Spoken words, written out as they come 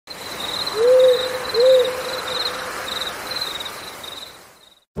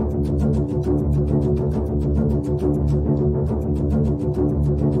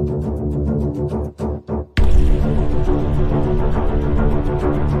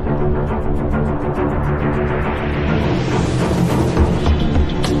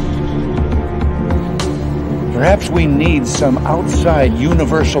Perhaps we need some outside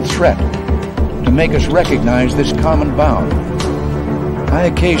universal threat to make us recognize this common bound. I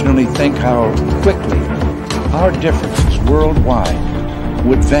occasionally think how quickly our differences worldwide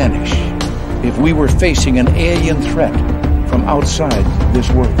would vanish if we were facing an alien threat from outside this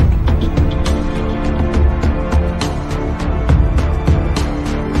world.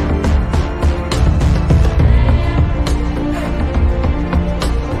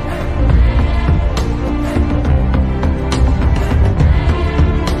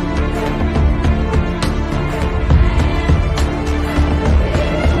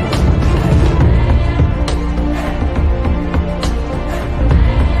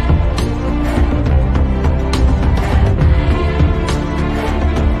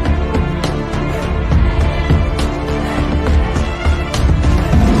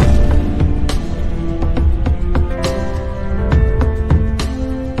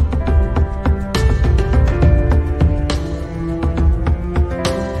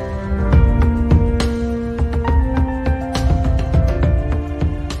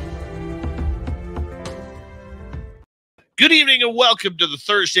 Good evening and welcome to the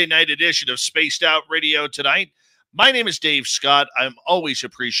Thursday night edition of Spaced Out Radio tonight. My name is Dave Scott. I'm always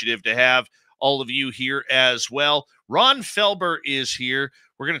appreciative to have all of you here as well. Ron Felber is here.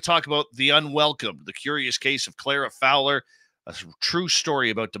 We're going to talk about The Unwelcomed, the curious case of Clara Fowler, a true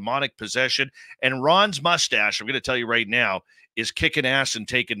story about demonic possession. And Ron's mustache, I'm going to tell you right now, is kicking ass and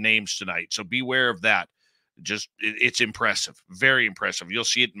taking names tonight. So beware of that. It's impressive, very impressive. You'll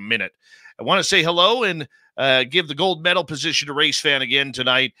see it in a minute. I want to say hello and give the gold medal position to Race Fan again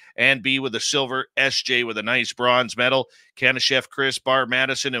tonight, and B with a silver, SJ with a nice bronze medal, Canna Chef Chris, Bar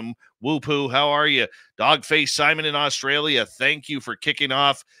Madison, and Whoopoo. How are you? Dogface Simon in Australia, thank you for kicking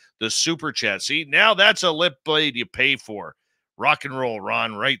off the super chat. See, now that's a lip blade you pay for. Rock and roll,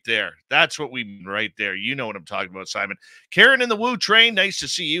 Ron, right there. That's what we mean right there. You know what I'm talking about, Simon. Karen in the Woo Train, nice to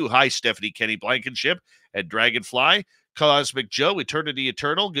see you. Hi, Stephanie Kenny Blankenship at Dragonfly. Cosmic Joe, Eternity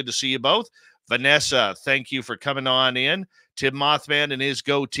Eternal, good to see you both. Vanessa, thank you for coming on in. Tim Mothman and his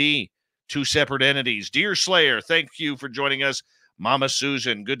goatee, two separate entities. Deer Slayer, thank you for joining us. Mama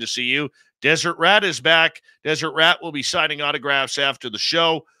Susan, good to see you. Desert Rat is back. Desert Rat will be signing autographs after the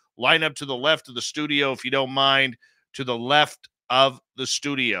show. Line up to the left of the studio, if you don't mind, to the left of the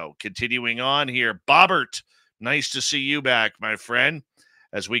studio. Continuing on here, Bobbert, nice to see you back, my friend.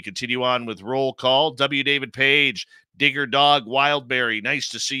 As we continue on with roll call, W. David Page, Digger Dog, Wildberry, nice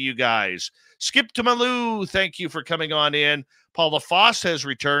to see you guys. Skip to Malou, thank you for coming on in. Paula Foss has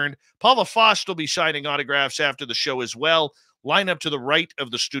returned. Paula Foss will be signing autographs after the show as well. Line up to the right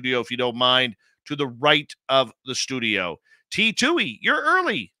of the studio, if you don't mind, to the right of the studio. T. Tui, you're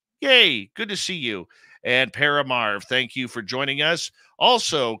early. Yay, good to see you. And Paramarv, thank you for joining us.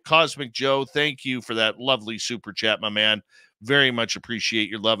 Also, Cosmic Joe, thank you for that lovely super chat, my man. Very much appreciate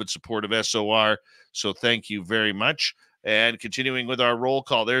your love and support of SOR. So thank you very much. And continuing with our roll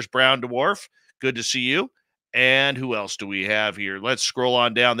call, there's Brown Dwarf. Good to see you. And who else do we have here? Let's scroll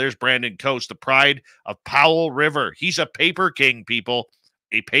on down. There's Brandon Coast, the pride of Powell River. He's a paper king, people.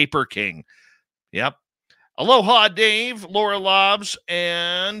 A paper king. Yep. Aloha, Dave, Laura Lobbs,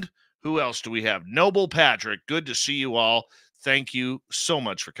 and who else do we have? Noble Patrick. Good to see you all. Thank you so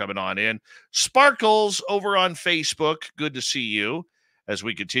much for coming on in. Sparkles over on Facebook. Good to see you as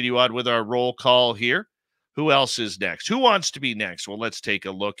we continue on with our roll call here. Who else is next? Who wants to be next? Well, let's take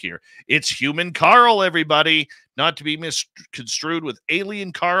a look here. It's Human Carl, everybody. Not to be misconstrued with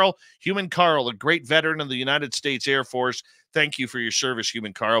Alien Carl. Human Carl, a great veteran of the United States Air Force. Thank you for your service,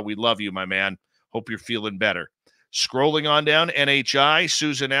 Human Carl. We love you, my man. Hope you're feeling better. Scrolling on down, NHI,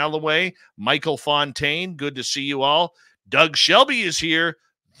 Susan Alloway, Michael Fontaine. Good to see you all. Doug Shelby is here.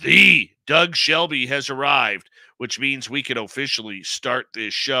 The Doug Shelby has arrived, which means we can officially start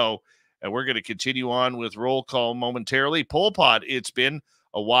this show. And we're going to continue on with roll call momentarily. Pol Pot, it's been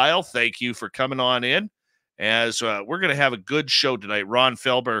a while. Thank you for coming on in. As we're going to have a good show tonight. Ron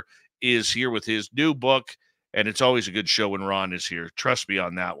Felber is here with his new book, and it's always a good show when Ron is here. Trust me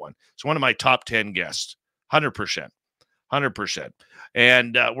on that one. It's one of my top 10 guests, 100%. 100%.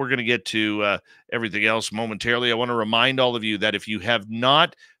 And we're going to get to everything else momentarily. I want to remind all of you that if you have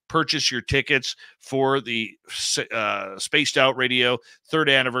not purchased your tickets for the Spaced Out Radio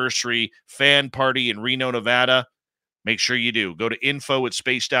 3rd anniversary fan party in Reno, Nevada, make sure you do. Go to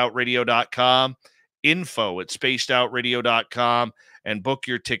info@spacedoutradio.com, info@spacedoutradio.com, and book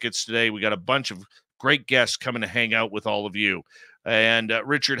your tickets today. We got a bunch of great guests coming to hang out with all of you. And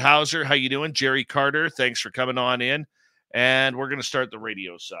Richard Hauser, how you doing? Jerry Carter, thanks for coming on in. And we're going to start the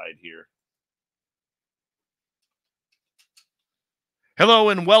radio side here. Hello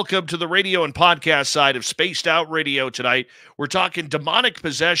and welcome to the radio and podcast side of Spaced Out Radio tonight. We're talking demonic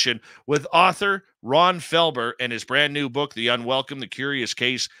possession with author Ron Felber and his brand new book, The Unwelcomed, The Curious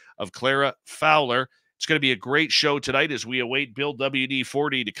Case of Clara Fowler. It's going to be a great show tonight as we await Bill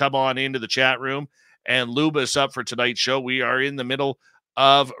WD-40 to come on into the chat room and lube us up for tonight's show. We are in the middle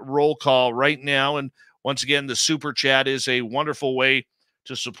of roll call right now. And once again, the super chat is a wonderful way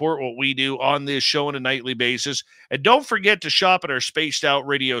to support what we do on this show on a nightly basis. And don't forget to shop at our Spaced Out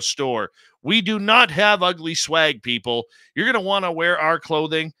Radio store. We do not have ugly swag, people. You're going to want to wear our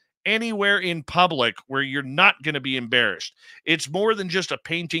clothing anywhere in public where you're not going to be embarrassed. It's more than just a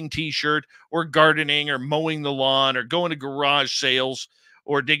painting t-shirt or gardening or mowing the lawn or going to garage sales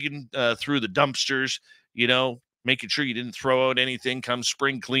or digging through the dumpsters, making sure you didn't throw out anything come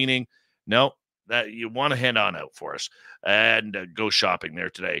spring cleaning. No, that you want to head on out for us and go shopping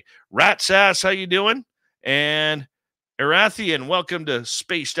there today. Rat Sass, how you doing? And Arathian, welcome to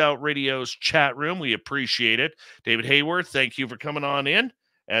Spaced Out Radio's chat room. We appreciate it. David Hayworth, thank you for coming on in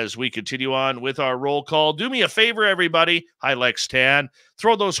as we continue on with our roll call. Do me a favor, everybody. Hi, Lex Tan.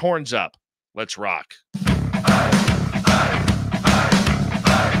 Throw those horns up. Let's rock.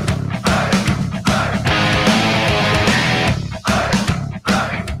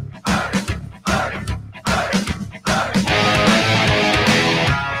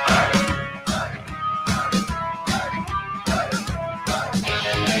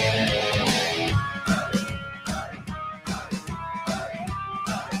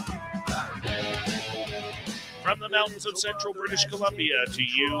 From the mountains of central British Columbia to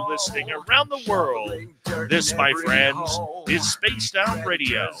you listening around the world, this, my friends, is Spaced Out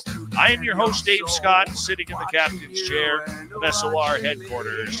Radio. I am your host, Dave Scott, sitting in the captain's chair of SOR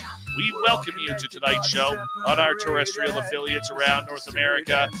headquarters. We welcome you to tonight's show on our terrestrial affiliates around North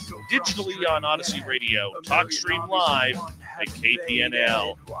America, digitally on Odyssey Radio, TalkStream Live, and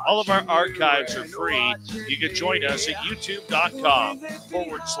KPNL. All of our archives are free. You can join us at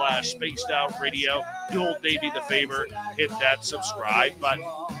youtube.com/Spaced Out Radio. Do old Davey the favor, hit that subscribe button.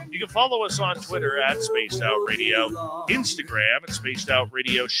 You can follow us on Twitter at Spaced Out Radio, Instagram at Spaced Out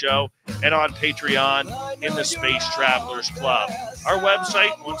Radio Show, and on Patreon in the Space Travelers Club. Our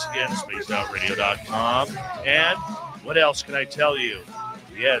website, once again, spacedoutradio.com. And what else can I tell you?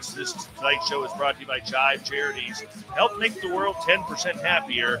 Yes, tonight's show is brought to you by Chive Charities. Help make the world 10%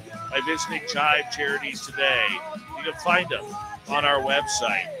 happier by visiting Chive Charities today. You can find them on our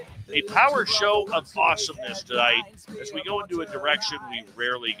website. A power show of awesomeness tonight as we go into a direction we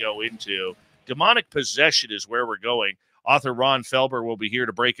rarely go into. Demonic possession is where we're going. Author Ron Felber will be here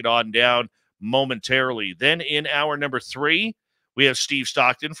to break it on down momentarily. Then in hour number 3, we have Steve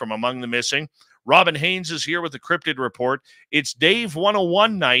Stockton from Among the Missing. Robin Haynes is here with the Cryptid Report. It's Dave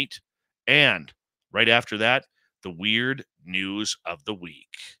 101 night. And right after that, the weird news of the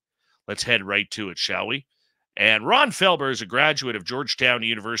week. Let's head right to it, shall we? And Ron Felber is a graduate of Georgetown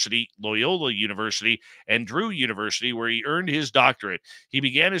University, Loyola University, and Drew University, where he earned his doctorate. He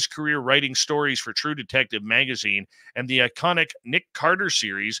began his career writing stories for True Detective magazine and the iconic Nick Carter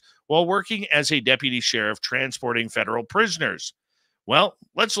series while working as a deputy sheriff transporting federal prisoners. Well,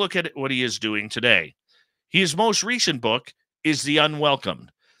 let's look at what he is doing today. His most recent book is The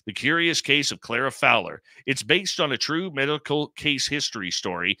Unwelcomed, The Curious Case of Clara Fowler. It's based on a true medical case history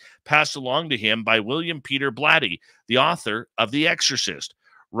story passed along to him by William Peter Blatty, the author of The Exorcist.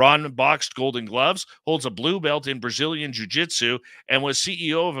 Ron boxed Golden Gloves, holds a blue belt in Brazilian Jiu-Jitsu, and was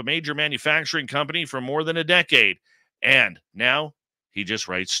CEO of a major manufacturing company for more than a decade. And now he just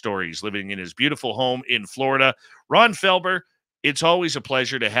writes stories, living in his beautiful home in Florida. Ron Felber, it's always a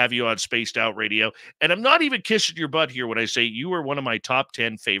pleasure to have you on Spaced Out Radio. And I'm not even kissing your butt here when I say you are one of my top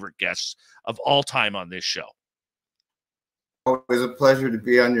 10 favorite guests of all time on this show. Always a pleasure to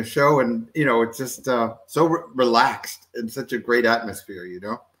be on your show. And, it's just so relaxed and such a great atmosphere,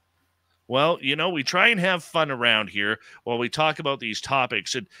 Well, we try and have fun around here while we talk about these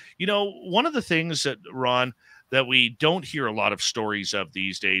topics. And, one of the things that, Ron, that we don't hear a lot of stories of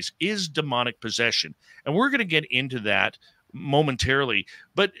these days is demonic possession. And we're going to get into that momentarily,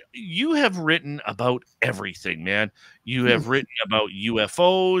 but you have written about everything, man. You have written about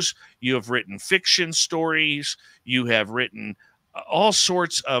UFOs, you have written fiction stories, you have written all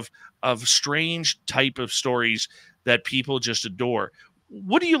sorts of strange type of stories that people just adore.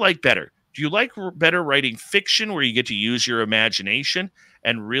 What do you like better? Do you like better writing fiction where you get to use your imagination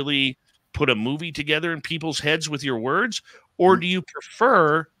and really put a movie together in people's heads with your words? Or do you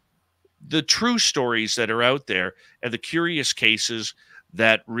prefer the true stories that are out there and the curious cases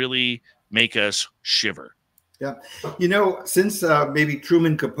that really make us shiver? Yeah. You know, since maybe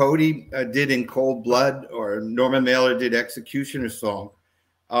Truman Capote did In Cold Blood, or Norman Mailer did Executioner Song,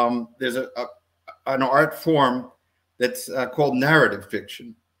 there's an art form that's called narrative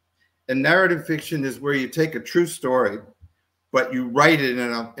fiction. And narrative fiction is where you take a true story, but you write it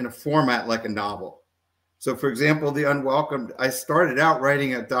in a format like a novel. So, for example, The Unwelcomed, I started out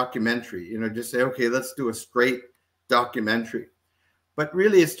writing a documentary, you know, just say, okay, let's do a straight documentary. But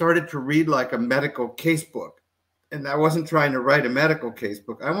really, it started to read like a medical case book. And I wasn't trying to write a medical case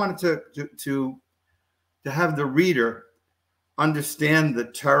book. I wanted to have the reader understand the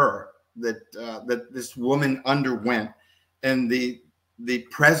terror that this woman underwent, and the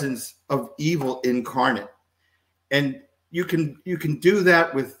presence of evil incarnate. And you can do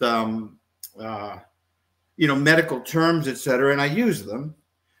that with you know, medical terms, etc. And I use them,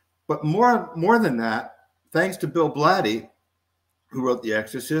 but more than that, thanks to Bill Blatty, who wrote The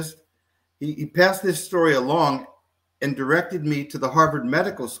Exorcist, he passed this story along and directed me to the Harvard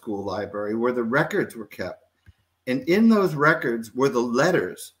Medical School library, where the records were kept. And in those records were the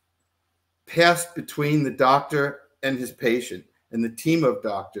letters passed between the doctor and his patient and the team of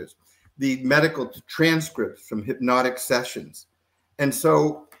doctors, the medical transcripts from hypnotic sessions. And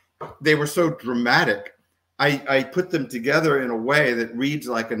so they were so dramatic. I put them together in a way that reads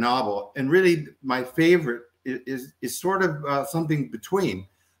like a novel. And really, my favorite is sort of something between,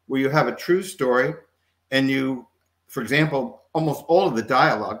 where you have a true story, and you, for example, almost all of the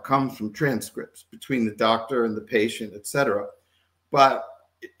dialogue comes from transcripts between the doctor and the patient, etc. But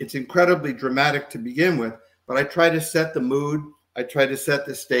it's incredibly dramatic to begin with. But I try to set the mood, I try to set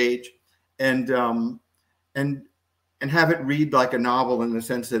the stage, and have it read like a novel, in the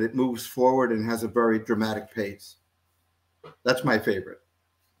sense that it moves forward and has a very dramatic pace. That's my favorite.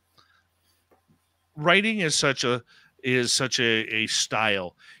 Writing is such a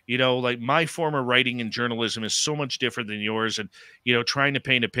style, you know, like my form of writing in journalism is so much different than yours. And, you know, trying to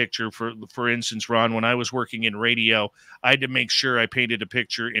paint a picture, for instance, Ron, when I was working in radio, I had to make sure I painted a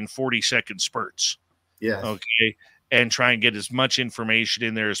picture in 40-second spurts. Yes. Okay. And try and get as much information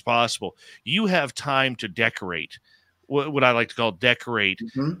in there as possible. You have time to decorate, what I like to call decorate,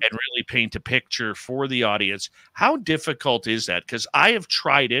 and really paint a picture for the audience. How difficult is that? Because I have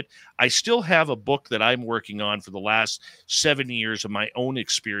tried it. I still have a book that I'm working on for the last 7 years of my own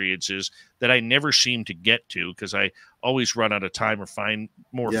experiences that I never seem to get to, because I always run out of time or find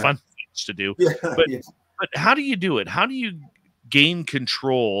more fun things to do. But how do you do it? How do you gain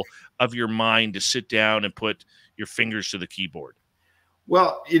control of your mind to sit down and put your fingers to the keyboard?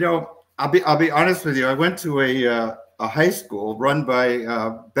 Well, you know, I'll be honest with you. I went to a high school run by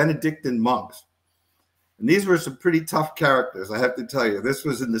Benedictine monks, and these were some pretty tough characters, I have to tell you. This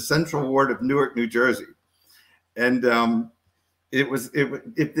was in the Central Ward of Newark, New Jersey, and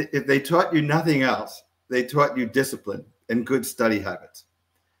if they taught you nothing else, they taught you discipline and good study habits.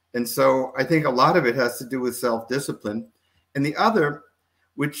 And so I think a lot of it has to do with self-discipline. And the other,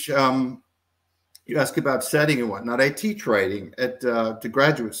 which you ask about setting and whatnot, I teach writing to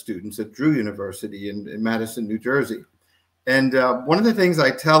graduate students at Drew University in Madison, New Jersey. And one of the things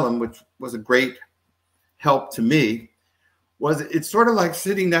I tell them, which was a great help to me, was it's sort of like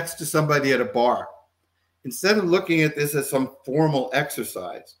sitting next to somebody at a bar. Instead of looking at this as some formal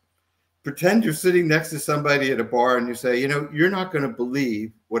exercise, pretend you're sitting next to somebody at a bar and you say, you know, you're not going to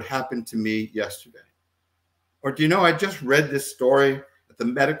believe what happened to me yesterday. Or do you know, I just read this story at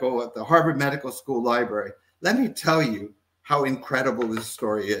the Harvard Medical School library. Let me tell you how incredible this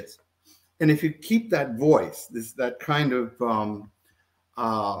story is. And if you keep that voice, that kind of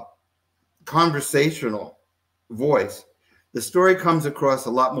conversational voice, the story comes across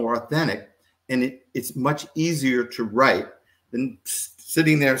a lot more authentic, and it's much easier to write than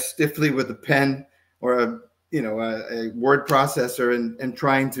sitting there stiffly with a pen or a word processor and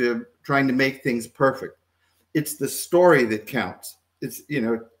trying to make things perfect. It's the story that counts. It's, you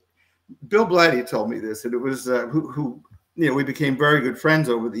know, Bill Blatty told me this, and it was who we became very good friends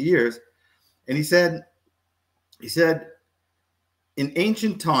over the years. And he said, in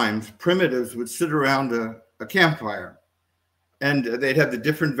ancient times, primitives would sit around a campfire, and they'd have the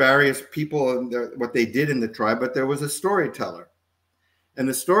different various people and what they did in the tribe, but there was a storyteller. And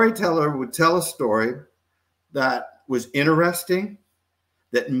the storyteller would tell a story that was interesting,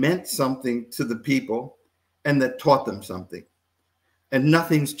 that meant something to the people, and that taught them something. And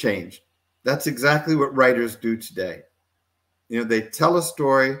nothing's changed. That's exactly what writers do today. You know, they tell a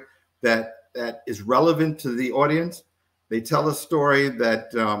story that is relevant to the audience. They tell a story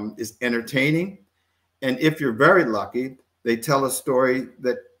that is entertaining. And if you're very lucky, they tell a story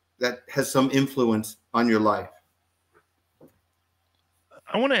that has some influence on your life.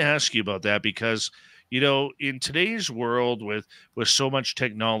 I want to ask you about that, because You know, in today's world with so much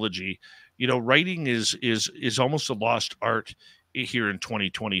technology, you know, writing is almost a lost art here in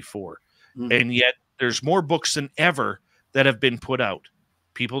 2024. Mhm. And yet there's more books than ever that have been put out.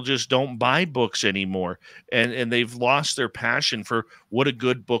 People just don't buy books anymore, and they've lost their passion for what a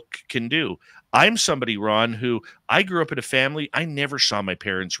good book can do. I'm somebody, Ron, who I grew up in a family, I never saw my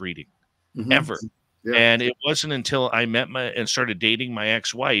parents reading, Mhm. ever. Yeah. And it wasn't until I met my and started dating my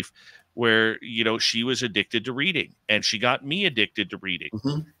ex-wife where, you know, she was addicted to reading and she got me addicted to reading.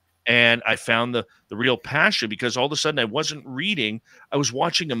 Mhm. And I found the real passion because all of a sudden I wasn't reading, I was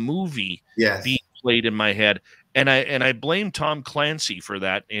watching a movie being Yes. played in my head. And I blame Tom Clancy for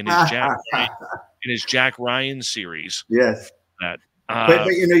that in his Jack Ryan series. Yes. That But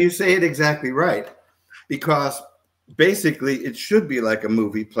you know, you say it exactly right, because basically it should be like a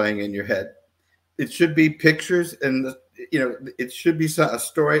movie playing in your head. It should be pictures, and you know, it should be a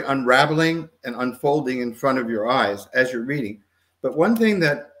story unraveling and unfolding in front of your eyes as you're reading. But one thing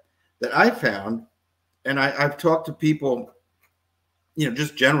that I found, and I've talked to people, you know,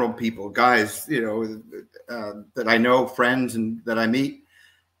 just general people, guys, you know, that I know, friends, and that I meet,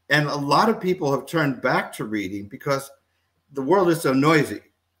 and a lot of people have turned back to reading because the world is so noisy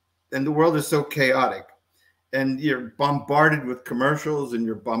and the world is so chaotic, and you're bombarded with commercials, and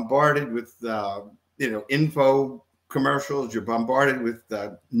you're bombarded with you know, info commercials, you're bombarded with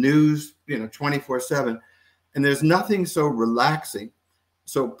news, you know, 24/7, and there's nothing so relaxing,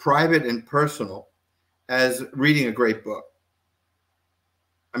 so private and personal as reading a great book.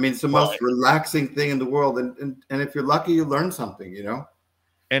 I mean, it's the well, most relaxing thing in the world, and if you're lucky, you learn something, you know.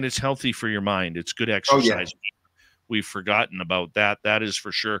 and it's healthy for your mind. It's good Oh yeah. exercise. We've forgotten about that. That is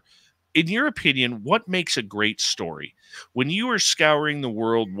for sure. In your opinion, what makes a great story? When you are scouring the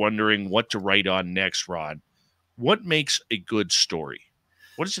world wondering what to write on next, Rod, what makes a good story?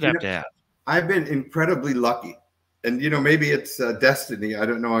 What does it You have know, to have? I've been incredibly lucky, and you know, maybe it's destiny. I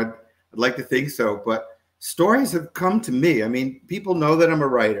don't know. I'd like to think so, but stories have come to me. I mean, people know that I'm a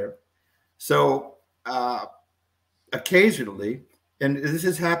writer, so occasionally, and this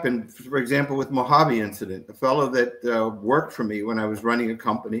has happened, for example, with Mojave Incident, a fellow that worked for me when I was running a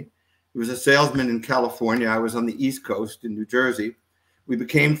company. He was a salesman in California. I was on the East Coast in New Jersey. We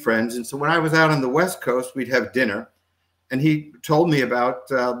became friends, and so when I was out on the West Coast, we'd have dinner. And he told me about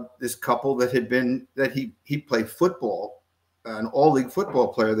this couple that had been, that he played football, an all-league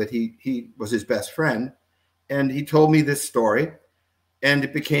football player that he was his best friend. And he told me this story, and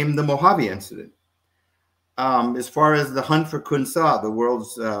it became the Mojave Incident. As far as the hunt for Khun Sa, the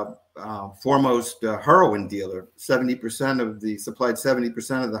world's foremost heroin dealer, 70% of the supplied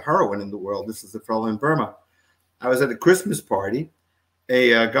 70% of the heroin in the world. This is the fellow in Burma. I was at a Christmas party.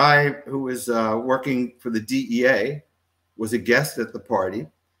 A guy who was working for the DEA was a guest at the party.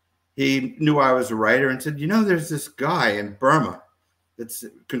 He knew I was a writer and said, you know, there's this guy in Burma that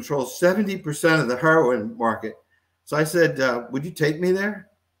controls 70% of the heroin market. So I said, would you take me there?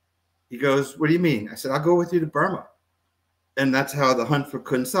 He goes, what do you mean? I said, I'll go with you to Burma. And that's how the hunt for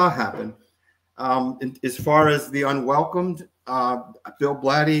Khun Sa happened. As far as the Unwelcomed, Bill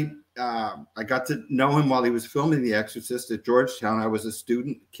Blatty, I got to know him while he was filming The Exorcist at Georgetown. I was a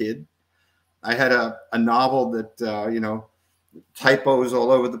student, kid. I had a novel that, you know, typos all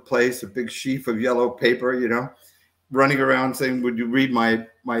over the place, a big sheaf of yellow paper, you know, running around saying, would you read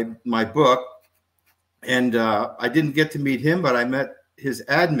my book? And I didn't get to meet him, but I met his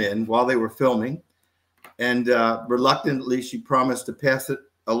admin while they were filming. And reluctantly, she promised to pass it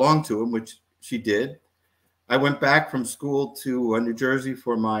along to him, which she did. I went back from school to New Jersey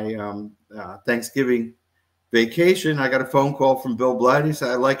for my Thanksgiving vacation. I got a phone call from Bill Blatty. He said,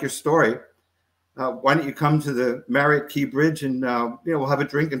 I like your story. Why don't you come to the Marriott Key Bridge and you know, we'll have a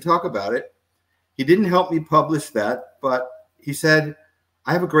drink and talk about it. He didn't help me publish that, but he said,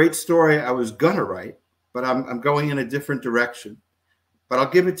 I have a great story I was gonna write, but I'm going in a different direction. But I'll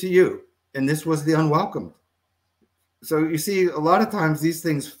give it to you. And this was the Unwelcomed. So you see, a lot of times these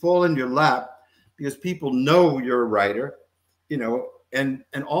things fall in your lap because people know you're a writer, you know, and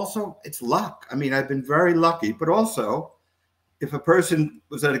also it's luck. I mean, I've been very lucky, but also if a person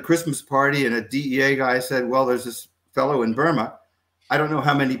was at a Christmas party and a DEA guy said, well, there's this fellow in Burma, I don't know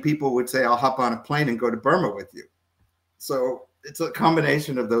how many people would say, I'll hop on a plane and go to Burma with you. So it's a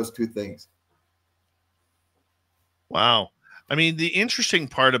combination of those two things. Wow. I mean, the interesting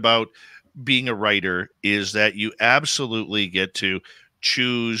part about being a writer is that you absolutely get to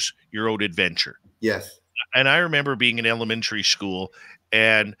choose your own adventure. Yes. And I remember being in elementary school,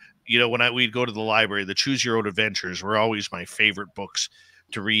 and you know, when we'd go to the library, the Choose Your Own Adventures were always my favorite books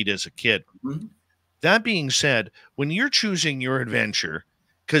to read as a kid. Mm-hmm. That being said, when you're choosing your adventure,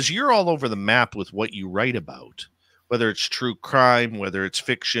 because you're all over the map with what you write about, whether it's true crime, whether it's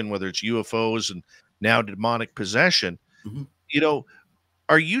fiction, whether it's UFOs, and now demonic possession. Mhm. You know,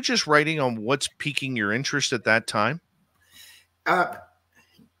 are you just writing on what's piquing your interest at that time?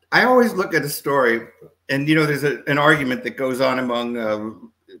 I always look at a story, and there's an argument that goes on among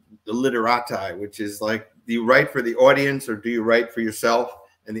the literati, which is like, do you write for the audience or do you write for yourself,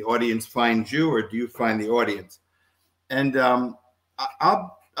 and the audience finds you, or do you find the audience? And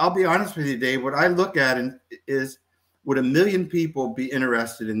I'll be honest with you, Dave. What I look at is, would 1 million people be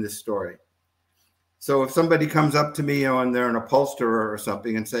interested in this story? So if somebody comes up to me and they're an upholsterer or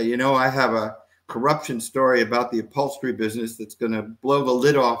something and say, I have a corruption story about the upholstery business that's going to blow the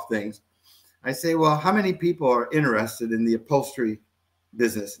lid off things, I say, well, how many people are interested in the upholstery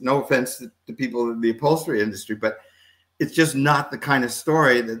business? No offense to people in the upholstery industry, but it's just not the kind of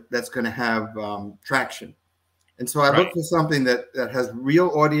story that's going to have traction. And so I look for something that has real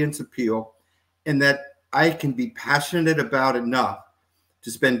audience appeal, and that I can be passionate about enough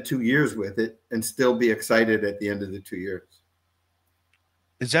to spend 2 years with it and still be excited at the end of the 2 years.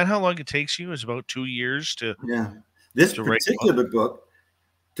 Is that how long it takes you? Is about 2 years to? Yeah. This particular book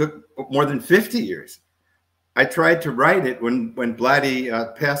took more than 50 years. I tried to write it when Blatty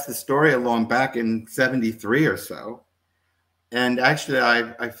passed the story along back in '73 or so. And actually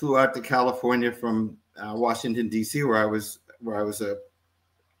I flew out to California from Washington, D.C., where I was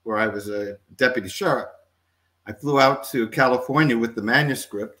a deputy sheriff. I flew out to California with the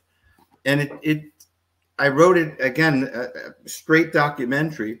manuscript, and I wrote it again, a straight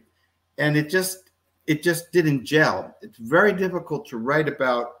documentary, and it just didn't gel. It's very difficult to write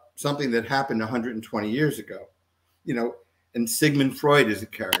about something that happened 120 years ago, and Sigmund Freud is a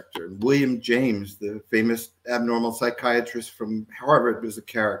character, and William James, the famous abnormal psychiatrist from Harvard, was a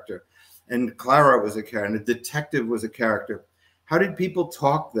character, and Clara was a character, and a detective was a character. How did people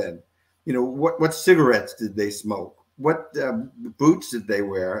talk then? What cigarettes did they smoke? What boots did they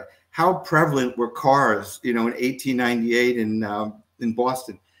wear? How prevalent were cars, in 1898 in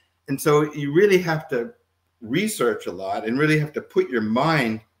Boston? And so you really have to research a lot and really have to put your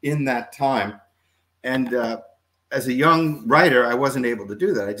mind in that time. And as a young writer, I wasn't able to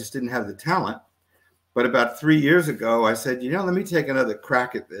do that. I just didn't have the talent. But about 3 years ago, I said, let me take another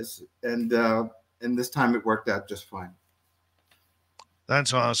crack at this. And this time it worked out just fine.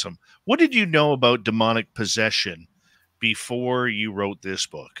 That's awesome. What did you know about demonic possession before you wrote this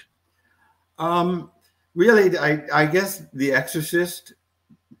book? Really, I guess The Exorcist.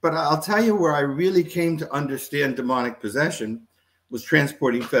 But I'll tell you where I really came to understand demonic possession was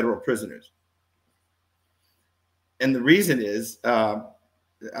transporting federal prisoners. And the reason is I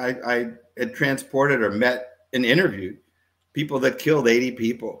had transported or met and interviewed people that killed 80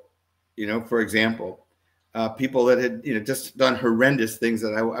 people, for example. People that had, just done horrendous things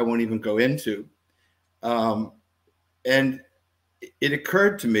that I won't even go into. And it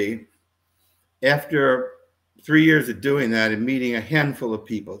occurred to me after 3 years of doing that and meeting a handful of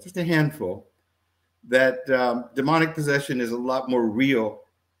people, just a handful, that demonic possession is a lot more real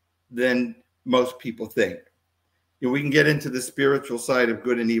than most people think. We can get into the spiritual side of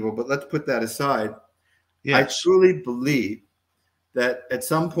good and evil, but let's put that aside. Yes. I truly believe that at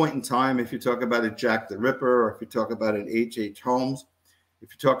some point in time, if you talk about a Jack the Ripper, or if you talk about an H.H. Holmes, if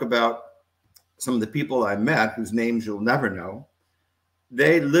you talk about some of the people I met whose names you'll never know,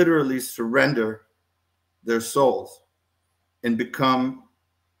 they literally surrender their souls and become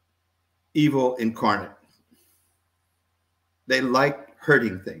evil incarnate. They like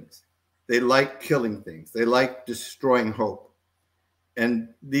hurting things. They like killing things. They like destroying hope. And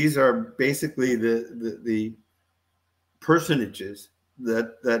these are basically the personages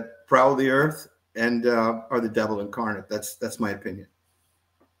that prowl the earth and are the devil incarnate. That's my opinion.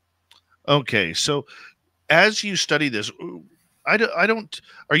 Okay, so as you study this, I don't.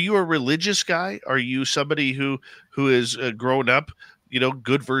 Are you a religious guy? Are you somebody who is grown up,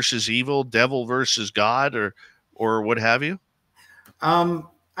 good versus evil, devil versus God, or what have you?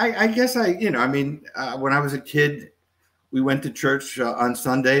 I guess when I was a kid, we went to church on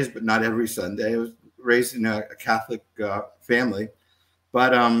Sundays, but not every Sunday. I was raised in a Catholic family,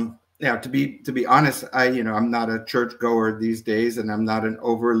 but to be honest, I'm not a church goer these days, and I'm not an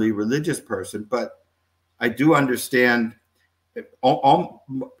overly religious person, but I do understand to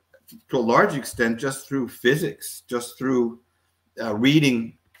a large extent just through physics, just through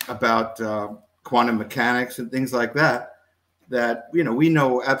reading about quantum mechanics and things like that we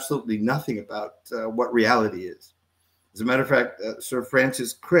know absolutely nothing about what reality is. As a matter of fact, Sir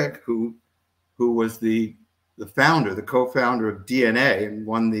Francis Crick, who was the co-founder of DNA and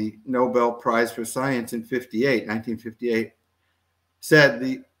won the Nobel Prize for Science in 1958, said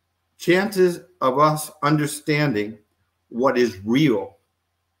the chances of us understanding what is real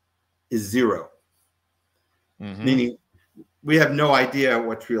is 0. Meaning we have no idea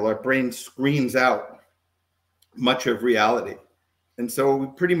what's real. Our brain screens out much of reality. And so we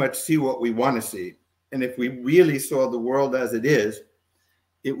pretty much see what we want to see. And if we really saw the world as it is,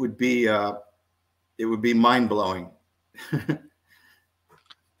 it would be mind-blowing.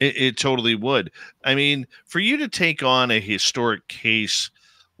 It totally would. I mean, for you to take on a historic case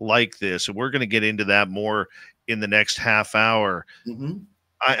like this, and we're going to get into that more in the next half hour,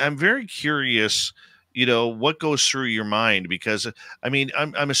 I'm very curious, you know, what goes through your mind, because I mean,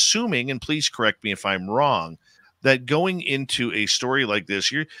 I'm assuming, and please correct me if I'm wrong, that going into a story like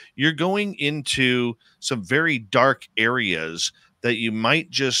this, you're going into some very dark areas that you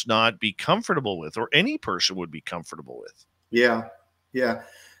might just not be comfortable with, or any person would be comfortable with. Yeah.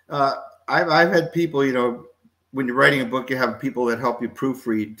 I've had people, you know, when you're writing a book, you have people that help you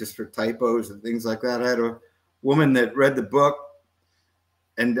proofread just for typos and things like that. I had a woman that read the book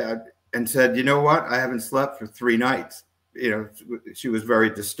and said, you know what, I haven't slept for 3 nights. You know, she was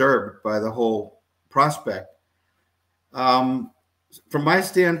very disturbed by the whole prospect. From my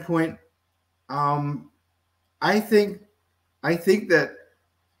standpoint, I think that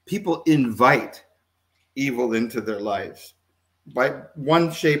people invite evil into their lives. By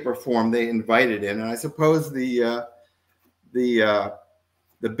one shape or form, they invite it in. And I suppose the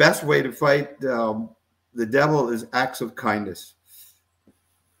best way to fight the devil is acts of kindness.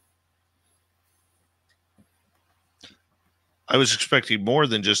 I was expecting more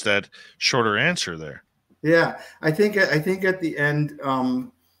than just that shorter answer there. Yeah, I think at the end,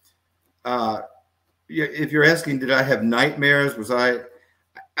 if you're asking, did I have nightmares? Was I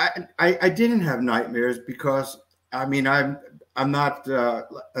didn't have nightmares, because I mean, I'm not,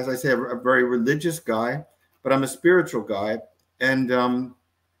 as I say, a very religious guy, but I'm a spiritual guy, and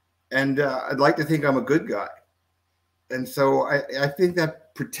I'd like to think I'm a good guy, and so I think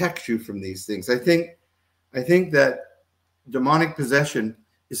that protects you from these things. I think that demonic possession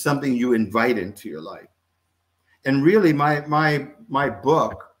is something you invite into your life, and really, my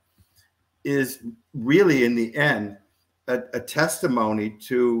book is really, in the end, a testimony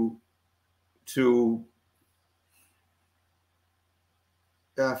to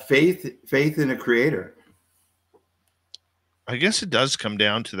faith in a creator. I guess it does come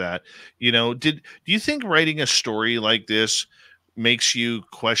down to that. You know, do you think writing a story like this makes you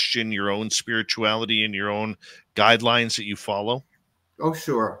question your own spirituality and your own guidelines that you follow? Oh,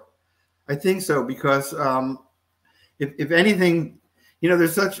 sure. I think so, because if anything, you know,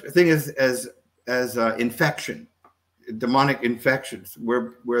 there's such a thing as infection, demonic infections,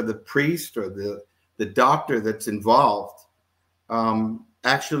 where the priest or the doctor that's involved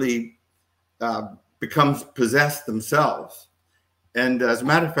actually becomes possessed themselves. And as a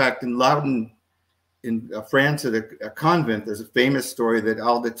matter of fact, in Loudon, in France, at a convent, there's a famous story that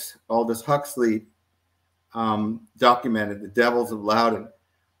Aldous Huxley documented, The Devils of Loudon,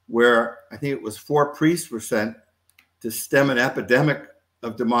 where I think it was 4 priests were sent to stem an epidemic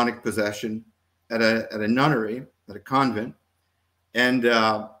of demonic possession at a nunnery, at a convent. And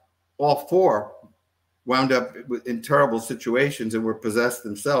all 4 wound up in terrible situations and were possessed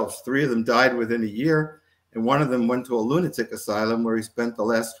themselves. 3 of them died within a year, and one of them went to a lunatic asylum where he spent the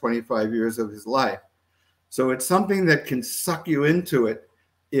last 25 years of his life. So it's something that can suck you into it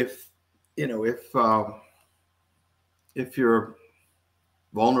if you're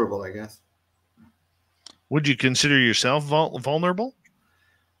vulnerable, I guess. Would you consider yourself vulnerable?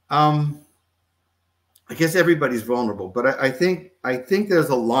 I guess everybody's vulnerable, but I think there's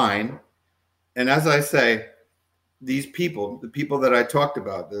a line. And as I say, these people, the people that I talked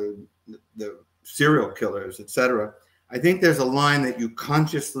about, the serial killers, etc., I think there's a line that you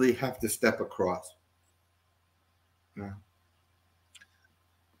consciously have to step across. Yeah.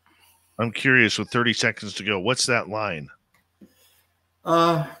 I'm curious, with 30 seconds to go, what's that line?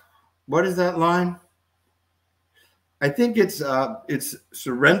 What is that line? I think it's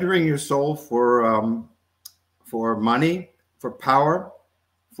surrendering your soul for money, for power,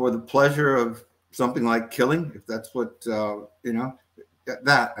 for the pleasure of something like killing, if that's what you know.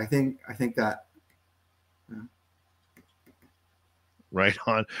 That I think that. Yeah. Right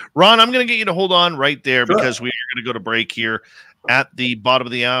on, Ron. I'm going to get you to hold on right there, Sure. because we are going to go to break here at the bottom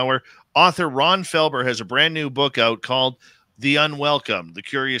of the hour. Author Ron Felber has a brand new book out called The Unwelcomed, The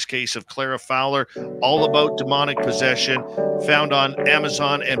Curious Case of Clara Fowler, all about demonic possession, found on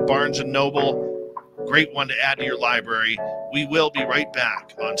Amazon and Barnes & Noble. Great one to add to your library. We will be right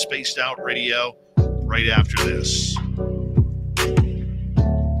back on Spaced Out Radio right after this.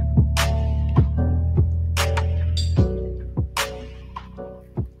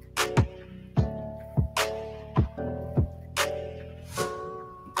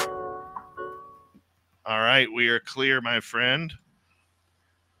 All right, we are clear, my friend.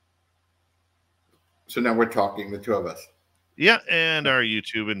 So now we're talking, the two of us. Yeah, and our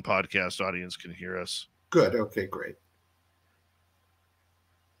YouTube and podcast audience can hear us. Good. Okay, great.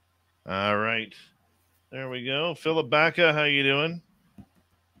 All right. There we go. Philip Baca, how you doing?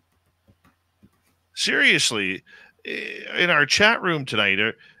 Seriously, in our chat room tonight,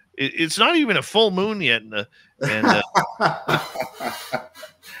 it's not even a full moon yet, and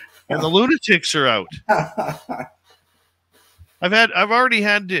the lunatics are out. I've already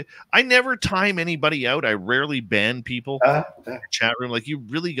had to. I never time anybody out. I rarely ban people in the chat room. Like, you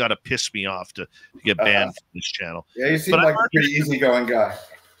really got to piss me off to get banned from this channel. Yeah, you seem like a pretty easygoing guy.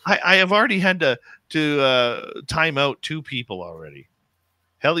 I have already had to time out 2 people already.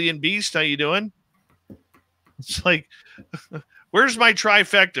 Hellion Beast, how you doing? It's like, where's my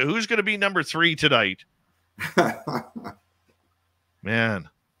trifecta? Who's going to be number 3 tonight? Man.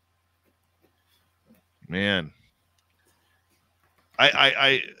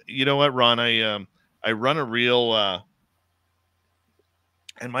 I you know what, Ron? I run a real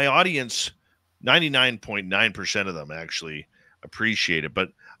and my audience, 99.9% of them actually appreciate it, but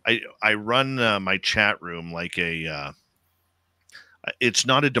I run my chat room like a it's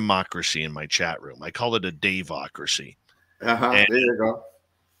not a democracy in my chat room. I call it a Davocracy. There you go.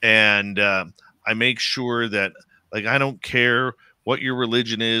 And I make sure that, like, I don't care what your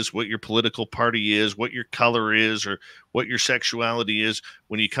religion is, what your political party is, what your color is, or what your sexuality is.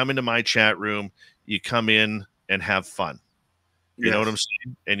 When you come into my chat room, you come in and have fun. You know what I'm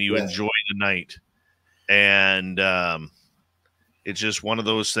saying? And you enjoy the night. And it's just one of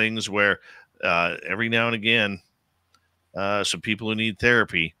those things where every now and again, some people who need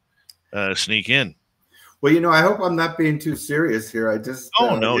therapy sneak in. Well, I hope I'm not being too serious here. I just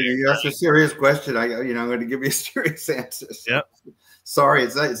no, you asked a serious question. I'm going to give you a serious answer. So. Yeah. Sorry,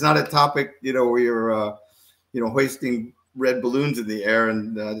 it's not a topic where you're hoisting red balloons in the air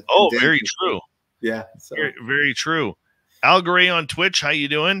and very true. Yeah, so. Very, very true. Al Gray on Twitch, how you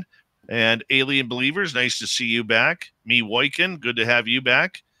doing? And Alien Believers, nice to see you back. Me Woiken, good to have you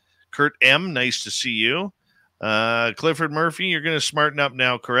back. Kurt M, nice to see you. Clifford Murphy, you're going to smarten up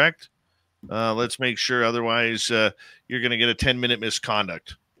now, correct? Let's make sure, otherwise you're going to get a 10-minute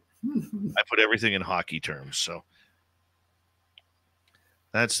misconduct. I put everything in hockey terms, so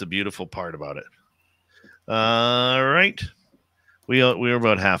that's the beautiful part about it. All right, we're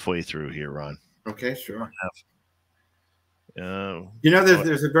about halfway through here, Ron. Okay, sure.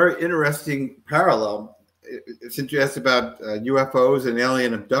 There's a very interesting parallel, since you asked about UFOs and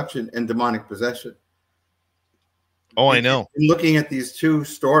alien abduction and demonic possession. Oh, I know. In looking at these 2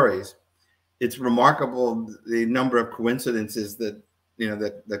 stories, it's remarkable the number of coincidences that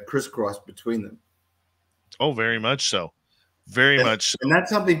that crisscross between them. Oh, very much so. Very much so. And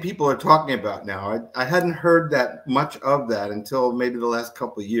that's something people are talking about now. I hadn't heard that much of that until maybe the last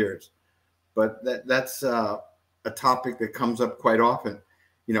couple of years, but that's a topic that comes up quite often.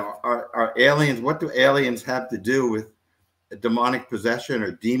 Are aliens? What do aliens have to do with demonic possession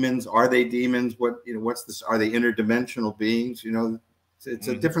or demons? Are they demons? What's this? Are they interdimensional beings? It's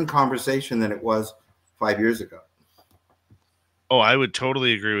a different conversation than it was 5 years ago. Oh, I would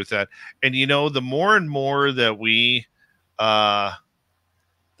totally agree with that. And the more and more that we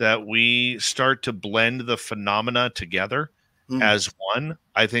start to blend the phenomena together as one,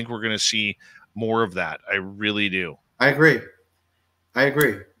 I think we're going to see more of that. I really do. I agree.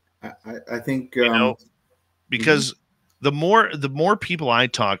 I think because the more people I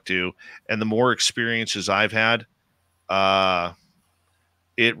talk to and the more experiences I've had,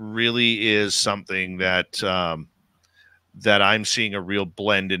 it really is something that that I'm seeing a real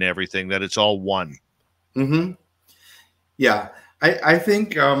blend in everything, that it's all one. Yeah, I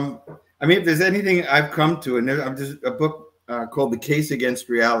think if there's anything I've come to, and I'm just a book called The Case Against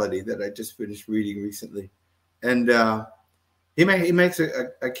Reality that I just finished reading recently, and he makes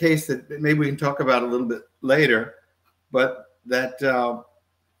a case that maybe we can talk about a little bit later, but that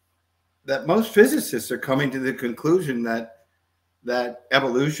most physicists are coming to the conclusion that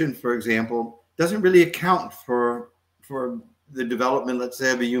evolution, for example, doesn't really account for the development, let's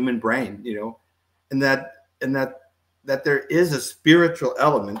say, of a human brain, and that there is a spiritual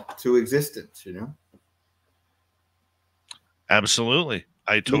element to existence, Absolutely.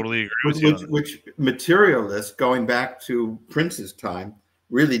 I totally agree with you. Which materialists, going back to Prince's time,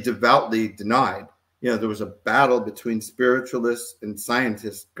 really devoutly denied. There was a battle between spiritualists and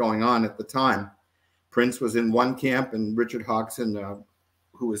scientists going on at the time. Prince was in one camp, and Richard Hodgson,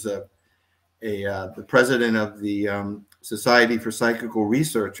 who was the president of the Society for Psychical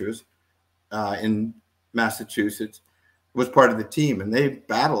Researchers in Massachusetts, was part of the team, and they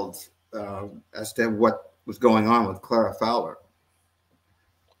battled as to what was going on with Clara Fowler.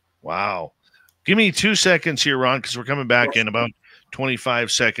 Wow. Give me 2 seconds here, Ron, because we're coming back in about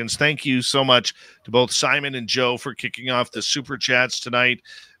 25 seconds. Thank you so much to both Simon and Joe for kicking off the super chats tonight.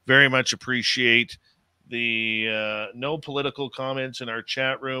 Very much appreciate the no political comments in our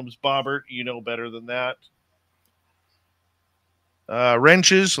chat rooms. Bobbert, you know better than that.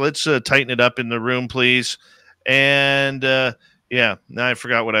 Wrenches, let's tighten it up in the room, please. And yeah, now I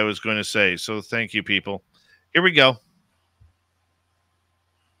forgot what I was going to say. So thank you, people. Here we go.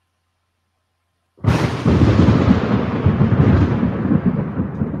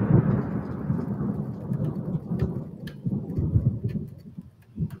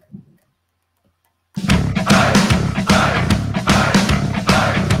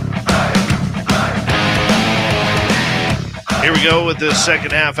 Here we go with the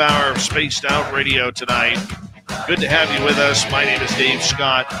second half hour of Spaced Out Radio tonight. Good to have you with us. My name is Dave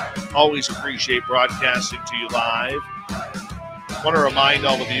Scott. Always appreciate broadcasting to you live. Want to remind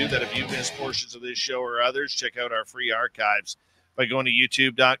all of you that if you missed portions of this show or others, check out our free archives by going to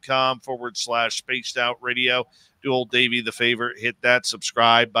youtube.com/Spaced Out Radio. Do old Davey the favor, hit that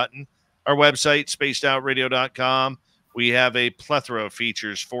subscribe button. Our website, spacedoutradio.com. We have a plethora of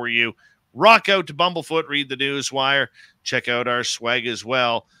features for you. Rock out to Bumblefoot, read the Newswire, check out our swag as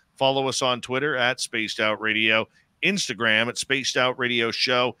well. Follow us on Twitter at Spaced Out Radio, Instagram at Spaced Out Radio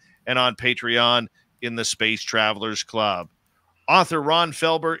Show, and on Patreon in the Space Travelers Club. Author Ron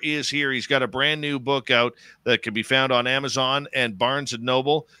Felber is here. He's got a brand new book out that can be found on Amazon and Barnes &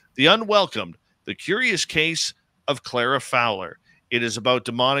 Noble, The Unwelcomed, The Curious Case of Clara Fowler. It is about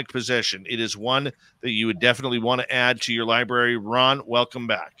demonic possession. It is one that you would definitely want to add to your library. Ron, welcome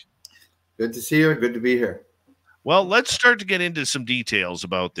back. Good to see you. Good to be here. Well, let's start to get into some details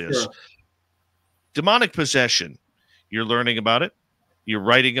about this. Sure. Demonic possession. You're learning about it. You're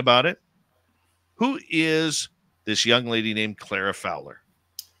writing about it. Who is this young lady named Clara Fowler?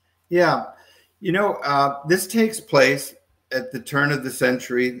 Yeah. You know, this takes place at the turn of the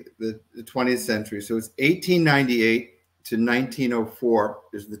century, the 20th century. So it's 1898 to 1904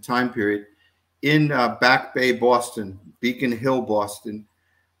 is the time period in Back Bay, Boston, Beacon Hill, Boston.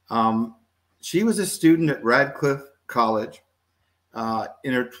 She was a student at Radcliffe College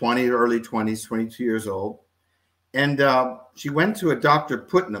in her early 20s, 22 years old. And she went to a Dr.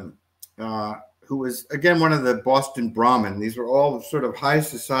 Putnam, who was, again, one of the Boston Brahmin. These were all sort of high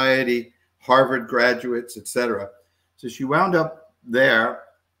society, Harvard graduates, etc. So she wound up there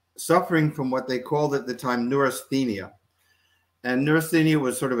suffering from what they called at the time neurasthenia. And neurasthenia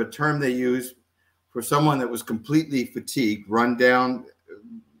was sort of a term they used for someone that was completely fatigued, run down,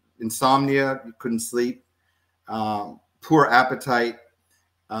 insomnia, you couldn't sleep, poor appetite,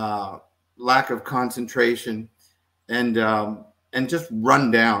 lack of concentration, and just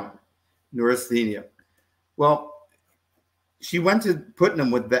run down, neurasthenia. Well, she went to Putnam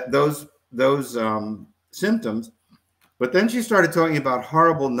with those symptoms, but then she started talking about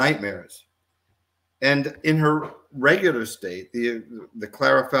horrible nightmares. And in her regular state, the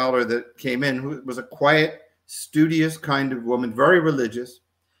Clara Fowler that came in, who was a quiet, studious kind of woman, very religious.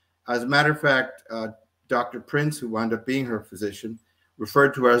 As a matter of fact, Dr. Prince, who wound up being her physician,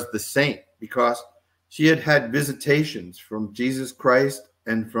 referred to her as the saint because she had had visitations from Jesus Christ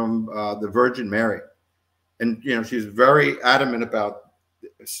and from the Virgin Mary. And, you know, she was very adamant about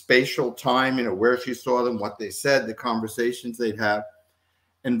spatial time, you know, where she saw them, what they said, the conversations they'd have,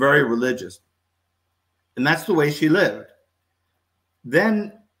 and very religious. And that's the way she lived.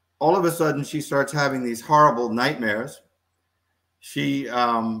 Then all of a sudden she starts having these horrible nightmares. She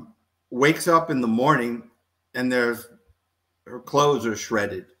wakes up in the morning and her clothes are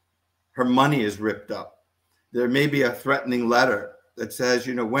shredded. Her money is ripped up. There may be a threatening letter that says,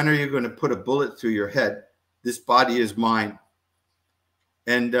 you know, when are you going to put a bullet through your head? This body is mine.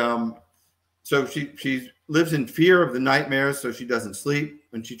 And so she lives in fear of the nightmares, so she doesn't sleep.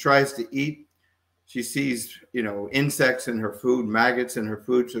 When she tries to eat, she sees, you know, insects in her food, maggots in her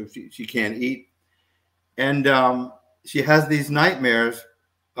food, so she can't eat. And she has these nightmares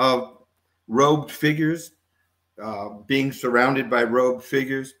of robed figures, being surrounded by robed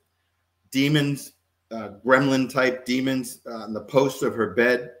figures, demons, gremlin-type demons on the posts of her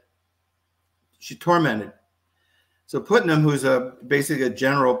bed. She's tormented. So Putnam, who's basically a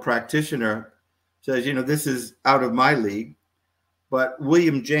general practitioner, says, you know, this is out of my league. But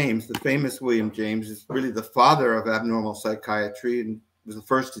William James, the famous William James, is really the father of abnormal psychiatry and was the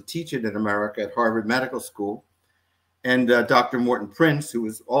first to teach it in America at Harvard Medical School. And Dr. Morton Prince, who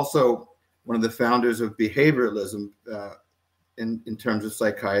was also one of the founders of behavioralism in terms of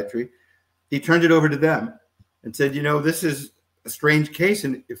psychiatry, he turned it over to them and said, you know, this is a strange case.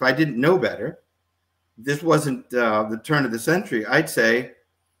 And if I didn't know better, this wasn't the turn of the century, I'd say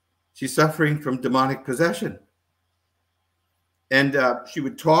she's suffering from demonic possession. And she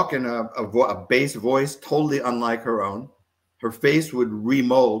would talk in a bass voice, totally unlike her own. Her face would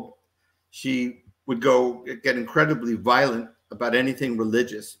remold. She would get incredibly violent about anything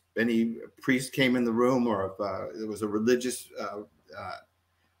religious. Any priest came in the room, or if there was a religious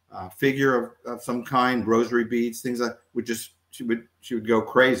figure of some kind, rosary beads, things like she would go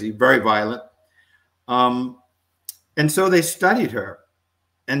crazy, very violent. And so they studied her,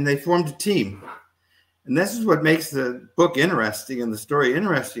 and they formed a team. And this is what makes the book interesting and the story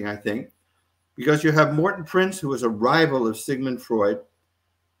interesting, I think, because you have Morton Prince, who was a rival of Sigmund Freud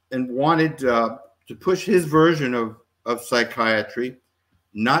and wanted to push his version of psychiatry,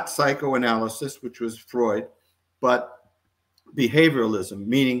 not psychoanalysis, which was Freud, but behavioralism,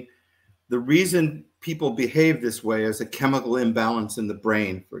 meaning the reason people behave this way is a chemical imbalance in the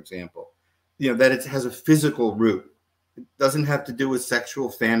brain, for example, that it has a physical root. It doesn't have to do with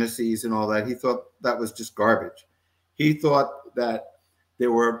sexual fantasies and all that. He thought that was just garbage. He thought that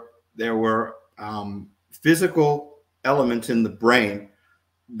there were physical elements in the brain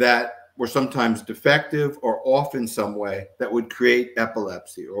that were sometimes defective or off in some way that would create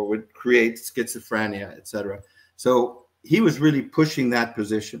epilepsy or would create schizophrenia, etc. So he was really pushing that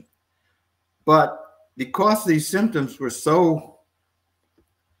position. But because these symptoms were so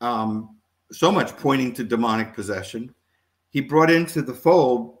much pointing to demonic possession, he brought into the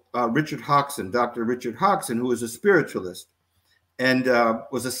fold Richard Hodgson, Dr. Richard Hodgson, who was a spiritualist and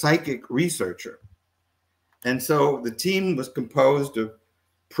was a psychic researcher. And so the team was composed of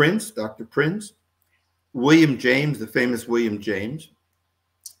Prince, Dr. Prince, William James, the famous William James,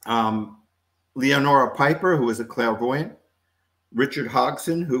 Leonora Piper, who was a clairvoyant, Richard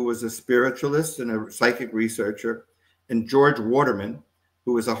Hodgson, who was a spiritualist and a psychic researcher, and George Waterman,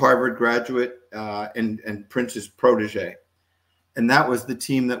 who was a Harvard graduate and Prince's protege. And that was the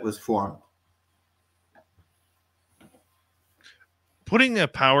team that was formed. Putting a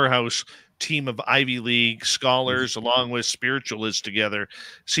powerhouse team of Ivy League scholars along with spiritualists together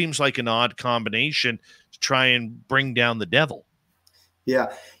seems like an odd combination to try and bring down the devil.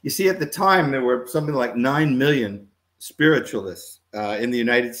 Yeah. You see, at the time, there were something like 9 million spiritualists in the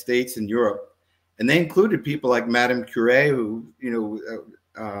United States and Europe. And they included people like Madame Curie, who,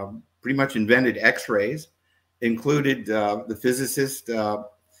 pretty much invented X-rays, included the physicist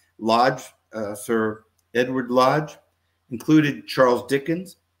Lodge, Sir Edward Lodge, included Charles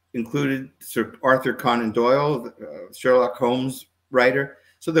Dickens, included Sir Arthur Conan Doyle, Sherlock Holmes writer.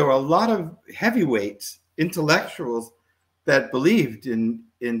 So there were a lot of heavyweights, intellectuals that believed in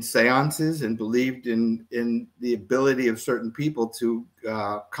seances and believed in the ability of certain people to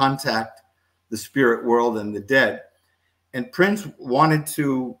contact the spirit world and the dead. And Prince wanted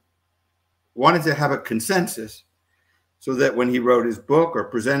to have a consensus so that when he wrote his book or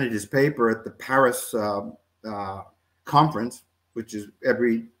presented his paper at the Paris conference, which is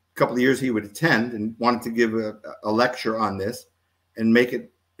every couple of years he would attend, and wanted to give a lecture on this and make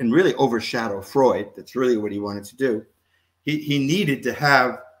it and really overshadow Freud. That's really what he wanted to do. He needed to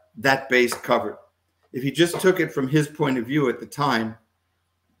have that base covered. If he just took it from his point of view at the time,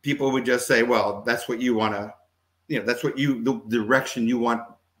 people would just say, well, that's what you want to, that's what the direction you want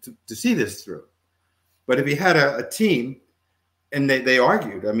to see this through. But if he had a team, and they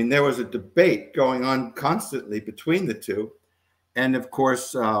argued, I mean, there was a debate going on constantly between the two. And of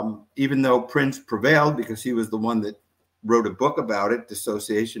course, even though Prince prevailed because he was the one that wrote a book about it,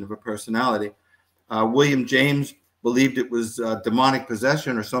 Dissociation of a Personality, William James believed it was demonic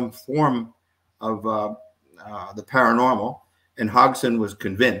possession or some form of the paranormal. And Hodgson was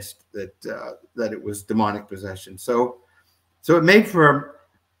convinced that it was demonic possession. So it made for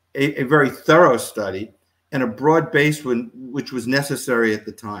a very thorough study and a broad base which was necessary at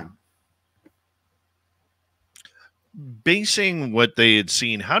the time. Basing what they had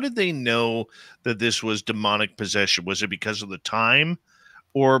seen, how did they know that this was demonic possession? Was it because of the time,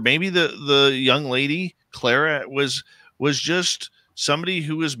 or maybe the young lady Clara was just somebody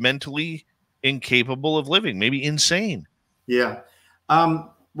who was mentally incapable of living, maybe insane? Yeah.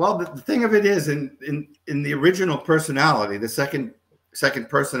 Well, the thing of it is, in the original personality, the second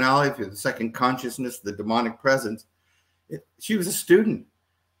personality, the second consciousness, the demonic presence, she was a student.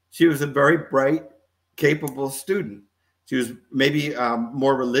 She was a very bright, capable student. She was maybe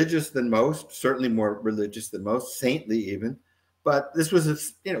more religious than most, certainly more religious than most, saintly even. But this was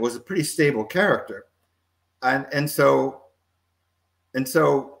was a pretty stable character, and so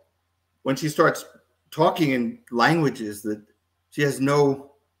when she starts talking in languages that she has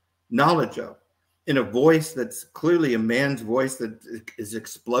no knowledge of, in a voice that's clearly a man's voice that is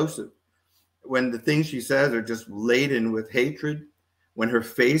explosive. When the things she says are just laden with hatred, when her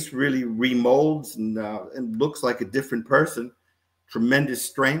face really remolds and looks like a different person, tremendous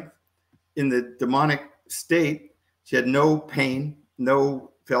strength. In the demonic state, she had no pain,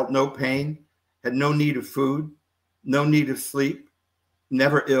 felt no pain, had no need of food, no need of sleep,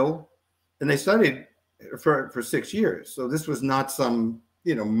 never ill. And they studied for 6 years. So this was not some,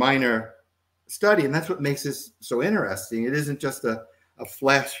 minor study. And that's what makes this so interesting. It isn't just a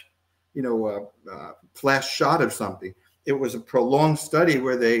flash, flash shot of something. It was a prolonged study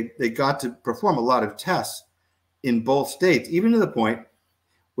where they got to perform a lot of tests in both states, even to the point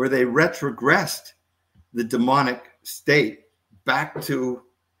where they retrogressed the demonic state back to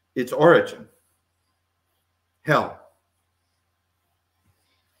its origin, hell.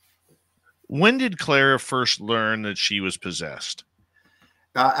 When did Clara first learn that she was possessed?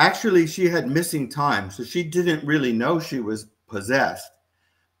 Actually, she had missing time, so she didn't really know she was possessed.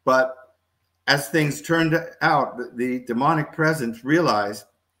 But as things turned out, the demonic presence realized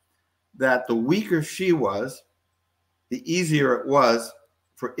that the weaker she was, the easier it was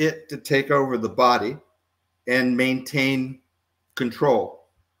for it to take over the body and maintain control.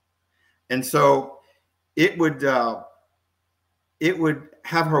 And so it would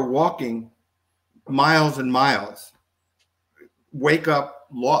have her walking miles and miles, wake up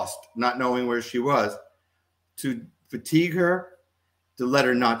lost, not knowing where she was, to fatigue her, to let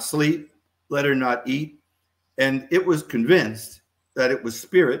her not sleep, let her not eat. And it was convinced that it was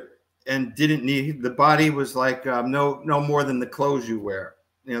spirit and didn't need, the body was like no more than the clothes you wear.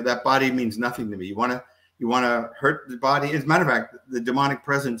 That body means nothing to me. You want to hurt the body. As a matter of fact, the demonic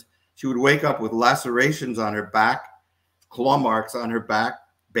presence, she would wake up with lacerations on her back, claw marks on her back,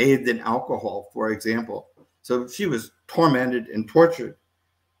 bathed in alcohol, for example. So she was tormented and tortured.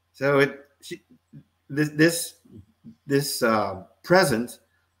 So this presence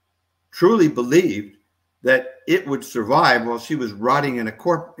truly believed that it would survive while she was rotting in a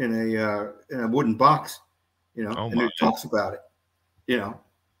wooden box, and it talks about it,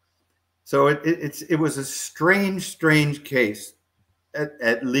 So it was a strange case,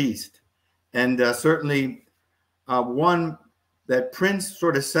 at least, and certainly one that Prince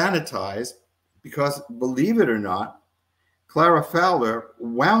sort of sanitized, because, believe it or not, Clara Fowler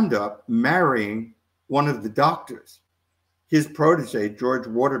wound up marrying one of the doctors, his protege, George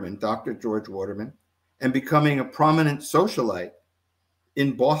Waterman, Dr. George Waterman, and becoming a prominent socialite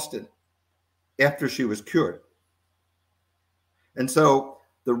in Boston after she was cured. And so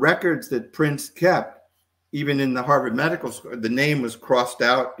the records that Prince kept, even in the Harvard Medical School, the name was crossed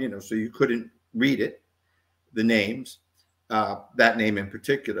out, so you couldn't read it, the names, that name in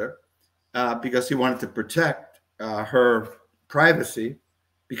particular, because he wanted to protect her privacy,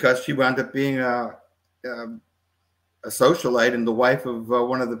 because she wound up being a socialite and the wife of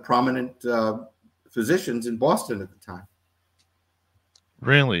one of the prominent physicians in Boston at the time.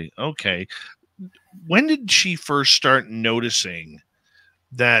 Really? Okay. When did she first start noticing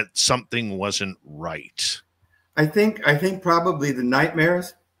that something wasn't right? I think probably the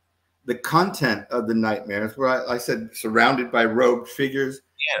nightmares, the content of the nightmares, where I said surrounded by robed figures.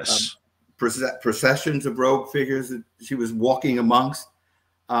 Yes. Processions of robed figures that she was walking amongst.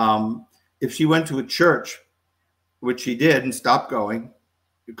 If she went to a church, which she did and stopped going,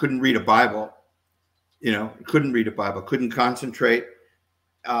 you couldn't read a Bible, couldn't concentrate.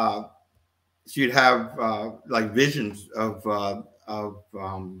 She'd have like visions of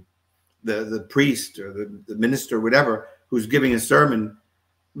the priest or the minister, whatever, who's giving a sermon,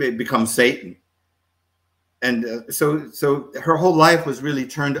 become Satan. And so her whole life was really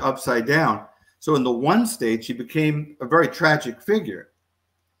turned upside down. So in the one state, she became a very tragic figure,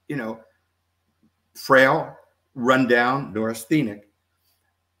 frail, run down, neurasthenic.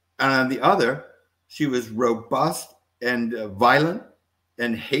 And on the other, she was robust and violent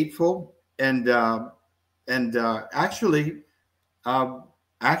and hateful and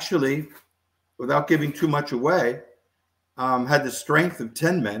actually, without giving too much away, had the strength of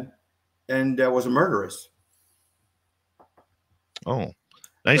 10 men and was a murderess. Oh,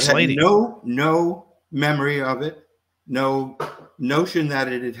 nice lady. No memory of it, no notion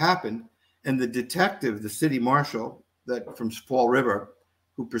that it had happened. And the detective, the city marshal from Fall River,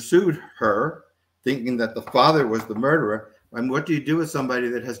 who pursued her, thinking that the father was the murderer. I mean, what do you do with somebody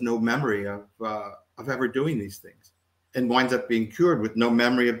that has no memory of ever doing these things and winds up being cured with no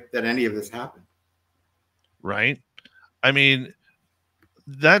memory that any of this happened? Right. I mean,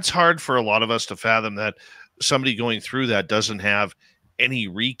 that's hard for a lot of us to fathom, that somebody going through that doesn't have any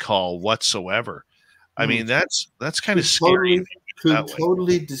recall whatsoever. I mean, that's kind of scary. Two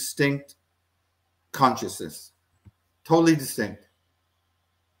totally distinct consciousness, totally distinct.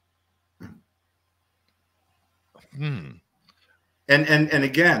 And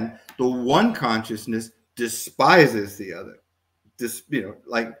again, the one consciousness despises the other,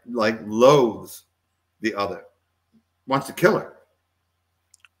 like loathes the other, wants to kill her.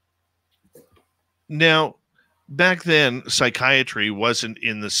 Now, back then, psychiatry wasn't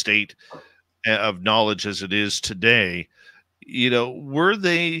in the state of knowledge as it is today. You know, were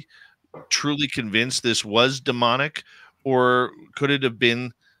they truly convinced this was demonic, or could it have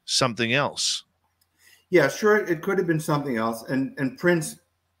been something else? Yeah, sure, it could have been something else. And Prince,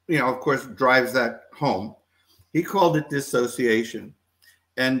 of course, drives that home. He called it dissociation.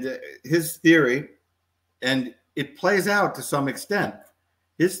 And his theory, and it plays out to some extent,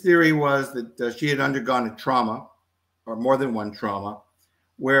 his theory was that she had undergone a trauma, or more than one trauma,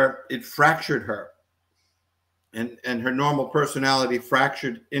 where it fractured her. And her normal personality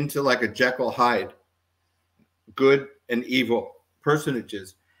fractured into like a Jekyll Hyde, good and evil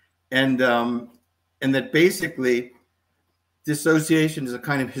personages. And that basically dissociation is a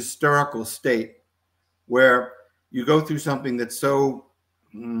kind of hysterical state where you go through something that's so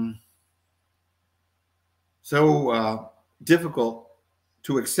difficult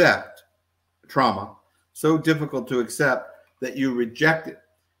to accept, trauma, so difficult to accept that you reject it.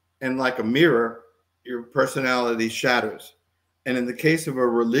 And like a mirror, your personality shatters. And in the case of a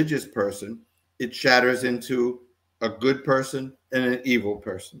religious person, it shatters into a good person and an evil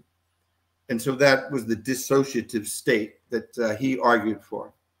person. And so that was the dissociative state that he argued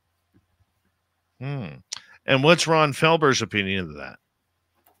for. And what's Ron Felber's opinion of that?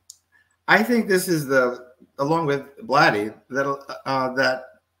 I think this is along with Blatty, that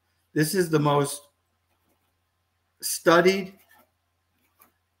this is the most studied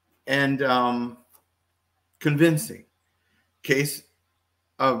and convincing case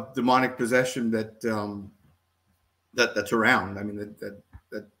of demonic possession that's around. I mean, that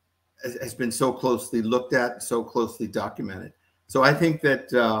has been so closely looked at, so closely documented. So I think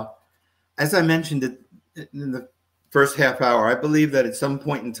that, as I mentioned it in the first half hour, I believe that at some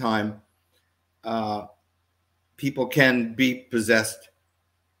point in time, people can be possessed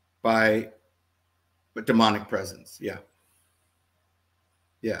by a demonic presence. Yeah.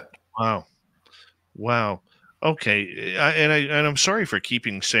 Yeah. Wow. Okay. And I'm sorry for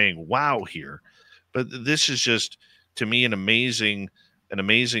keeping saying wow here, but this is just, to me, an amazing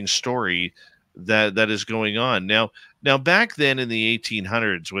story that is going on now. Back then in the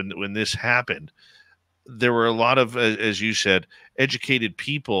 1800s, when this happened, there were a lot of, as you said, educated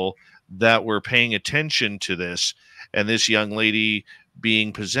people that were paying attention to this, and this young lady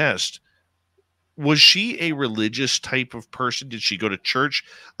being possessed. Was she a religious type of person? Did she go to church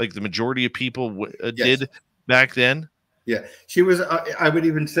like the majority of people did back then? Yeah, she was, I would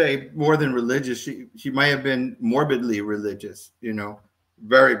even say, more than religious. She might have been morbidly religious,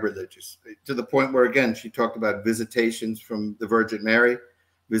 very religious, to the point where, again, she talked about visitations from the Virgin Mary,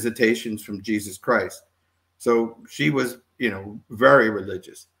 visitations from Jesus Christ. So she was, very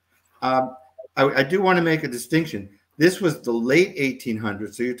religious. I do want to make a distinction. This was the late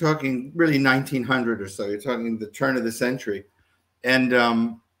 1800s. So you're talking really 1900 or so. You're talking the turn of the century. And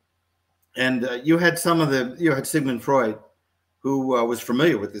you had you had Sigmund Freud, who was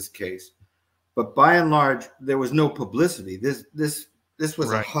familiar with this case. But by and large, there was no publicity. This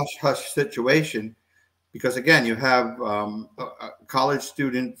was a hush-hush situation because, again, you have a college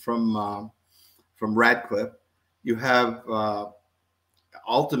student from Radcliffe. You have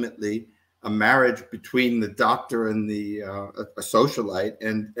ultimately a marriage between the doctor and a socialite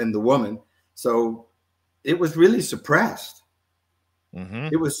and the woman. So it was really suppressed.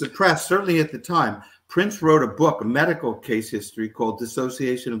 It was suppressed, certainly at the time. Prince wrote a book, a medical case history called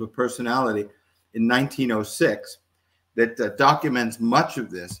Dissociation of a Personality in 1906 that documents much of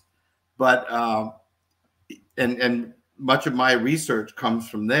this. But, and much of my research comes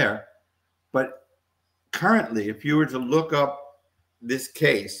from there. But currently, if you were to look up this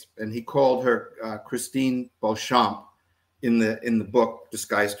case, and he called her Christine Beauchamp in the book,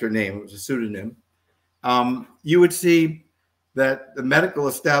 disguised her name, it was a pseudonym, you would see that the medical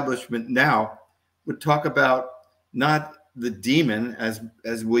establishment now would talk about not the demon as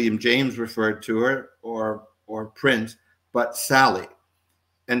William James referred to her or Prince, but Sally.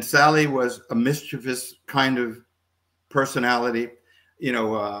 And Sally was a mischievous kind of personality,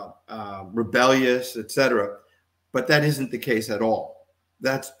 rebellious, etc. But that isn't the case at all.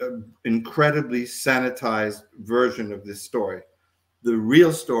 That's an incredibly sanitized version of this story. The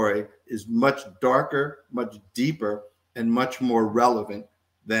real story is much darker, much deeper, and much more relevant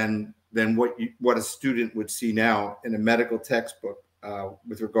than what a student would see now in a medical textbook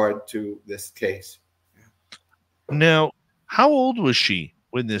with regard to this case. Now, how old was she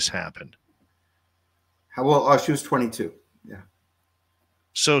when this happened? How well? Oh, she was 22. Yeah.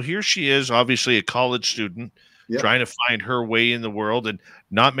 So here she is, obviously a college student, trying to find her way in the world. And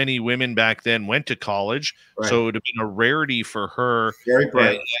not many women back then went to college. Right. So it would have been a rarity for her. Very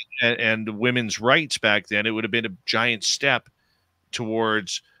bright. And women's rights back then. It would have been a giant step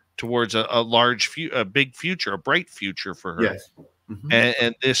towards a big future, a bright future for her. Yes. Mm-hmm.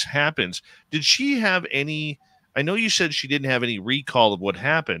 And this happens. Did she have any, I know you said she didn't have any recall of what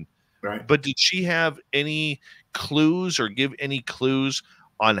happened, right? But did she have any clues or give any clues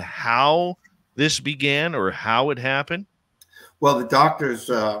on how this began or how it happened? Well, the doctors,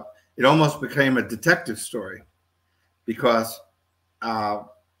 it almost became a detective story because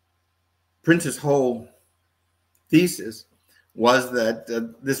Prince's whole thesis was that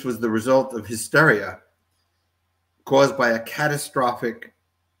this was the result of hysteria caused by a catastrophic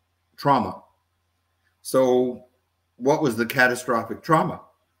trauma. So what was the catastrophic trauma?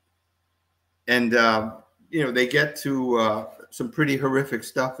 And, they get to some pretty horrific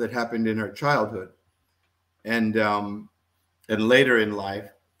stuff that happened in her childhood and later in life.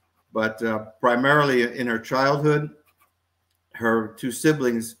 But primarily in her childhood, her two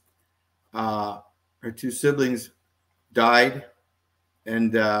siblings died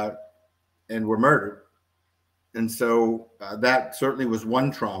and were murdered. And so that certainly was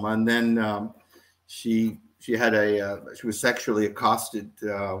one trauma. And then she was sexually accosted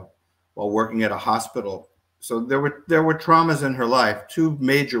while working at a hospital. So there were traumas in her life, two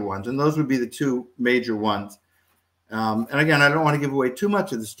major ones, and those would be the two major ones. And again, I don't want to give away too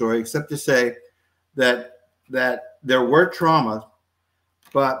much of the story, except to say that there were traumas,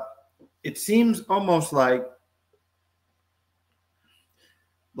 but it seems almost like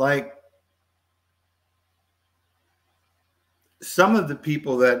some of the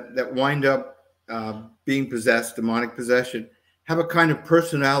people that wind up being possessed, demonic possession, have a kind of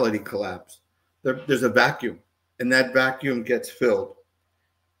personality collapse. There's a vacuum, and that vacuum gets filled.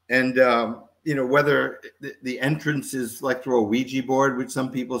 And, whether the entrance is like through a Ouija board, which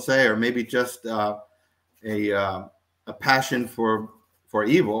some people say, or maybe just a passion for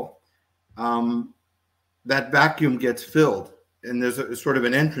evil, that vacuum gets filled, and there's a sort of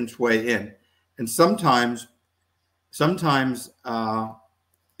an entranceway in. And sometimes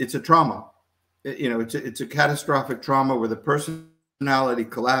it's a trauma. It's a catastrophic trauma where the personality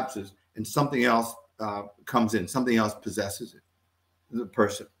collapses and something else comes in, something else possesses it, the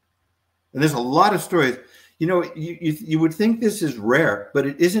person. And there's a lot of stories. You would think this is rare, but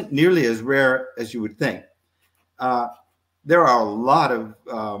it isn't nearly as rare as you would think. There are a lot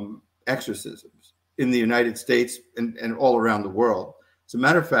of exorcisms in the United States and all around the world. As a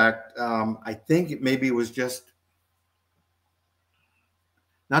matter of fact, I think it was just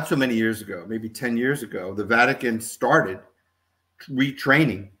not so many years ago, maybe 10 years ago, the Vatican started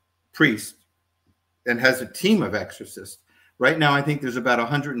retraining priests and has a team of exorcists. Right now, I think there's about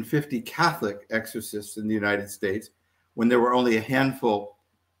 150 Catholic exorcists in the United States, when there were only a handful,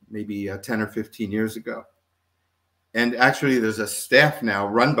 maybe 10 or 15 years ago. And actually, there's a staff now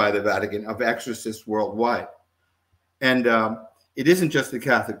run by the Vatican of exorcists worldwide. And it isn't just the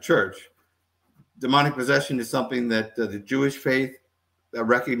Catholic Church. Demonic possession is something that the Jewish faith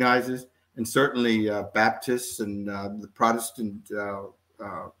recognizes, and certainly Baptists and the Protestant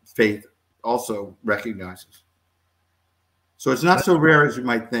faith also recognizes. So it's not so rare as you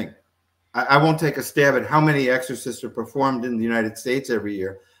might think. I won't take a stab at how many exorcists are performed in the United States every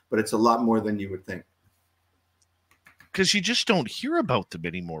year, but it's a lot more than you would think. Because you just don't hear about them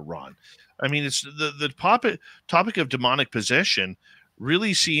anymore, Ron. I mean, it's the topic of demonic possession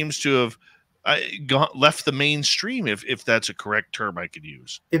really seems to have left the mainstream, if that's a correct term I could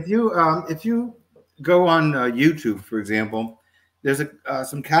use. If you go on YouTube, for example, there's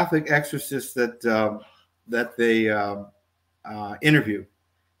some Catholic exorcists that they interview,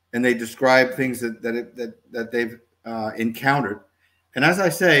 and they describe things that they've encountered. And as I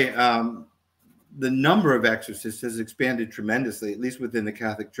say, the number of exorcists has expanded tremendously, at least within the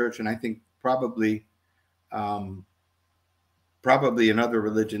Catholic Church, and I think probably in other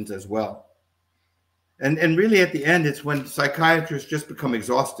religions as well. And really, at the end, it's when psychiatrists just become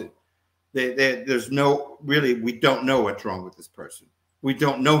exhausted. There's no, really, we don't know what's wrong with this person. We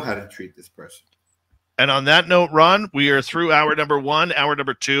don't know how to treat this person. And on that note, Ron, we are through hour number 1. Hour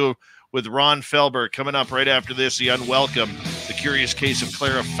number 2 with Ron Felber. Coming up right after this, The Unwelcomed, The Curious Case of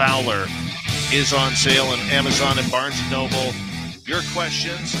Clara Fowler, is on sale on Amazon and Barnes & Noble. Your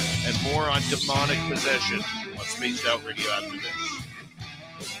questions and more on demonic possession on Spaced Out Radio after this.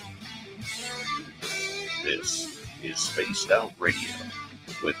 This is Spaced Out Radio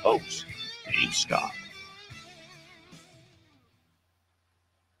with host Dave Scott.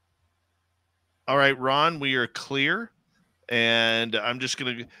 All right, Ron, we are clear. And I'm just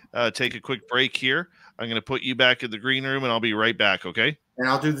going to take a quick break here. I'm going to put you back in the green room, and I'll be right back, okay? And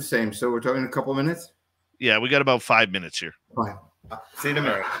I'll do the same. So we're talking a couple minutes? Yeah, we got about 5 minutes here. Fine. See you in a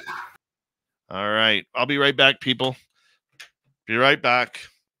minute. All right. I'll be right back, people. Be right back.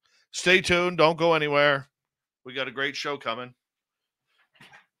 Stay tuned. Don't go anywhere. We got a great show coming.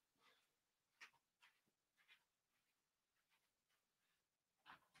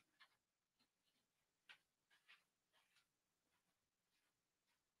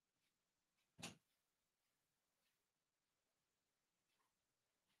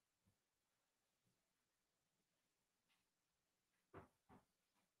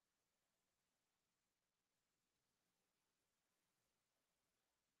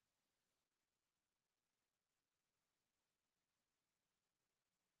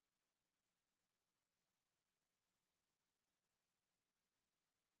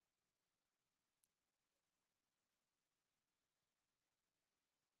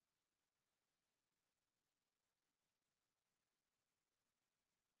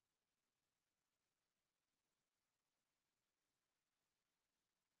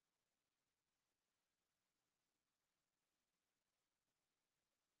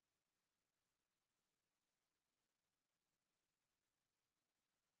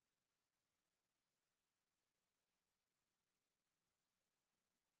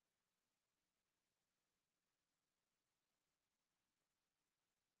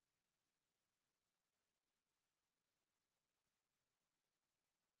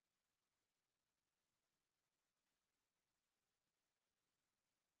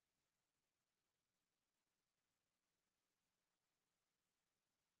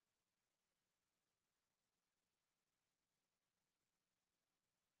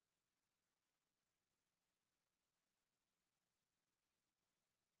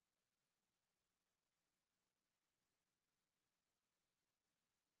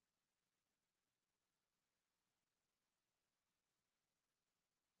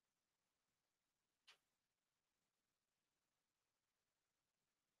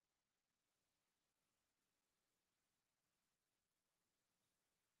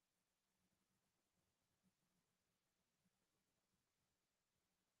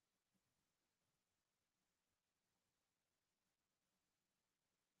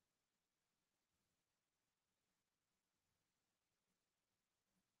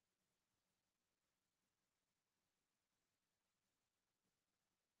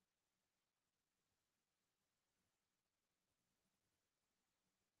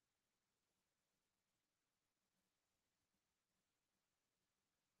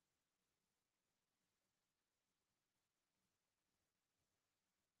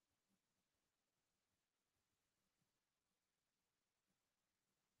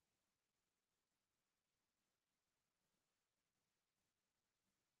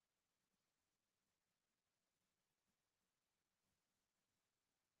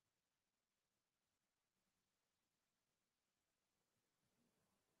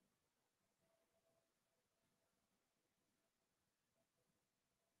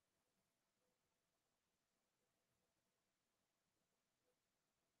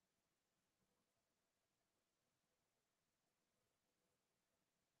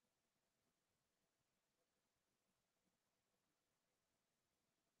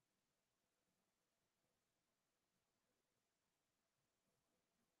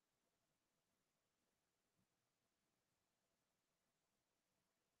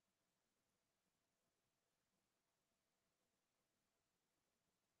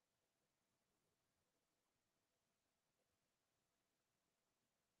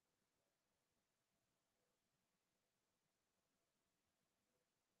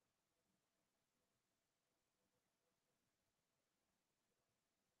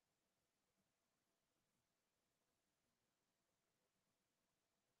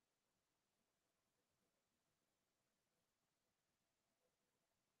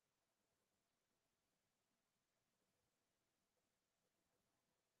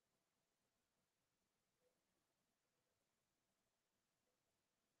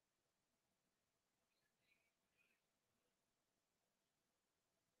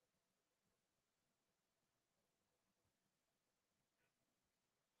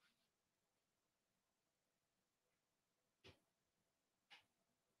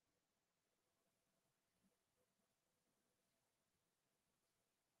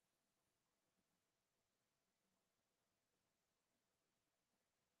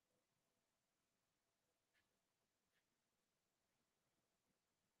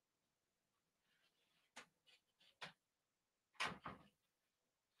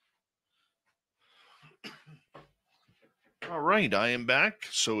 All right, I am back.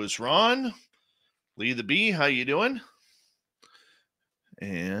 So is Ron. Lee the Bee, how you doing?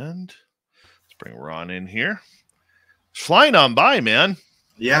 And let's bring Ron in here. It's flying on by, man.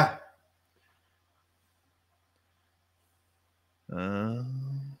 Yeah.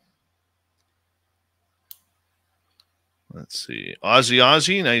 Let's see.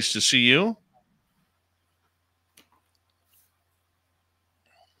 Ozzy, nice to see you.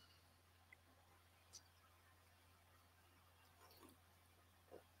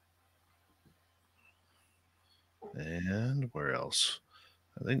 And where else?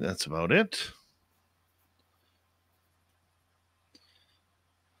 I think that's about it.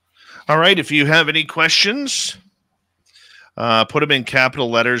 All right. If you have any questions, put them in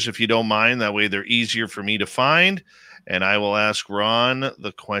capital letters if you don't mind. That way they're easier for me to find. And I will ask Ron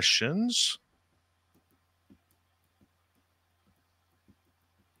the questions.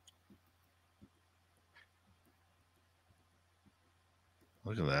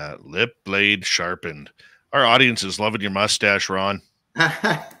 Look at that. Lip blade sharpened. Our audience is loving your mustache, Ron.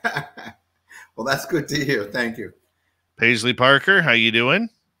 Well, that's good to hear. Thank you. Paisley Parker, how you doing?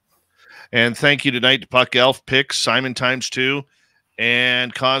 And thank you tonight to Puck Elf Picks, Simon ×2,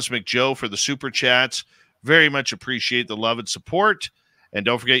 and Cosmic Joe for the super chats. Very much appreciate the love and support. And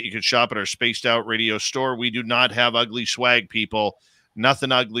don't forget, you can shop at our Spaced Out Radio store. We do not have ugly swag, people.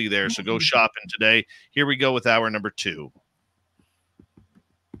 Nothing ugly there, so go shopping today. Here we go with hour number 2.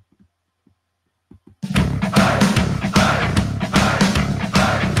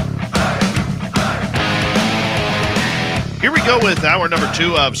 Here we go with hour number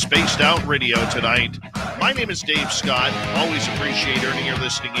 2 of Spaced Out Radio tonight. My name is Dave Scott. Always appreciate earning your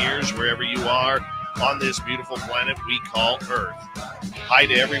listening ears wherever you are on this beautiful planet we call Earth. Hi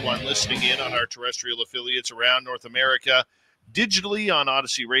to everyone listening in on our terrestrial affiliates around North America, digitally on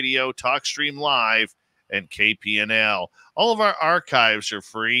Odyssey Radio, TalkStream Live, and KPNL. All of our archives are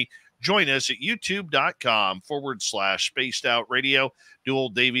free. Join us at youtube.com/Spaced Out Radio. Do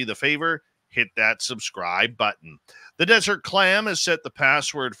old Davey the favor. Hit that subscribe button. The Desert Clam has set the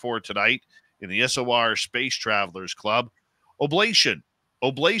password for tonight in the SOR Space Travelers Club. Oblation.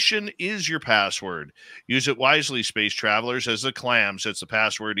 Oblation is your password. Use it wisely, Space Travelers, as the Clam sets the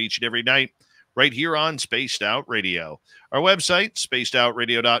password each and every night right here on Spaced Out Radio. Our website,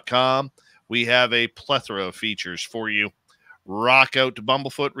 spacedoutradio.com. We have a plethora of features for you. Rock out to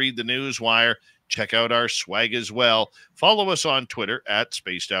Bumblefoot, read the Newswire. Check out our swag as well. Follow us on Twitter at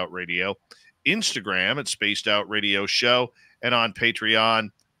Spaced Out Radio, Instagram at Spaced Out Radio Show, and on Patreon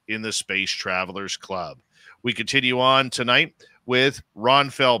in the Space Travelers Club. We continue on tonight with Ron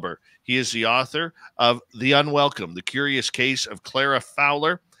Felber. He is the author of The Unwelcomed, The Curious Case of Clara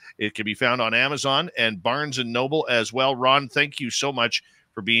Fowler. It can be found on Amazon and Barnes & Noble as well. Ron, thank you so much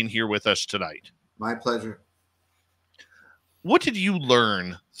for being here with us tonight. My pleasure. What did you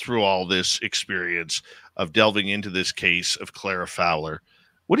learn through all this experience of delving into this case of Clara Fowler?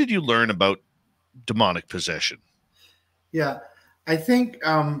 What did you learn about demonic possession? Yeah, I think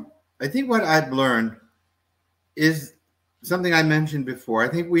what I've learned is something I mentioned before. I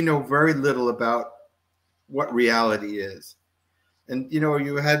think we know very little about what reality is. And,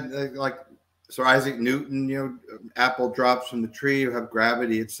 you had like Sir Isaac Newton, apple drops from the tree, you have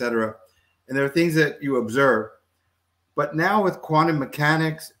gravity, etc. And there are things that you observe. But now with quantum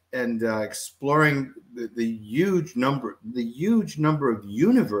mechanics and exploring the huge number of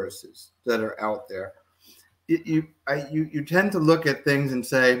universes that are out there, you tend to look at things and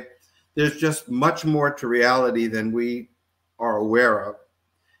say, there's just much more to reality than we are aware of.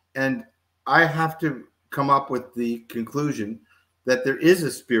 And I have to come up with the conclusion that there is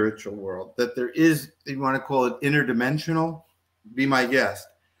a spiritual world, that there is, you want to call it interdimensional, be my guest.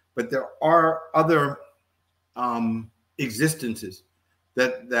 But there are other existences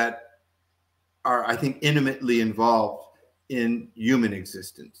that are, I think, intimately involved in human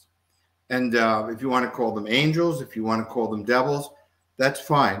existence. And if you want to call them angels, if you want to call them devils, that's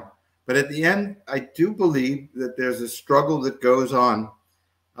fine. But at the end, I do believe that there's a struggle that goes on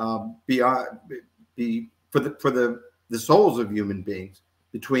for the souls of human beings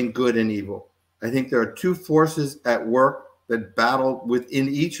between good and evil. I think there are two forces at work that battle within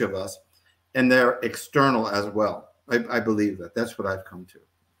each of us, and they're external as well. I believe that. That's what I've come to.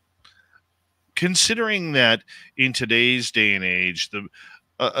 Considering that in today's day and age,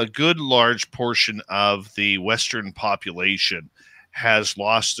 a good large portion of the Western population has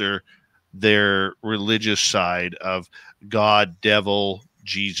lost their religious side of God, devil,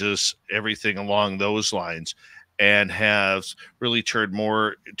 Jesus, everything along those lines, and has really turned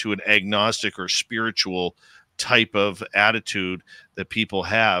more to an agnostic or spiritual type of attitude that people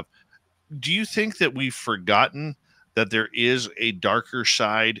have. Do you think that we've forgotten that there is a darker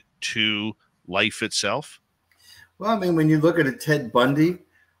side to life itself? Well, I mean, when you look at a Ted Bundy,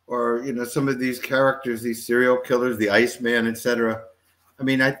 or some of these characters, these serial killers, the Iceman, etc. I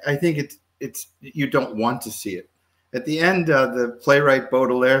mean, I think it's you don't want to see it. At the end, the playwright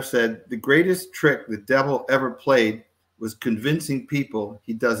Baudelaire said, "The greatest trick the devil ever played was convincing people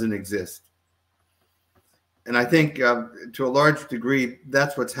he doesn't exist." And I think to a large degree,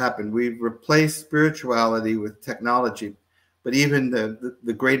 that's what's happened. We've replaced spirituality with technology. But even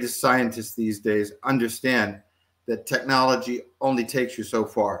the greatest scientists these days understand that technology only takes you so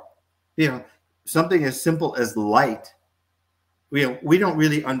far. Something as simple as light. We don't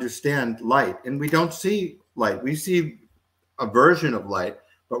really understand light, and we don't see light. We see a version of light,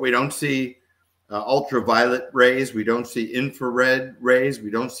 but we don't see ultraviolet rays. We don't see infrared rays.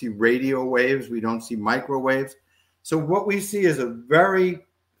 We don't see radio waves. We don't see microwaves. So what we see is a very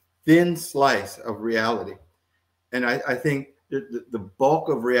thin slice of reality. And I think the bulk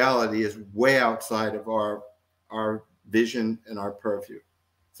of reality is way outside of our vision and our purview.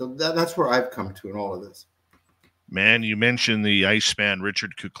 So that's where I've come to in all of this. Man, you mentioned the Iceman,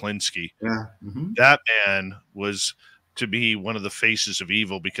 Richard Kuklinski. Yeah. That man was, to me, one of the faces of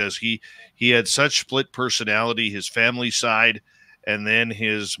evil, because he had such split personality, his family side, and then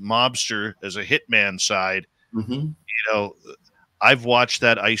his mobster as a hitman side. I've watched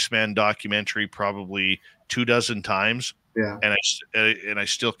that Iceman documentary probably 24 times. Yeah. And I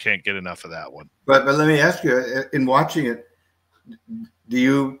still can't get enough of that one. But let me ask you, in watching it, do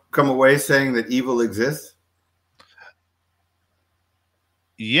you come away saying that evil exists?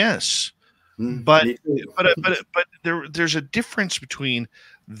 Yes. But there's a difference between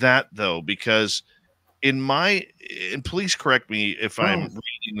that, though, because and please correct me if I'm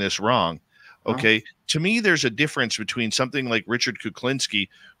reading this wrong. Okay. To me, there's a difference between something like Richard Kuklinski,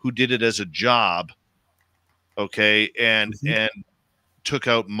 who did it as a job, okay, and took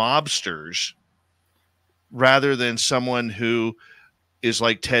out mobsters, rather than someone who is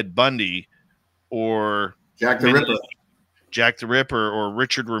like Ted Bundy or Jack the Ripper or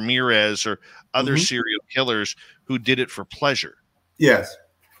Richard Ramirez or other serial killers who did it for pleasure. Yes,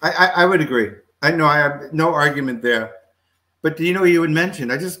 I would agree. I have no argument there. But you would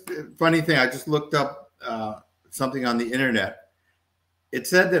mention, funny thing, I just looked up something on the internet. It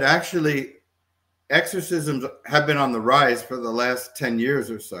said that actually exorcisms have been on the rise for the last 10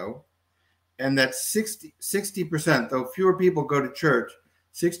 years or so. And that 60%, though fewer people go to church,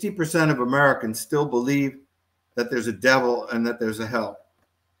 60% of Americans still believe that there's a devil and that there's a hell.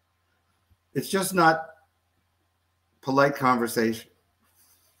 It's just not polite conversation.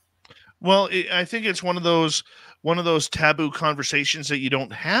 Well, I think it's one of those taboo conversations that you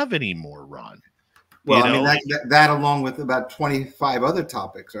don't have anymore, Ron. Well, I mean, that along with about 25 other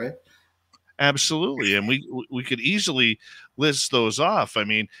topics, right? Absolutely. And we could easily list those off. I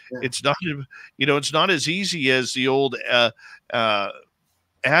mean, it's not, it's not as easy as the old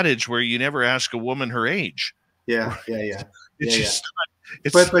adage where you never ask a woman her age. Yeah. It's just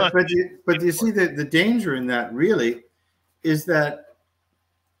not, but you see the danger in that really is that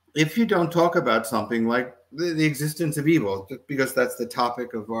if you don't talk about something like the existence of evil, because that's the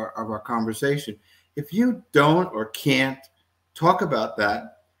topic of our conversation, if you don't or can't talk about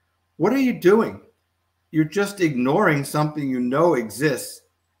that, what are you doing? You're just ignoring something you know exists.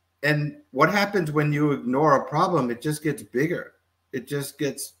 And what happens when you ignore a problem? It just gets bigger. It just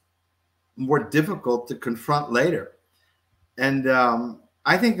gets more difficult to confront later. And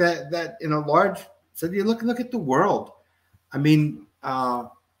I think that in a large, so you look at the world. I mean, I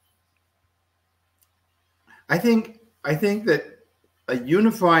think that a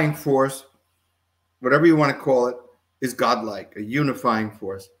unifying force, whatever you want to call it, is godlike, a unifying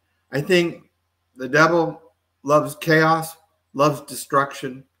force. I think the devil loves chaos, loves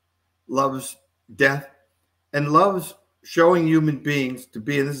destruction, loves death, and loves showing human beings to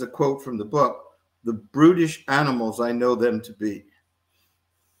be, and this is a quote from the book, the brutish animals I know them to be.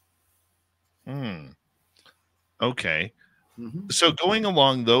 Okay. So going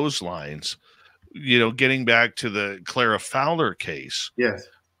along those lines, getting back to the Clara Fowler case. Yes.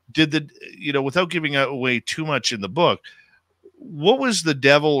 Without giving away too much in the book, what was the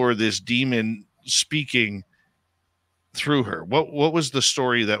devil or this demon speaking through her? What was the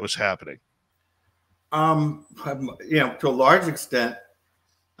story that was happening? To a large extent,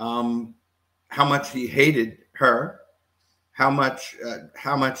 how much he hated her, how much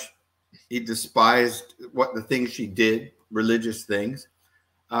he despised the things she did, religious things,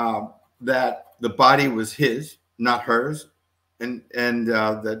 that the body was his, not hers, and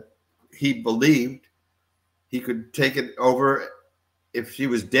that he believed he could take it over if she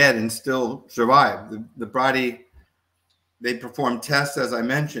was dead and still survive. The body they performed tests, as I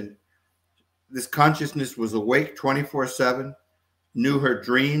mentioned. This consciousness was awake 24/7, knew her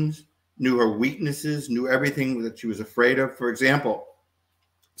dreams, knew her weaknesses, knew everything that she was afraid of. For example,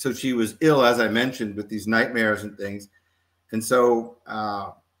 so she was ill, as I mentioned, with these nightmares and things. And so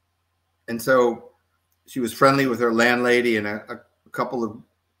she was friendly with her landlady and a couple of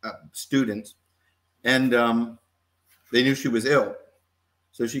students, and they knew she was ill.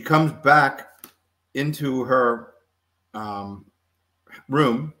 So she comes back into her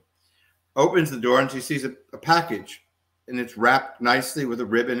room, opens the door, and she sees a package, and it's wrapped nicely with a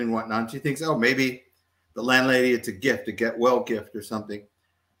ribbon and whatnot. She thinks, oh, maybe the landlady, it's a gift, a get well gift or something.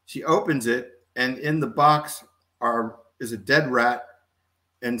 She opens it, and in the box is a dead rat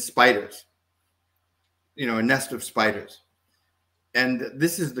and spiders, you know, a nest of spiders. And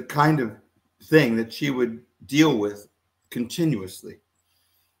this is the kind of thing that she would deal with continuously,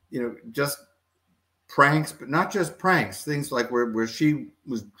 you know, just pranks, but not just pranks, things like where she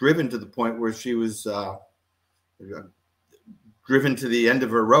was driven to the point where she was driven to the end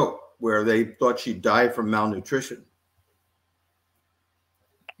of her rope, where they thought she'd die from malnutrition.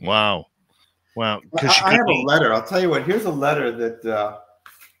 Wow. Wow. I have a letter. I'll tell you what, here's a letter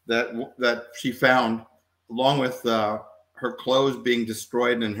that she found along with her clothes being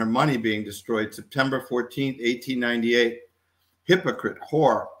destroyed and her money being destroyed. September 14th, 1898. Hypocrite,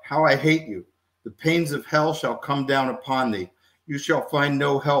 whore, how I hate you. The pains of hell shall come down upon thee. You shall find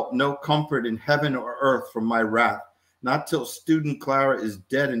no help, no comfort in heaven or earth from my wrath. Not till student Clara is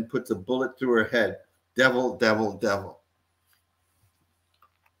dead and puts a bullet through her head. Devil, devil, devil.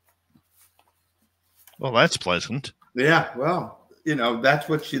 Well, that's pleasant. Yeah, well, you know, that's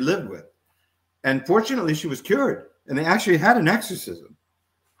what she lived with. And fortunately, she was cured. And they actually had an exorcism.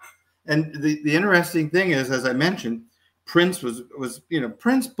 And the interesting thing is, as I mentioned, Prince was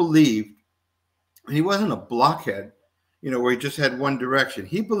Prince believed, and he wasn't a blockhead, you know, where he just had one direction.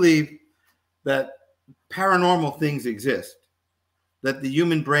 He believed that paranormal things exist, that the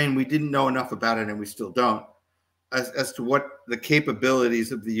human brain, we didn't know enough about it, and we still don't, as to what the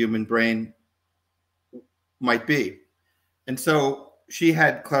capabilities of the human brain might be. And so she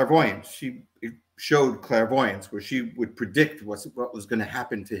had clairvoyance. She showed clairvoyance, where she would predict what was going to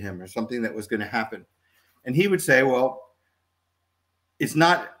happen to him or something that was going to happen. And he would say, well, it's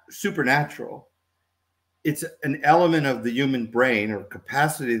not supernatural. It's an element of the human brain or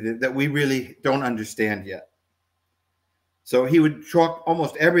capacity that we really don't understand yet. So he would chalk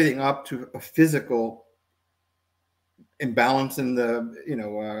almost everything up to a physical imbalance in the, you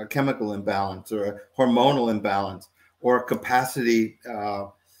know, chemical imbalance or a hormonal imbalance or a capacity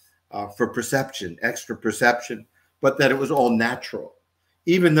for perception, extra perception, but that it was all natural.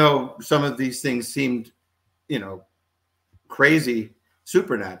 Even though some of these things seemed, you know, crazy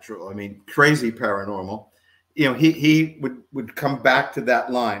supernatural, I mean, crazy paranormal, you know, he would come back to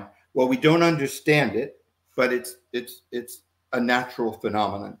that line. Well, we don't understand it, but it's a natural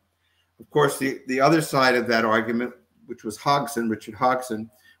phenomenon. Of course, the other side of that argument, which was Richard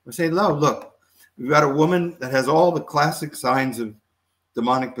Hodgson, was saying, no, look, we've got a woman that has all the classic signs of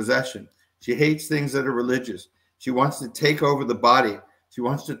demonic possession. She hates things that are religious. She wants to take over the body. She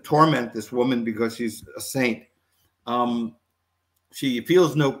wants to torment this woman because she's a saint. She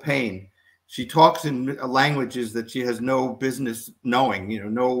feels no pain. She talks in languages that she has no business knowing, you know,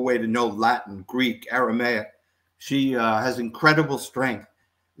 no way to know Latin, Greek, Aramaic. She has incredible strength.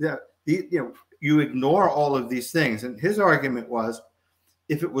 Yeah, you know, you ignore all of these things. And his argument was,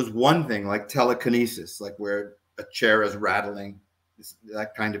 if it was one thing like telekinesis, like where a chair is rattling,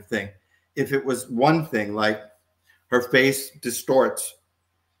 that kind of thing. If it was one thing like her face distorts,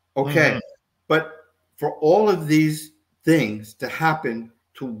 okay. But for all of these things to happen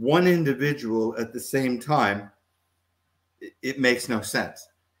to one individual at the same time, it makes no sense.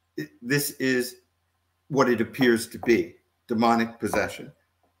 This is what it appears to be, demonic possession.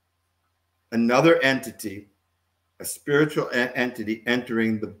 Another entity, a spiritual entity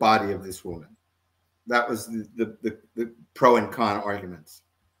entering the body of this woman. That was the pro and con arguments.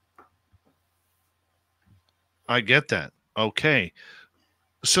 I get that. Okay.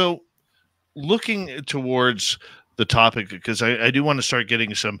 So looking towards the topic, because I do want to start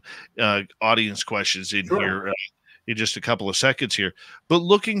getting some audience questions in here in just a couple of seconds here, but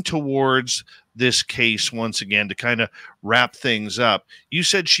looking towards this case once again to kind of wrap things up, you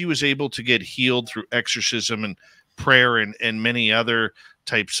said she was able to get healed through exorcism and prayer and many other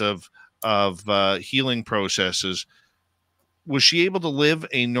types of healing processes. Was she able to live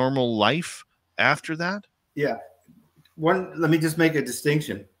a normal life after that? Yeah. Let me just make a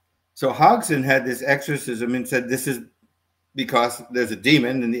distinction. So Hodgson had this exorcism and said this is because there's a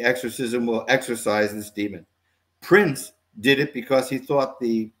demon and the exorcism will exorcise this demon. Prince did it because he thought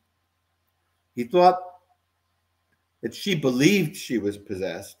that she believed she was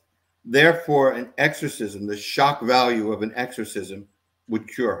possessed. Therefore, an exorcism, the shock value of an exorcism, would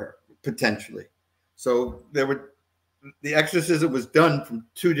cure her potentially. So the exorcism was done from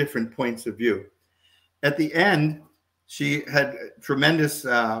two different points of view. At the end, she had tremendous.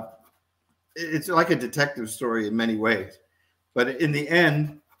 It's like a detective story in many ways, but in the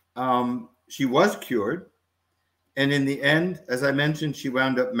end, she was cured. And in the end, as I mentioned, she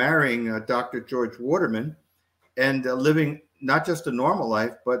wound up marrying Dr. George Waterman and living not just a normal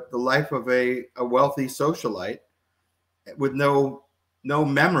life, but the life of a wealthy socialite with no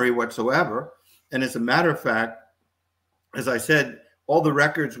memory whatsoever. And as a matter of fact, as I said, all the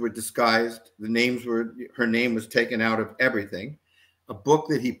records were disguised. Her name was taken out of everything. A book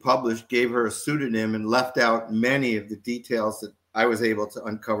that he published gave her a pseudonym and left out many of the details that I was able to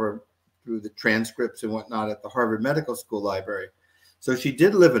uncover through the transcripts and whatnot at the Harvard Medical School library. So she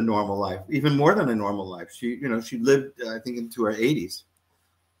did live a normal life, even more than a normal life. She lived, I think, into her 80s.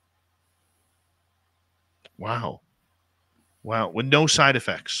 Wow. With no side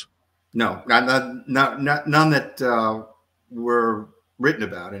effects. No, none that were written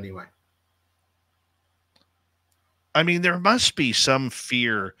about anyway. I mean, there must be some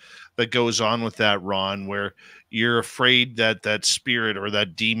fear that goes on with that, Ron, where you're afraid that that spirit or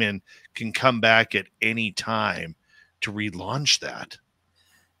that demon can come back at any time to relaunch that.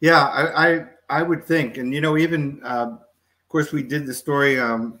 Yeah, I would think. And, even, of course, we did the story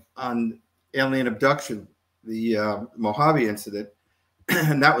on alien abduction, the Mojave Incident.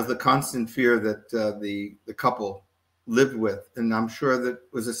 And that was the constant fear that the couple lived with. And I'm sure that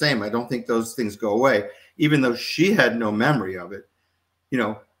was the same. I don't think those things go away, even though she had no memory of it.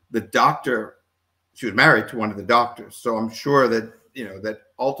 The doctor, she was married to one of the doctors. So I'm sure that, that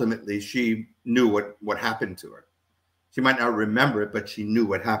ultimately she knew what happened to her. She might not remember it, but she knew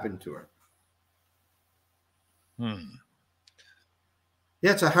what happened to her. Yeah,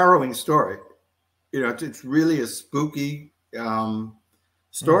 it's a harrowing story. It's really a spooky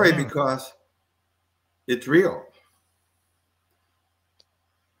story because it's real.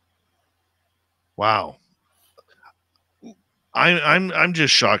 Wow. I'm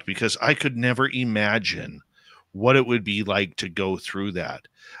just shocked because I could never imagine what it would be like to go through that.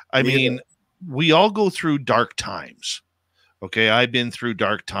 I mean, we all go through dark times. Okay. I've been through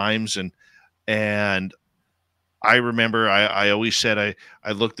dark times and I remember I always said,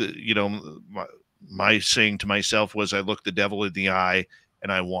 I looked at, my saying to myself was I looked the devil in the eye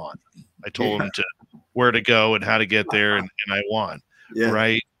and I won. I told him where to go and how to get there. And I won. Yeah.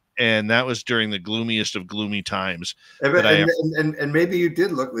 Right. And that was during the gloomiest of gloomy times. And maybe you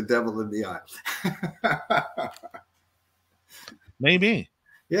did look the devil in the eye. Maybe.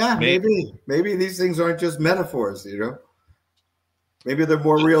 Yeah, maybe these things aren't just metaphors, Maybe they're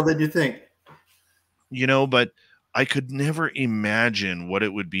more real than you think. But I could never imagine what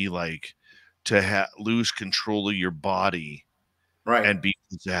it would be like to lose control of your body, right, and be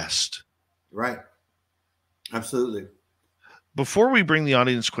possessed. Right. Absolutely. Before we bring the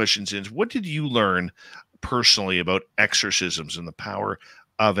audience questions in, what did you learn personally about exorcisms and the power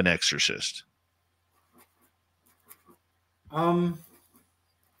of an exorcist? I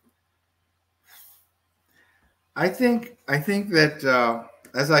think that,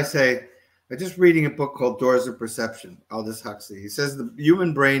 as I say, I'm just reading a book called Doors of Perception, Aldous Huxley. He says the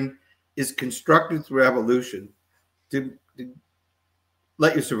human brain is constructed through evolution to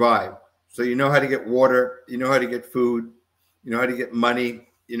let you survive. So you know how to get water, you know how to get food, you know how to get money,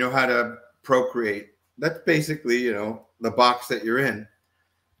 you know how to procreate. That's basically, the box that you're in.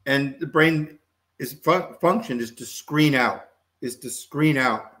 And the brain function is to screen out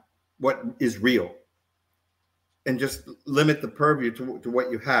what is real and just limit the purview to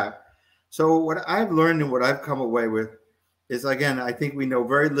what you have. So what I've learned and what I've come away with is, again, I think we know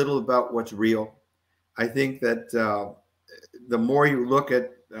very little about what's real. I think that the more you look at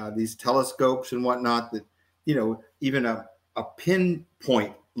these telescopes and whatnot, that, even a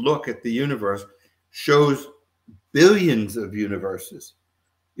pinpoint look at the universe shows billions of universes,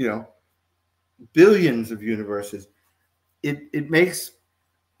 billions of universes. It makes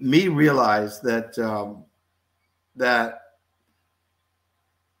me realize that that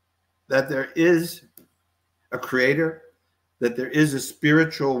there is a creator, that there is a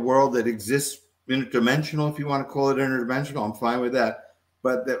spiritual world that exists, interdimensional, if you want to call it interdimensional, I'm fine with that.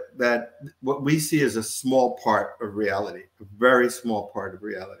 But that what we see is a small part of reality, a very small part of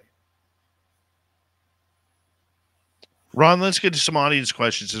reality. Ron, let's get to some audience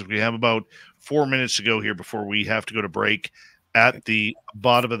questions as we have about 4 minutes to go here before we have to go to break at the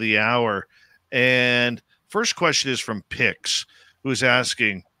bottom of the hour. And First question is from Pix, who is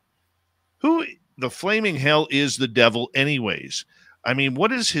asking, who the flaming hell is the devil anyways? I mean,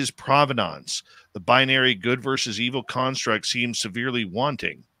 what is his provenance? The binary good versus evil construct seems severely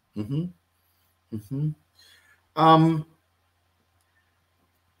wanting. I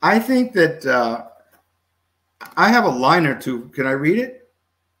think that I have a line or two. Can I read it?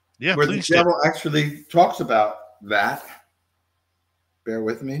 Yeah, where please the devil actually talks about that. Bear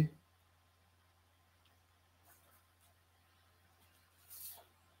with me.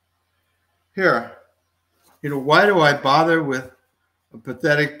 Here, why do I bother with a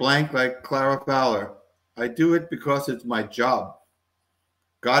pathetic blank like Clara Fowler? I do it because it's my job.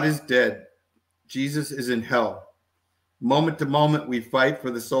 God is dead. Jesus is in hell. Moment to moment, we fight for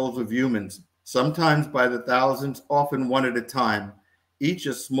the souls of humans, sometimes by the thousands, often one at a time, each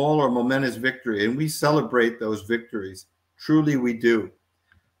a small or momentous victory, and we celebrate those victories. Truly, we do.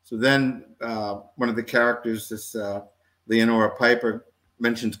 So then one of the characters, this Leonora Piper,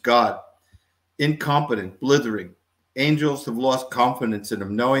 mentions God. Incompetent, blithering. Angels have lost confidence in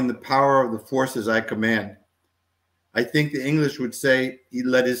him, knowing the power of the forces I command. I think the English would say he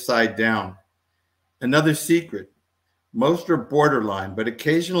let his side down. Another secret. Most are borderline, but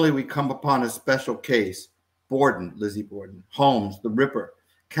occasionally we come upon a special case. Borden, Lizzie Borden, Holmes, the Ripper,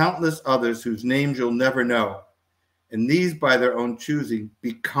 countless others whose names you'll never know. And these, by their own choosing,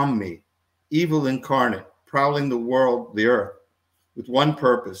 become me, evil incarnate, prowling the world, the earth, with one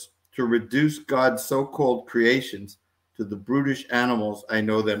purpose, to reduce God's so-called creations to the brutish animals I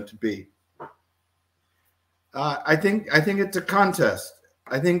know them to be. I think it's a contest.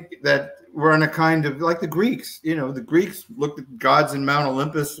 I think that we're in a kind of like the Greeks. The Greeks looked at gods in Mount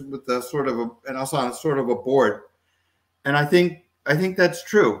Olympus with a sort of and also on a sort of a board. And I think that's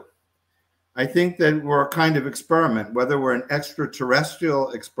true. I think that we're a kind of experiment, whether we're an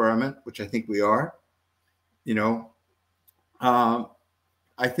extraterrestrial experiment, which I think we are.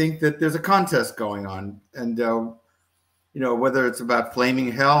 I think that there's a contest going on, and whether it's about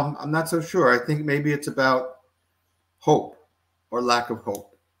flaming hell, I'm not so sure. I think maybe it's about hope or lack of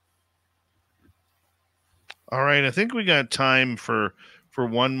hope. All right, I think we got time for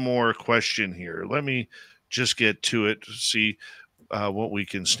one more question here. Let me just get to it to see what we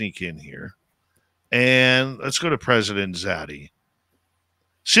can sneak in here. And let's go to President Zaddy.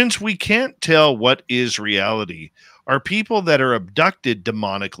 Since we can't tell what is reality, are people that are abducted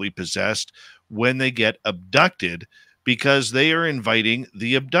demonically possessed when they get abducted because they are inviting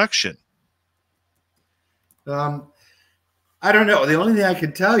the abduction? I don't know. The only thing I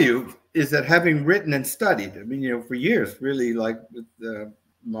can tell you is that having written and studied, for years, really, like with the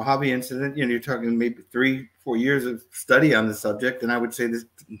Mojave Incident, you're talking maybe 3-4 years of study on the subject, and I would say this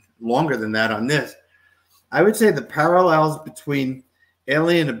longer than that on this. I would say the parallels between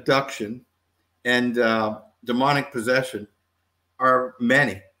alien abduction and demonic possession are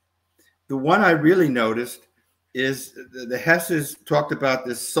many. The one I really noticed is the Hesses talked about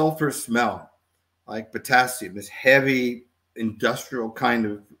this sulfur smell, like potassium, this heavy industrial kind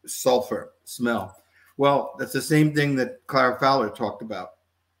of sulfur smell. Well, that's the same thing that Clara Fowler talked about,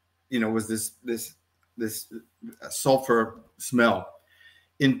 was this sulfur smell.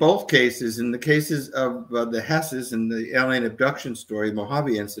 In both cases, in the cases of the Hesses and the alien abduction story,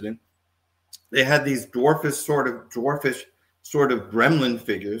 Mojave Incident, they had these dwarfish sort of gremlin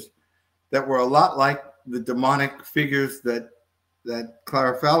figures that were a lot like the demonic figures that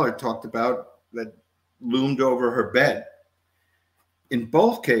Clara Fowler talked about that loomed over her bed. In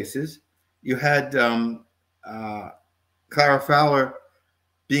both cases, you had Clara Fowler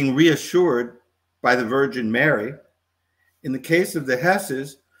being reassured by the Virgin Mary. In the case of the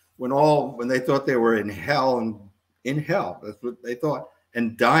Hesses, when they thought they were in hell, that's what they thought,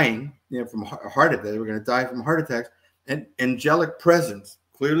 and dying, from a heart attack, they were going to die from heart attacks, and angelic presence,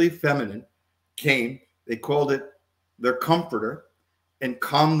 clearly feminine, came. They called it their comforter and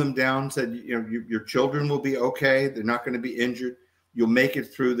calmed them down, said, your children will be okay. They're not going to be injured. You'll make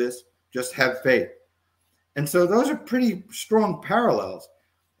it through this. Just have faith. And so those are pretty strong parallels.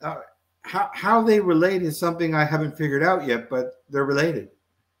 How they relate is something I haven't figured out yet, but they're related.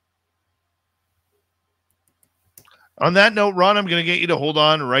 On that note, Ron, I'm going to get you to hold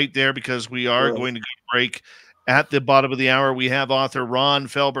on right there because we are going to go to break at the bottom of the hour. We have author Ron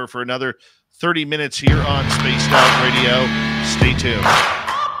Felber for another 30 minutes here on Spaced Out Radio. Stay tuned.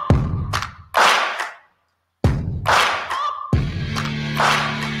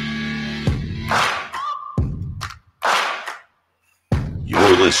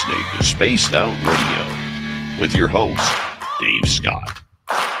 You're listening to Spaced Out Radio with your host, Dave Scott.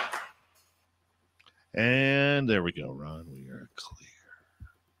 And there we go, Ron. We are clear.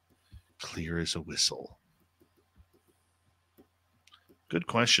 Clear as a whistle. Good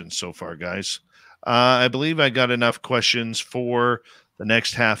questions so far, guys. I believe I got enough questions for the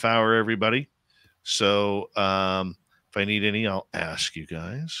next half hour, everybody. So if I need any, I'll ask you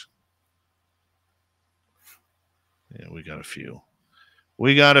guys. Yeah, we got a few.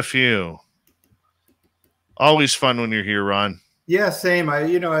 We got a few. Always fun when you're here, Ron. Yeah, same.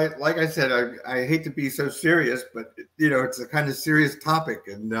 Like I said, I hate to be so serious, but it's a kind of serious topic,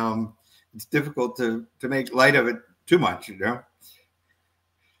 and it's difficult to make light of it too much.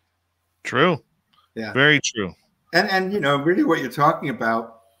 True. Yeah. Very true. And really, what you're talking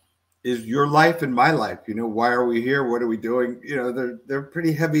about is your life and my life. Why are we here? What are we doing? They're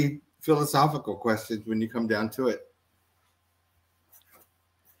pretty heavy philosophical questions when you come down to it.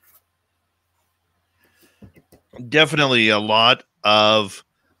 Definitely a lot of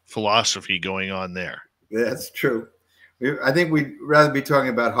philosophy going on there. That's true. I think we'd rather be talking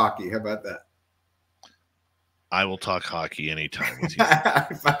about hockey. How about that? I will talk hockey anytime with you.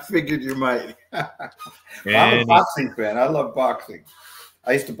 I figured you might. I'm a boxing fan. I love boxing.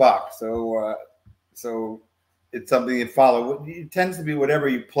 I used to box, so it's something you follow. It tends to be whatever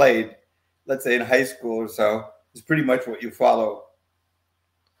you played, let's say in high school or so, is pretty much what you follow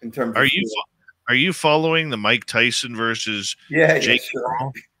in terms of Are you following the Mike Tyson versus Jake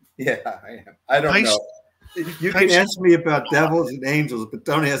Paul? Yeah, I am. I don't know. You can ask me about devils and angels, but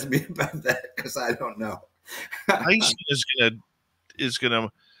don't ask me about that because I don't know. Tyson is gonna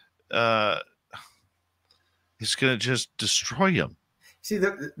just destroy him. See,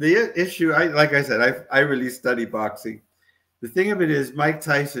 the issue, like I said, I really study boxing. The thing of it is, Mike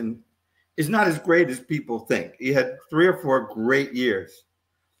Tyson is not as great as people think. He had 3 or 4 great years,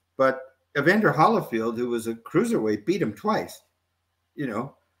 but Evander Holyfield, who was a cruiserweight, beat him twice.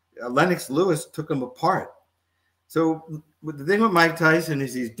 Lennox Lewis took him apart. So the thing with Mike Tyson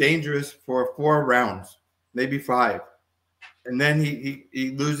is he's dangerous for 4 rounds, maybe 5. And then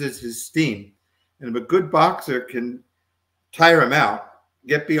he loses his steam. And if a good boxer can tire him out,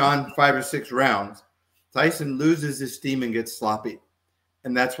 get beyond 5 or 6 rounds, Tyson loses his steam and gets sloppy.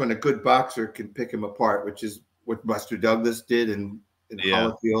 And that's when a good boxer can pick him apart, which is what Buster Douglas did and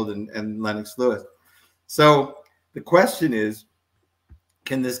Holyfield and Lennox Lewis. So the question is,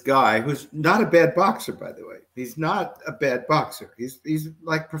 can this guy, who's not a bad boxer, by the way, he's not a bad boxer. He's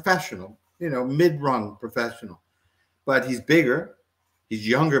like professional, mid-rung professional. But he's bigger. He's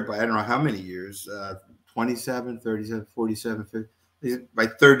younger by I don't know how many years, 27, 37, 47, 50, by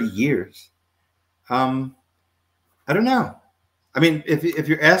 30 years. I don't know. I mean, if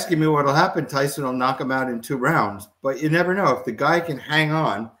you're asking me what will happen, Tyson will knock him out in 2 rounds. But you never know. If the guy can hang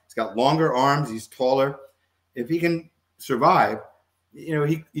on, he's got longer arms, he's taller. If he can survive,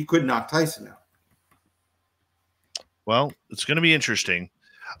 he could knock Tyson out. Well, it's going to be interesting.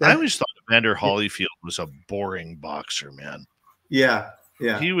 I always thought Evander Holyfield was a boring boxer, man. Yeah.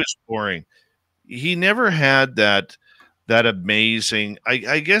 He was boring. He never had that amazing.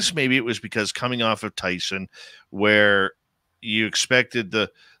 I guess maybe it was because coming off of Tyson, where you expected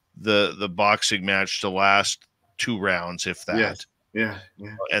the boxing match to last 2 rounds, if that. Yes. Yeah.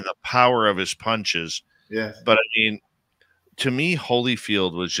 And the power of his punches. Yes. But I mean, to me,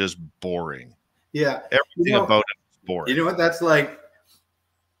 Holyfield was just boring. Yeah. Everything about him was boring. You know what that's like?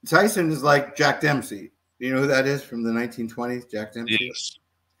 Tyson is like Jack Dempsey. You know who that is from the 1920s? Jack Dempsey? Yes.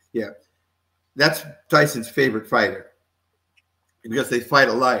 Yeah. That's Tyson's favorite fighter because they fight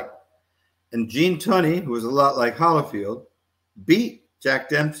alike. And Gene Tunney, who was a lot like Holyfield, beat Jack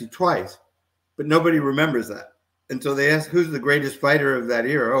Dempsey twice, but nobody remembers that. And so they ask, who's the greatest fighter of that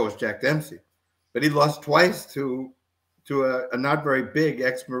era? Oh, it's Jack Dempsey. But he lost twice to a not very big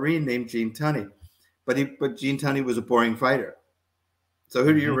ex-Marine named Gene Tunney. But Gene Tunney was a boring fighter. So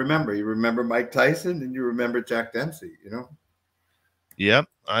who do you remember? You remember Mike Tyson and you remember Jack Dempsey, Yep.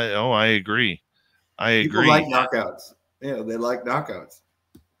 I agree. People like knockouts. They like knockouts.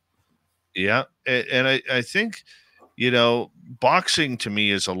 Yeah. And I think, boxing to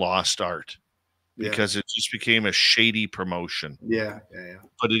me is a lost art because it just became a shady promotion. Yeah.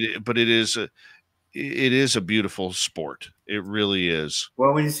 But it is a beautiful sport. It really is.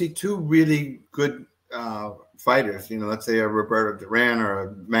 Well, when you see 2 really good fighters, let's say a Roberto Duran or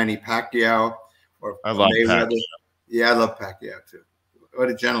a Manny Pacquiao or I love Pacquiao. Yeah, I love Pacquiao too. What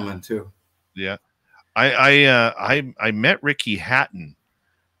a gentleman too. Yeah. I met Ricky Hatton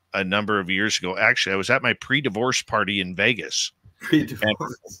a number of years ago. Actually, I was at my pre-divorce party in Vegas.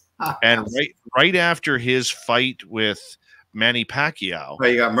 Pre-divorce. And right after his fight with Manny Pacquiao. Oh,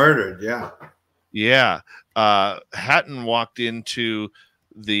 he got murdered, yeah. Yeah. Hatton walked into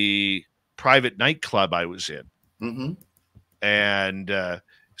the private nightclub I was in. And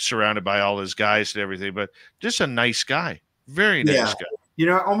surrounded by all his guys and everything, but just a nice guy. Very nice guy. You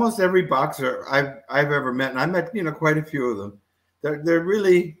know, almost every boxer I've ever met, and I met, you know, quite a few of them. They're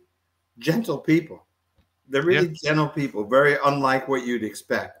really gentle people. They're really gentle people, very unlike what you'd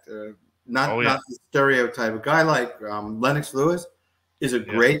expect. Not the stereotype. A guy like Lennox Lewis is a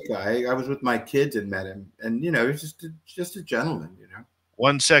great guy. I was with my kids and met him, and you know, he's just a gentleman. You know.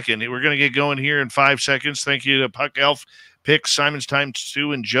 1 second, we're going to get going here in 5 seconds. Thank you to Puck Elf, Pick, Simon's Time,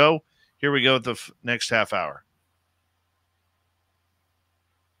 Sue, and Joe. Here we go at the next half hour.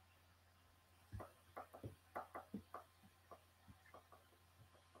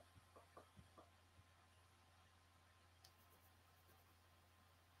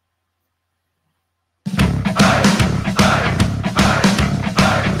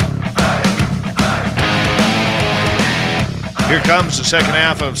 Here comes the second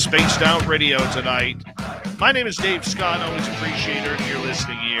half of Spaced Out Radio tonight. My name is Dave Scott, always appreciator of your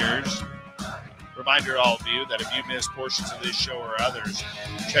listening ears. Reminder to all of you that if you missed portions of this show or others,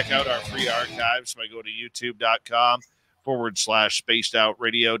 check out our free archives by going to youtube.com/Spaced Out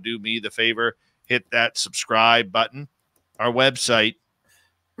Radio. Do me the favor, hit that subscribe button. Our website,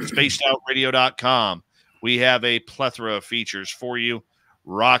 spacedoutradio.com. We have a plethora of features for you.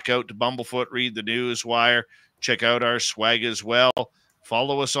 Rock out to Bumblefoot, read the news wire. Check out our swag as well.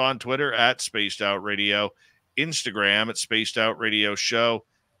 Follow us on Twitter at Spaced Out Radio, Instagram at Spaced Out Radio Show,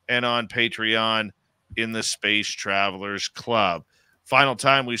 and on Patreon in the Space Travelers Club. Final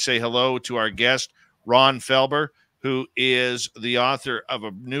time we say hello to our guest, Ron Felber, who is the author of a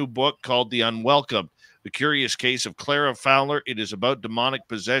new book called The Unwelcomed, The Curious Case of Clara Fowler. It is about demonic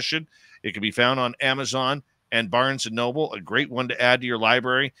possession. It can be found on Amazon and Barnes & Noble, a great one to add to your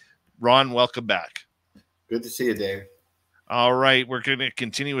library. Ron, welcome back. Good to see you, Dave. All right, we're going to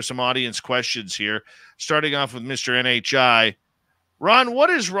continue with some audience questions here, starting off with Mr. NHI. Ron, what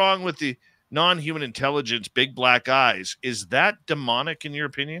is wrong with the non-human intelligence, big black eyes? Is that demonic in your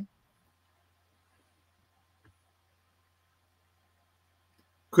opinion?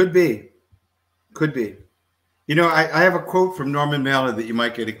 Could be. Could be. You know, I have a quote from Norman Mailer that you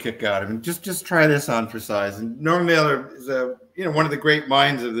might get a kick out of. And just try this on for size. And Norman Mailer is one of the great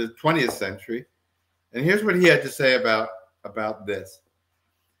minds of the 20th century. And here's what he had to say about this.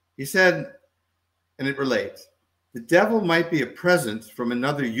 He said, and it relates, the devil might be a presence from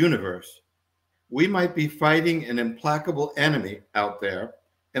another universe. We might be fighting an implacable enemy out there,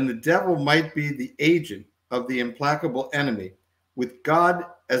 and the devil might be the agent of the implacable enemy, with God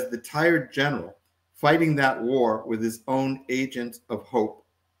as the tired general, fighting that war with his own agents of hope.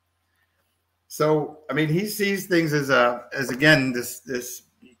 So, I mean, he sees things as again, this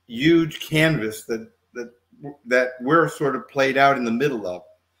huge canvas that we're sort of played out in the middle of,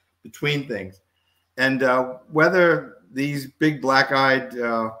 between things. And whether these big black-eyed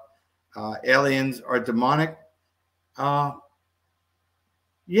aliens are demonic, I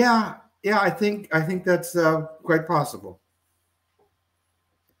think that's quite possible.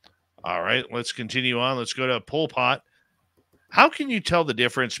 All right, let's continue on. Let's go to Pol Pot. How can you tell the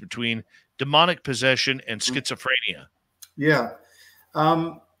difference between demonic possession and schizophrenia? Yeah.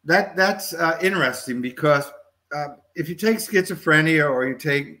 That's interesting because if you take schizophrenia or you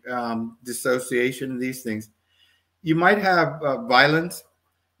take dissociation and these things, you might have violence.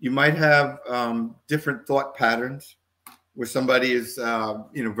 You might have different thought patterns where somebody is,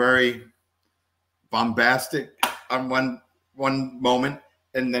 very bombastic on one moment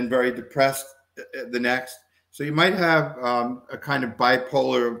and then very depressed the next. So you might have a kind of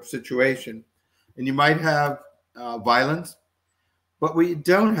bipolar situation, and you might have violence. But what you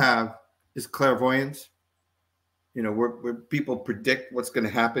don't have is clairvoyance, where people predict what's going to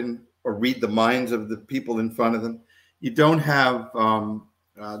happen or read the minds of the people in front of them. You don't have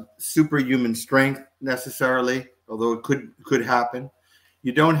superhuman strength necessarily, although it could happen.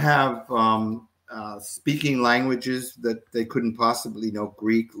 You don't have speaking languages that they couldn't possibly know,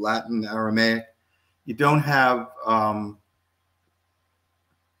 Greek, Latin, Aramaic. You don't have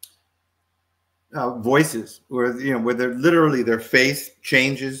voices where they're literally their face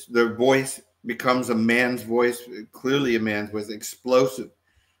changes, their voice becomes a man's voice, clearly a man's voice, explosive.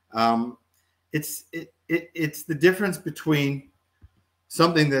 It's the difference between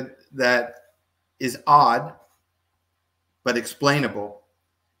something that is odd but explainable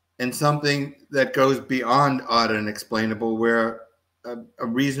and something that goes beyond odd and explainable, where a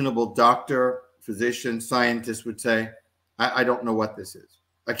reasonable doctor, physician, scientist would say, I don't know what this is.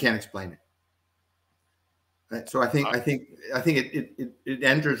 I can't explain it. So I think it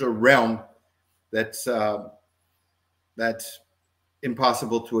enters a realm that's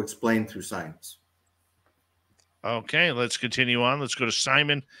impossible to explain through science. Okay, let's continue on. Let's go to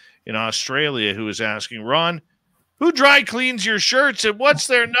Simon in Australia, who is asking, Ron, Who dry cleans your shirts and what's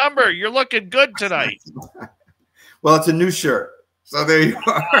their number? You're looking good tonight. Well, it's a new shirt. So there you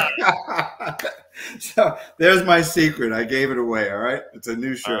are. So there's my secret. I gave it away. All right. It's a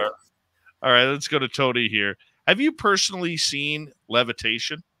new shirt. All right. Let's go to Tony here. Have you personally seen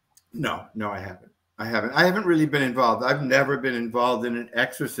levitation? No, I haven't. I haven't really been involved. I've never been involved in an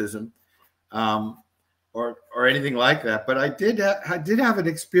exorcism or anything like that. But I did have an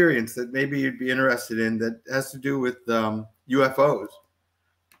experience that maybe you'd be interested in that has to do with UFOs.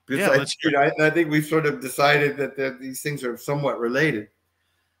 Because I think we've sort of decided that these things are somewhat related.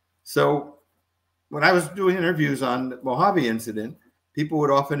 So when I was doing interviews on the Mojave Incident, people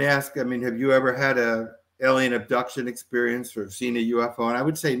would often ask, I mean, have you ever had an alien abduction experience or seen a UFO? And I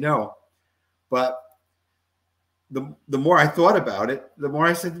would say no. But the more I thought about it, the more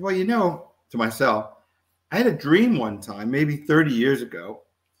I said, well, to myself, I had a dream one time, maybe 30 years ago.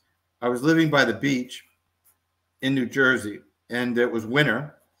 I was living by the beach in New Jersey, and it was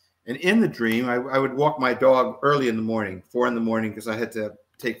winter. And in the dream, I would walk my dog early in the morning, 4 in the morning, because I had to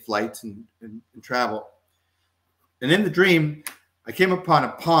take flights and travel. And in the dream, I came upon a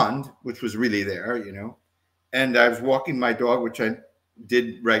pond, which was really there, and I was walking my dog, which I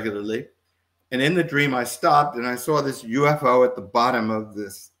did regularly. And in the dream, I stopped and I saw this UFO at the bottom of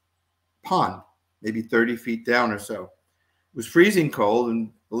this pond, maybe 30 feet down or so. It was freezing cold,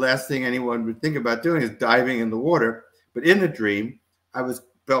 and the last thing anyone would think about doing is diving in the water. But in the dream, I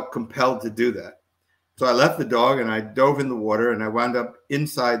felt compelled to do that. So I left the dog and I dove in the water, and I wound up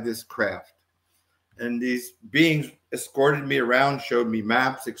inside this craft. And these beings escorted me around, showed me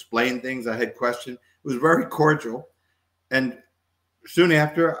maps, explained things. I had questions. It was very cordial. And soon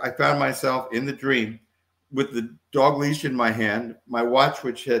after, I found myself in the dream with the dog leash in my hand, my watch,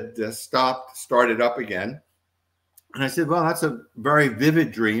 which had stopped, started up again. And I said, well, that's a very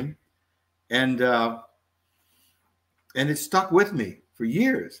vivid dream. And it stuck with me for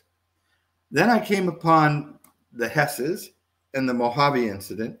years. Then I came upon the Hesses and the Mojave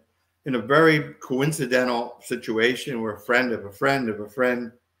Incident in a very coincidental situation where a friend of a friend of a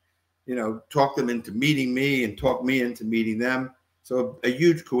friend, talked them into meeting me and talked me into meeting them. So a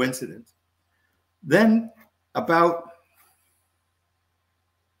huge coincidence. Then about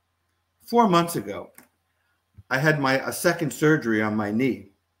 4 months ago, I had a second surgery on my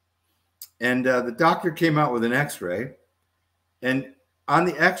knee. And the doctor came out with an x-ray. And on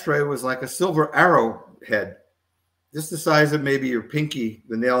the x-ray was like a silver arrowhead, just the size of maybe your pinky,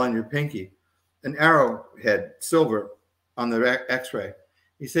 the nail on your pinky, an arrowhead, silver, on the x-ray.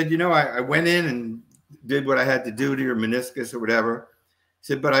 He said, I went in and did what I had to do to your meniscus or whatever. He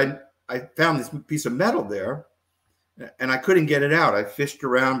said, but I found this piece of metal there, and I couldn't get it out. I fished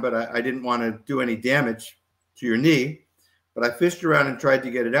around, but I didn't want to do any damage to your knee. But I fished around and tried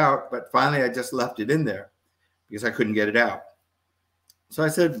to get it out, but finally I just left it in there because I couldn't get it out. So I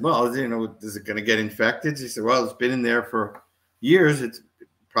said, well, is it going to get infected? He said, well, it's been in there for years. It's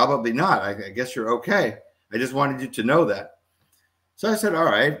probably not. I guess you're okay. I just wanted you to know that. So I said, all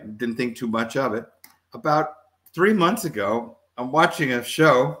right, didn't think too much of it. About 3 months ago, I'm watching a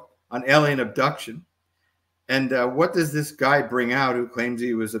show on alien abduction. And what does this guy bring out who claims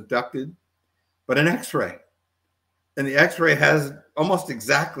he was abducted? But an x-ray. And the x-ray has almost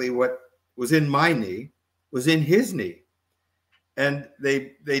exactly what was in my knee, was in his knee. And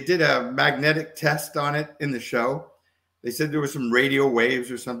they did a magnetic test on it in the show. They said there were some radio waves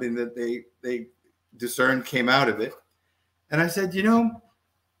or something that they discerned came out of it. And I said,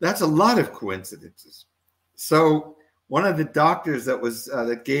 that's a lot of coincidences. So one of the doctors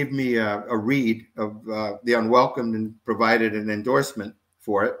that gave me a read of the Unwelcomed and provided an endorsement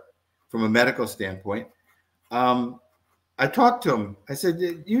for it from a medical standpoint, I talked to him. I said,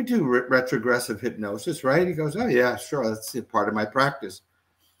 you do retrogressive hypnosis, right? He goes, oh, yeah, sure. That's a part of my practice.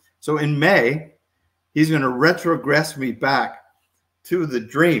 So in May, he's going to retrogress me back to the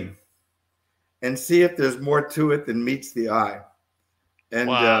dream and see if there's more to it than meets the eye. And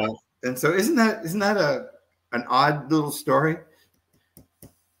wow. And so isn't that an odd little story?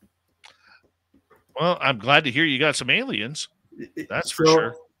 Well, I'm glad to hear you got some aliens. That's for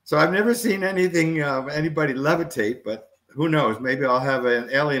sure. So I've never seen anything anybody levitate, but who knows? Maybe I'll have an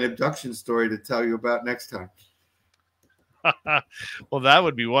alien abduction story to tell you about next time. Well, that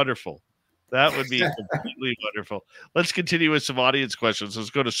would be wonderful. That would be completely wonderful. Let's continue with some audience questions. Let's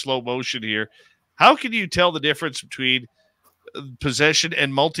go to slow motion here. How can you tell the difference between possession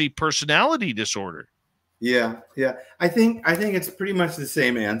and multi-personality disorder? Yeah. I think it's pretty much the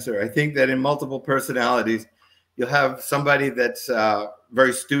same answer. I think that in multiple personalities, you'll have somebody that's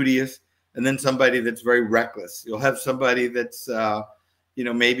very studious, and then somebody that's very reckless. You'll have somebody that's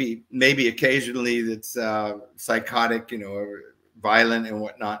maybe occasionally it's psychotic, or violent and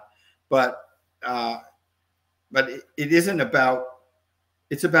whatnot, but it isn't about.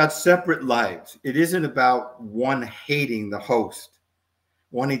 It's about separate lives. It isn't about one hating the host,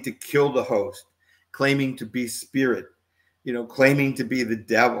 wanting to kill the host, claiming to be spirit, claiming to be the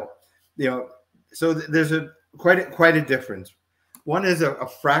devil, So there's quite a difference. One is a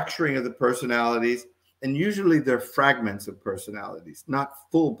fracturing of the personalities, and usually they're fragments of personalities, not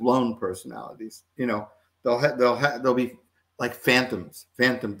full-blown personalities. They'll be like phantom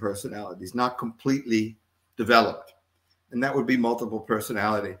personalities, not completely developed, and that would be multiple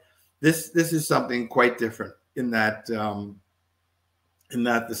personality. This is something quite different in that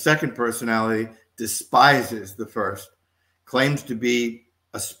the second personality despises the first, claims to be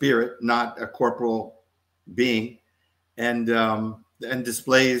a spirit, not a corporal being, and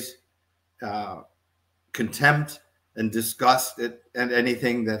displays contempt and disgust at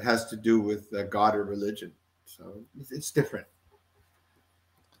anything that has to do with God or religion. So it's different.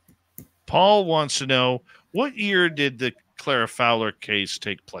 Paul wants to know, what year did the Clara Fowler case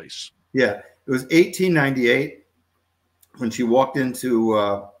take place? Yeah, it was 1898 when she walked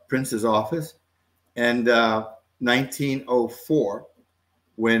into Prince's office, and 1904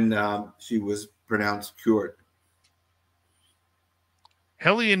 when she was pronounced cured.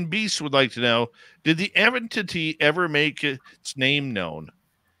 Hellion Beast would like to know, did the entity ever make its name known?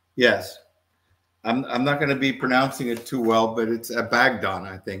 Yes. I'm not going to be pronouncing it too well, but it's a Bagdon,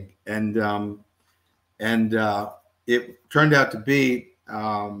 I think. And it turned out to be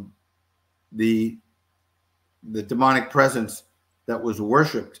the demonic presence that was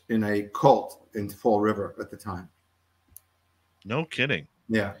worshipped in a cult in Fall River at the time. No kidding.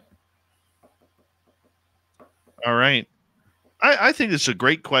 Yeah. All right. I think it's a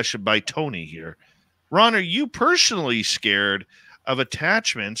great question by Tony here. Ron, are you personally scared of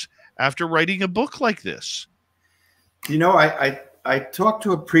attachments after writing a book like this? I talked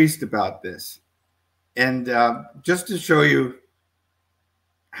to a priest about this, and just to show you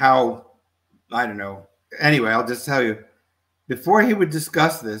how, I don't know. Anyway, I'll just tell you, before he would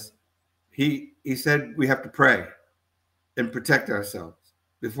discuss this, he said we have to pray and protect ourselves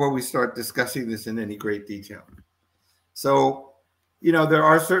before we start discussing this in any great detail. So, there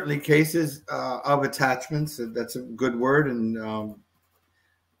are certainly cases of attachments. That's a good word. No,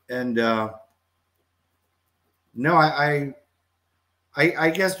 I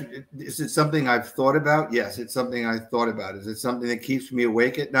guess, is it something I've thought about? Yes, it's something I've thought about. Is it something that keeps me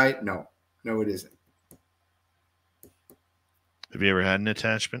awake at night? No, it isn't. Have you ever had an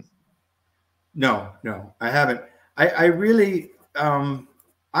attachment? No, I haven't. I really,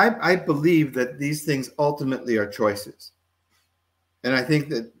 I believe that these things ultimately are choices. And I think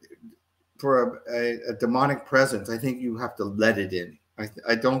that for a demonic presence, I think you have to let it in.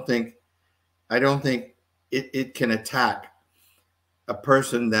 I don't think it can attack a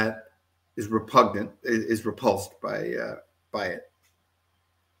person that is repugnant, is repulsed by it.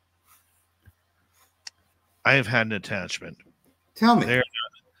 I have had an attachment. Tell me.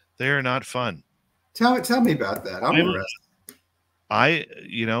 They're not fun. Tell me about that. I'm interested. I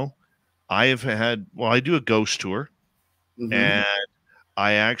have had, I do a ghost tour, and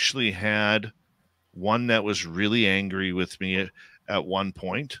I actually had one that was really angry with me at one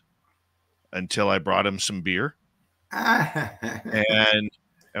point until I brought him some beer. and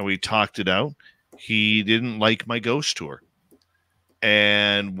we talked it out. He didn't like my ghost tour.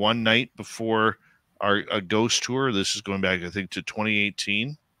 And one night before a ghost tour, this is going back, I think, to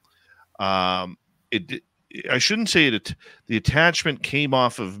 2018. I shouldn't say it. The attachment came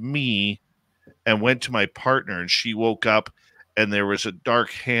off of me and went to my partner, and she woke up and there was a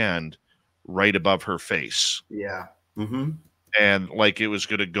dark hand right above her face. Yeah. And like it was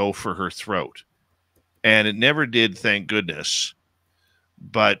going to go for her throat. And it never did, thank goodness.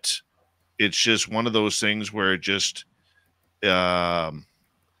 But it's just one of those things where it just, it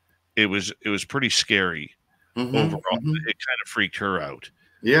was pretty scary overall. It kind of freaked her out.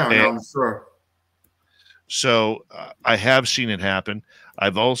 Yeah, I'm sure. So I have seen it happen.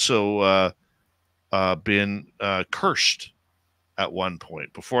 I've also been cursed at one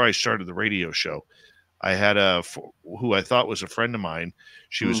point. Before I started the radio show, I had who I thought was a friend of mine.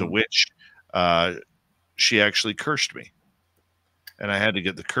 She was a witch. She actually cursed me, and I had to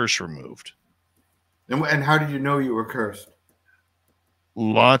get the curse removed. And how did you know you were cursed?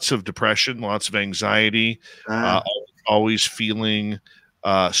 Lots of depression, lots of anxiety, always feeling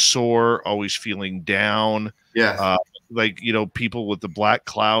sore, always feeling down. Yeah. People with the black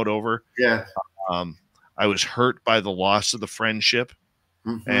cloud over. Yeah. I was hurt by the loss of the friendship,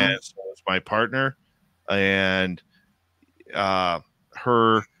 and so was my partner, and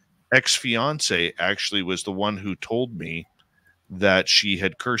her ex-fiance actually was the one who told me that she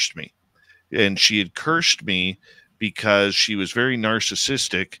had cursed me. And she had cursed me because she was very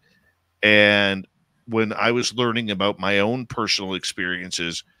narcissistic. And when I was learning about my own personal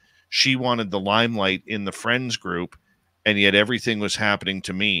experiences, she wanted the limelight in the friends group, and yet everything was happening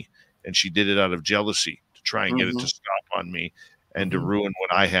to me. And she did it out of jealousy to try and get it to stop on me and to ruin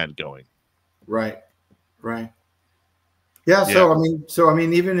what I had going. Right. Yeah. So I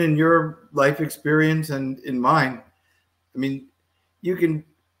mean, even in your life experience and in mine, I mean, you can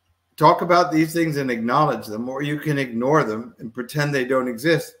talk about these things and acknowledge them, or you can ignore them and pretend they don't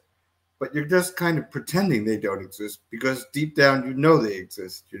exist. But you're just kind of pretending they don't exist because deep down you know they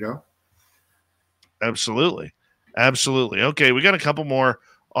exist, you know? Absolutely. Okay, we got a couple more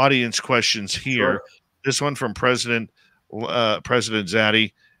audience questions here. Sure. This one from President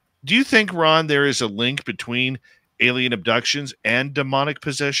Zaddy. Do you think, Ron, there is a link between alien abductions and demonic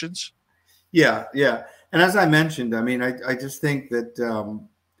possessions? Yeah. And as I mentioned, I mean, I just think that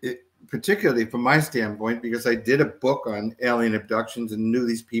particularly from my standpoint, because I did a book on alien abductions and knew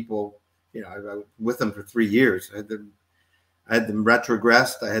these people, you know, I was with them for 3 years. I had them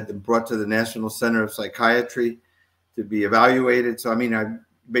retrogressed. I had them brought to the National Center of Psychiatry to be evaluated. So, I mean, I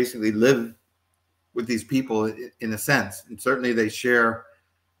basically live with these people in a sense. And certainly they share,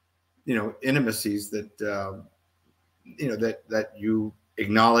 you know, intimacies that, you know, that you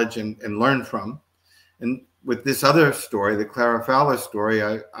acknowledge and learn from. And with this other story, the Clara Fowler story,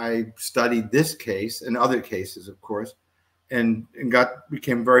 I studied this case and other cases, of course, and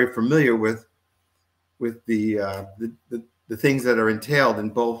became very familiar with the things that are entailed in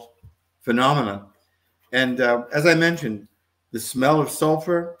both phenomena. And as I mentioned, the smell of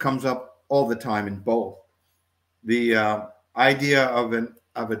sulfur comes up all the time in both. The idea of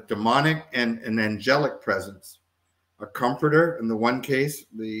a demonic and an angelic presence, a comforter in the one case,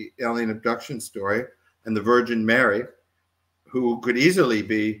 the alien abduction story, and the Virgin Mary, who could easily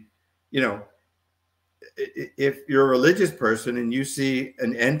be, you know, if you're a religious person and you see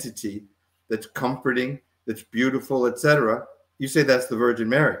an entity that's comforting, that's beautiful, etc., you say that's the Virgin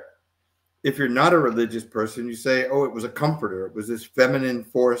Mary. If you're not a religious person, you say, oh, it was a comforter. It was this feminine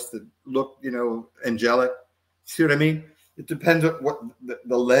force that looked, you know, angelic. See what I mean? It depends on what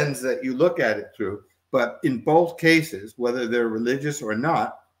the lens that you look at it through. But in both cases, whether they're religious or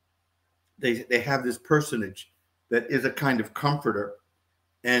not, they have this personage that is a kind of comforter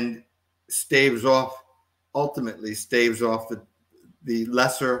and ultimately staves off the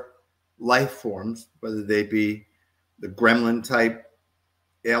lesser life forms, whether they be the gremlin type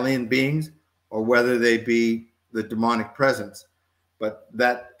alien beings or whether they be the demonic presence. But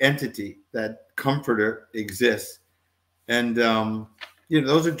that entity, that comforter exists. And, you know,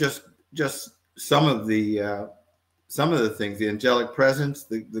 those are just some of the things, the angelic presence,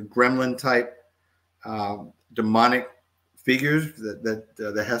 the gremlin type demonic figures that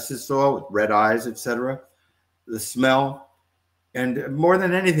the Hesses saw with red eyes, etc. The smell, and more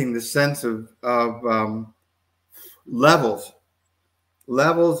than anything, the sense of levels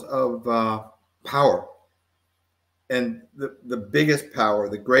of power. And the biggest power,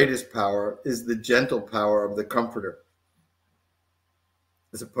 the greatest power, is the gentle power of the comforter,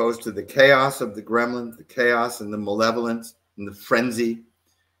 as opposed to the chaos of the gremlin, the chaos and the malevolence and the frenzy,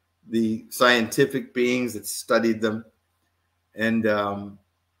 the scientific beings that studied them. And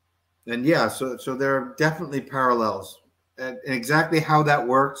yeah, so there are definitely parallels. And exactly how that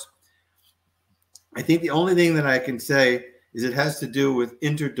works, I think the only thing that I can say is it has to do with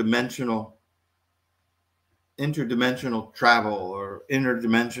interdimensional travel or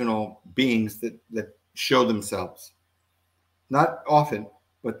interdimensional beings that show themselves. Not often,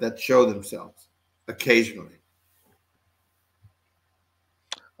 but that show themselves occasionally.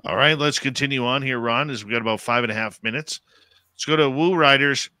 All right, let's continue on here, Ron, as we've got about 5.5 minutes. Let's go to Woo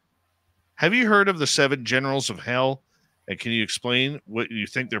Riders. Have you heard of the 7 Generals of Hell? And can you explain what you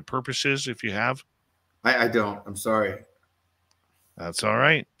think their purpose is, if you have? I don't. I'm sorry. That's all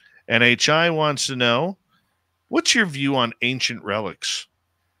right. NHI wants to know, what's your view on ancient relics?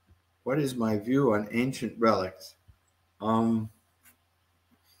 What is my view on ancient relics? I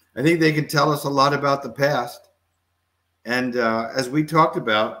think they can tell us a lot about the past. And as we talked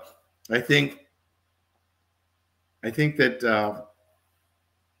about, I think that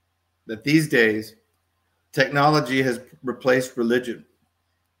that these days technology has replaced religion,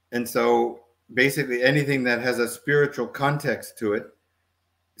 and so basically anything that has a spiritual context to it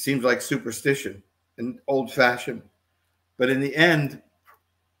seems like superstition and old-fashioned. But in the end,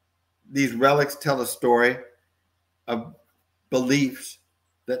 these relics tell a story of beliefs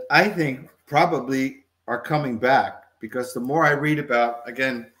that I think probably are coming back because the more I read about,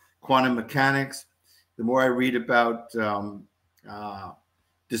 again, quantum mechanics, the more I read about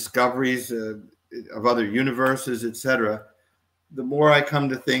discoveries of other universes, etc., the more I come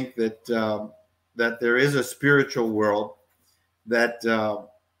to think that that there is a spiritual world that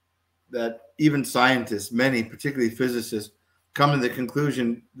that even scientists, many, particularly physicists, come to the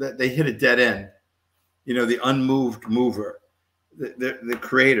conclusion that they hit a dead end. You know, the unmoved mover, the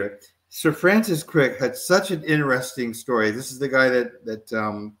creator. Sir Francis Crick had such an interesting story. This is the guy that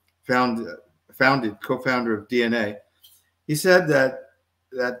co-founder of DNA. He said that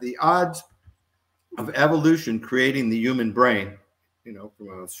the odds of evolution creating the human brain, you know,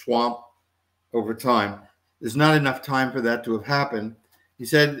 from a swamp over time, there's not enough time for that to have happened. He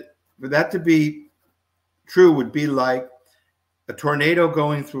said for that to be true would be like a tornado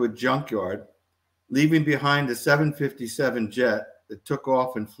going through a junkyard, leaving behind a 757 jet that took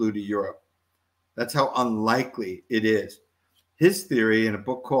off and flew to Europe. That's how unlikely it is. His theory in a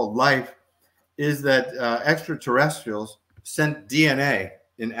book called Life is that extraterrestrials sent DNA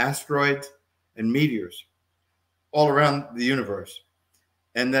in asteroids and meteors all around the universe.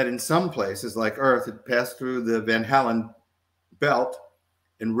 And that in some places like Earth, it passed through the Van Allen belt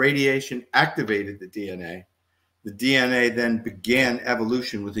and radiation activated the DNA. The DNA then began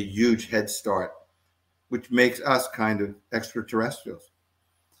evolution with a huge head start, which makes us kind of extraterrestrials.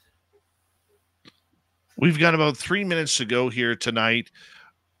 We've got about 3 minutes to go here tonight.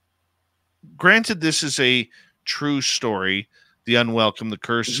 Granted, this is a true story, The Unwelcomed, the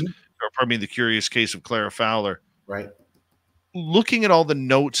curse, or pardon me, the curious case of Clara Fowler. Right. Looking at all the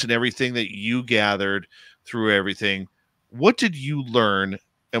notes and everything that you gathered through everything, what did you learn,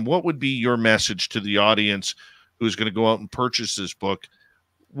 and what would be your message to the audience who's going to go out and purchase this book?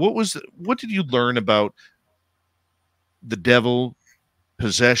 What did you learn about the devil,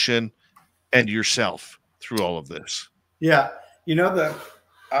 possession, and yourself through all of this? Yeah, you know,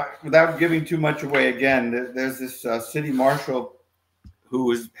 without giving too much away, again, there's this city marshal who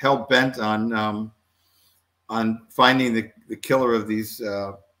was hell bent on finding the killer of these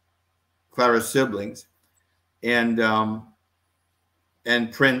Clara's siblings, and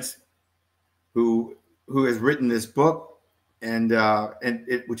Prince, who has written this book, and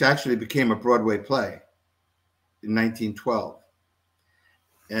which actually became a Broadway play in 1912,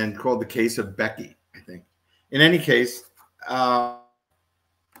 and called The Case of Becky, I think. In any case, they're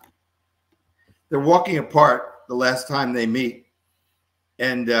walking apart the last time they meet,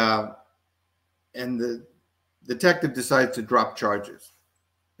 and the detective decides to drop charges.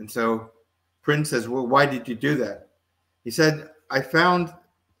 And so Prince says, well, why did you do that? He said, I found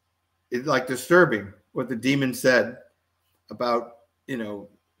it like disturbing what the demon said about, you know,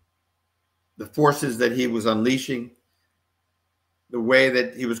 the forces that he was unleashing, the way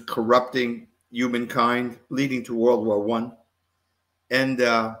that he was corrupting humankind, leading to World War I. And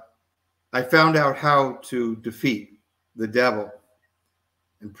I found out how to defeat the devil.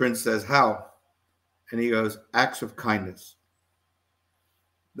 And Prince says, how? And he goes, acts of kindness.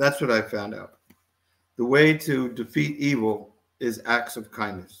 That's what I found out. The way to defeat evil is acts of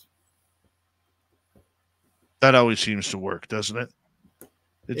kindness. That always seems to work, doesn't it?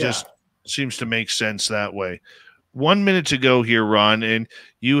 It just seems to make sense that way. 1 minute to go here, Ron, and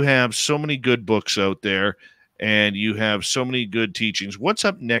you have so many good books out there, and you have so many good teachings. What's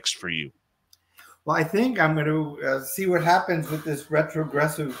up next for you? Well, I think I'm going to see what happens with this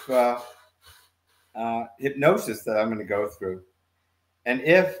retrogressive hypnosis that I'm going to go through. And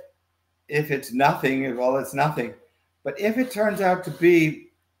if it's nothing, well, it's nothing. But if it turns out to be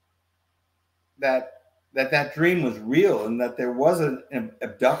that dream was real, and that there was an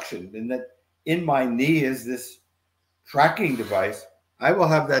abduction, and that in my knee is this tracking device, I will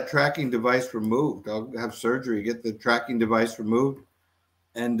have that tracking device removed. I'll have surgery, get the tracking device removed,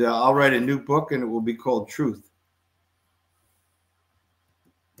 and I'll write a new book, and it will be called Truth.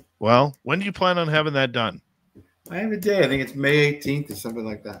 Well, when do you plan on having that done? I have a day. I think it's May 18th or something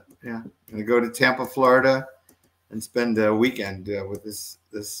like that. Yeah, I'm going to go to Tampa, Florida, and spend a weekend with this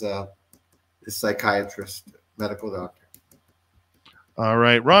psychiatrist, medical doctor. All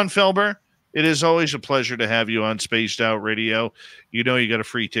right, Ron Felber, it is always a pleasure to have you on Spaced Out Radio. You know you got a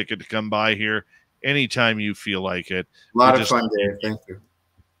free ticket to come by here anytime you feel like it. A lot of fun, Dave. Thank you.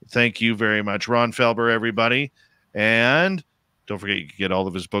 Thank you very much. Ron Felber, everybody. And don't forget, you can get all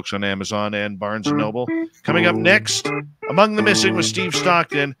of his books on Amazon and Barnes & Noble. Coming up next, Among the Missing with Steve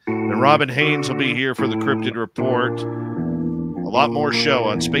Stockton, and Robin Haynes will be here for the Cryptid Report. A lot more show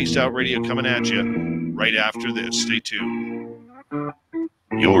on Spaced Out Radio coming at you right after this. Stay tuned.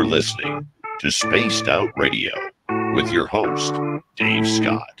 You're listening to Spaced Out Radio with your host, Dave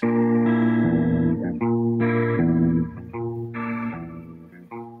Scott.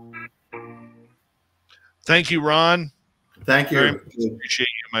 Thank you, Ron. Thank you. Very much appreciate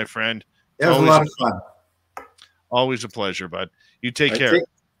you, my friend. It was a lot of fun. Always a pleasure, bud. You take care.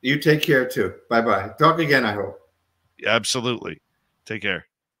 You take care too. Bye-bye. Talk again, I hope. Absolutely. Take care.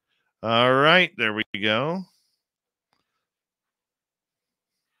 All right. There we go.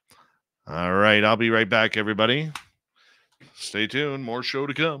 All right. I'll be right back, everybody. Stay tuned. More show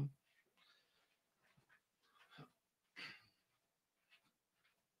to come.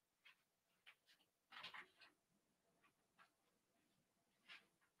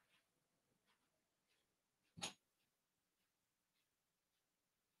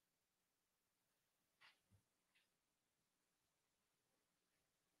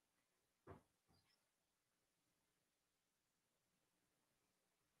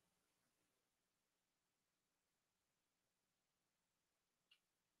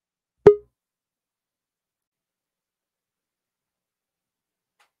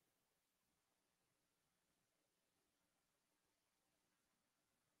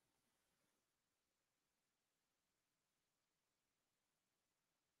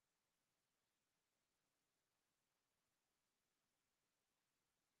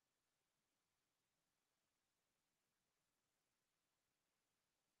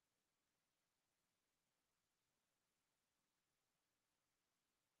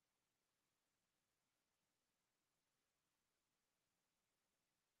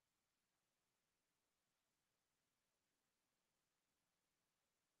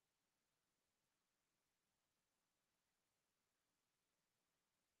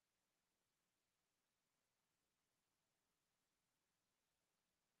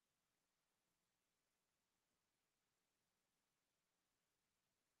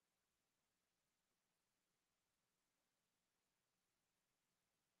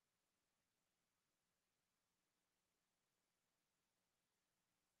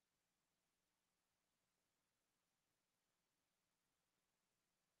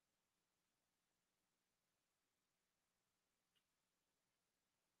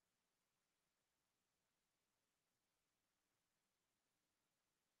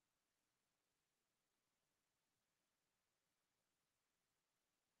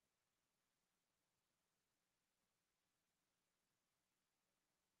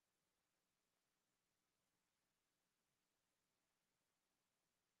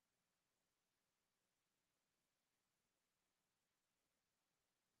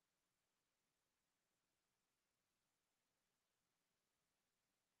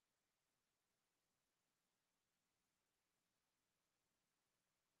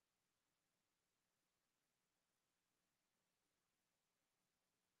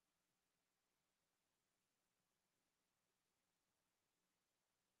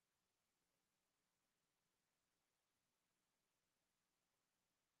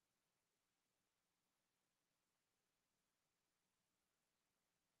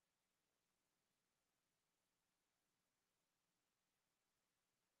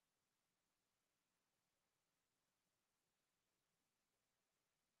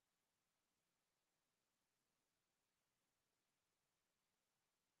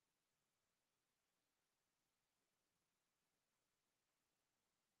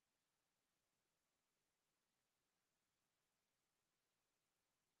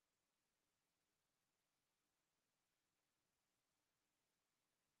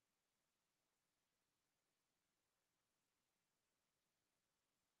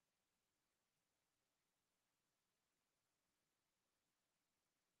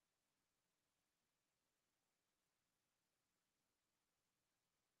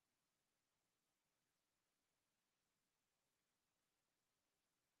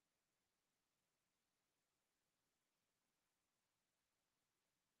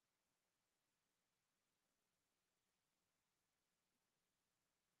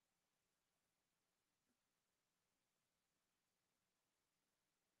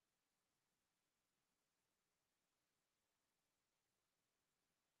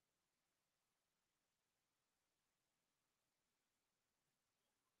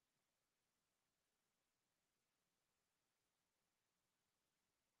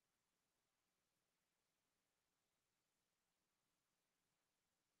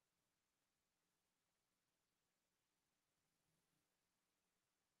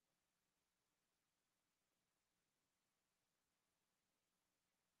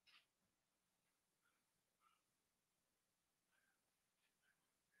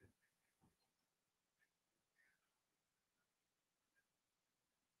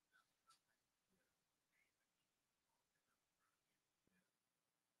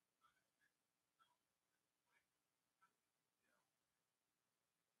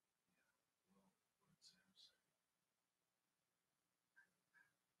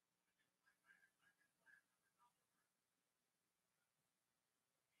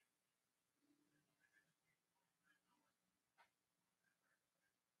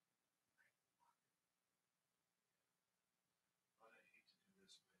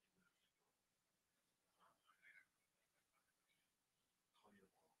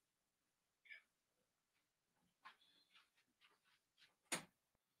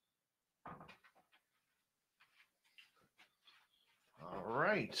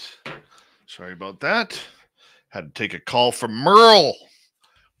 right. Sorry about that. Had to take a call from Merle.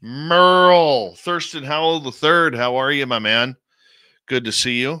 Thurston Howell III. How are you, my man? Good to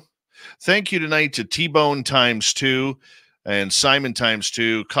see you. Thank you tonight to T-Bone ×2 and Simon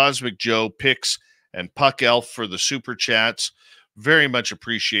 ×2, Cosmic Joe, Pix, and Puck Elf for the super chats. Very much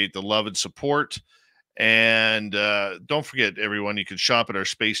appreciate the love and support. And don't forget, everyone, you can shop at our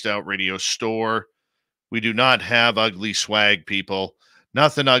Spaced Out Radio store. We do not have ugly swag, people.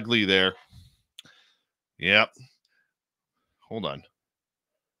 Nothing ugly there. Yep. Hold on.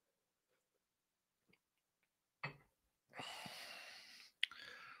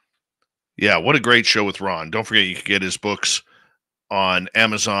 Yeah, what a great show with Ron. Don't forget, you can get his books on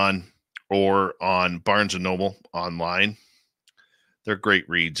Amazon or on Barnes & Noble online. They're great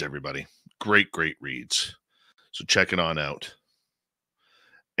reads, everybody. Great reads. So check it on out.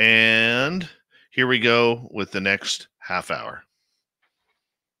 And here we go with the next half hour.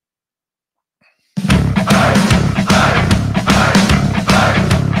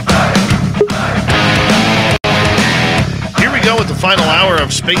 Here we go with the final hour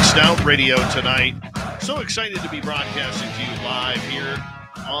of Spaced Out Radio tonight. So excited to be broadcasting to you live here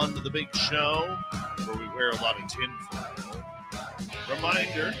on the big show where we wear a lot of tinfoil.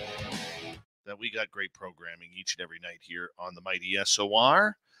 Reminder that we got great programming each and every night here on the mighty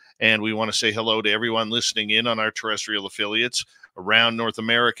SOR. And we want to say hello to everyone listening in on our terrestrial affiliates around North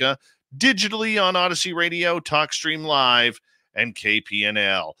America, digitally on Odyssey Radio, TalkStream Live, and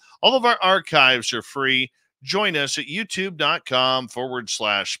KPNL. All of our archives are free. Join us at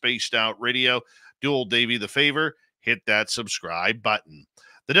youtube.com/Spaced Out Radio. Do old Davey the favor, hit that subscribe button.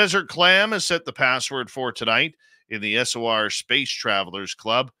 The Desert Clam has set the password for tonight in the SOR Space Travelers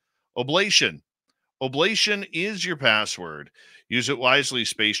Club. Oblation. Oblation is your password. Use it wisely,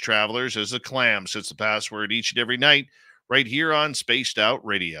 space travelers, as the Clam sets the password each and every night right here on Spaced Out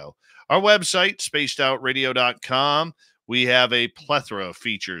Radio. Our website, spacedoutradio.com. We have a plethora of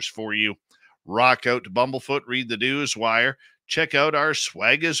features for you. Rock out to Bumblefoot, read the news wire. Check out our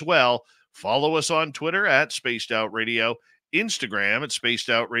swag as well. Follow us on Twitter at Spaced Out Radio, Instagram at Spaced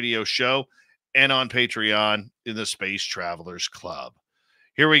Out Radio Show, and on Patreon in the Space Travelers Club.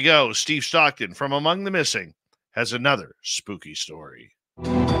 Here we go. Steve Stockton from Among the Missing has another spooky story.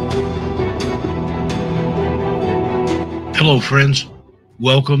 Hello, friends.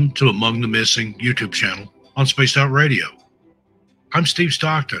 Welcome to Among the Missing YouTube channel on Spaced Out Radio. I'm Steve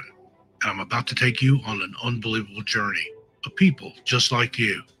Stockton, and I'm about to take you on an unbelievable journey of people just like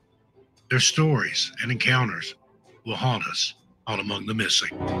you. Their stories and encounters will haunt us on Among the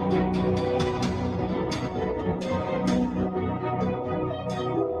Missing.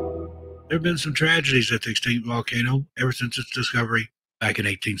 There have been some tragedies at the extinct volcano ever since its discovery back in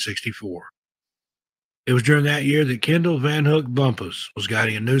 1864. It was during that year that Kendall Van Hook Bumpus was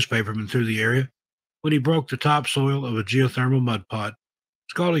guiding a newspaperman through the area when he broke the topsoil of a geothermal mud pot,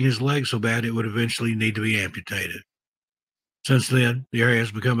 scalding his leg so bad it would eventually need to be amputated. Since then, the area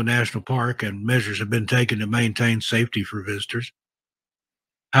has become a national park and measures have been taken to maintain safety for visitors.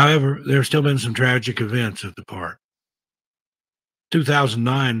 However, there have still been some tragic events at the park.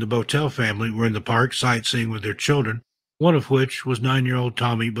 2009, the Botel family were in the park sightseeing with their children, one of which was 9-year-old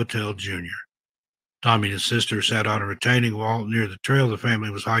Tommy Botel Jr. Tommy and his sister sat on a retaining wall near the trail the family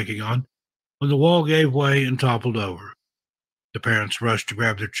was hiking on when the wall gave way and toppled over. The parents rushed to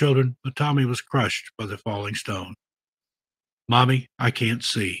grab their children, but Tommy was crushed by the falling stone. "Mommy, I can't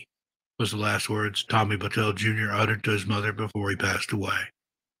see," was the last words Tommy Botel Jr. uttered to his mother before he passed away.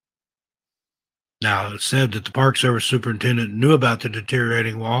 Now, it's said that the Park Service superintendent knew about the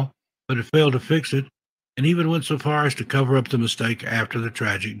deteriorating wall, but had failed to fix it, and even went so far as to cover up the mistake after the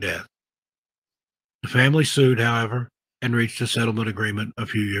tragic death. The family sued, however, and reached a settlement agreement a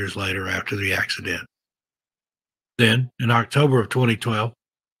few years later after the accident. Then, in October of 2012,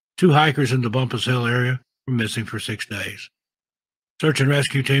 2 hikers in the Bumpus Hill area were missing for 6 days. Search and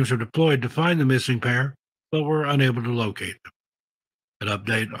rescue teams were deployed to find the missing pair, but were unable to locate them. An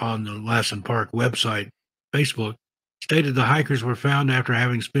update on the Lassen Park website, Facebook, stated the hikers were found after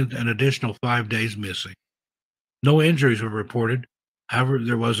having spent an additional 5 days missing. No injuries were reported. However,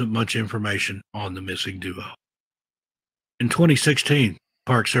 there wasn't much information on the missing duo. In 2016,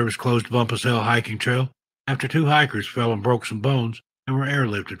 Park Service closed Bumpus Hill hiking trail after 2 hikers fell and broke some bones and were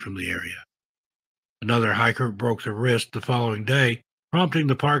airlifted from the area. Another hiker broke their wrist the following day, prompting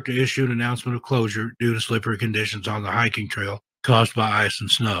the park to issue an announcement of closure due to slippery conditions on the hiking trail caused by ice and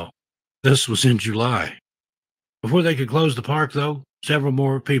snow. This was in July. Before they could close the park, though, several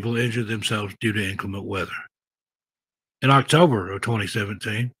more people injured themselves due to inclement weather. In October of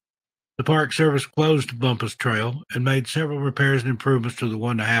 2017, The Park Service closed Bumpus Trail and made several repairs and improvements to the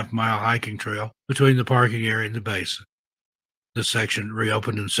 1.5-mile hiking trail between the parking area and the basin. This section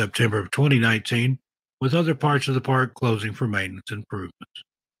reopened in September of 2019, with other parts of the park closing for maintenance improvements.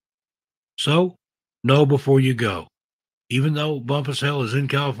 So, know before you go. Even though Bumpus Hill is in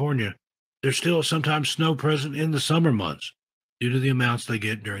California, there's still sometimes snow present in the summer months due to the amounts they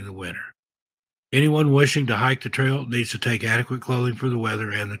get during the winter. Anyone wishing to hike the trail needs to take adequate clothing for the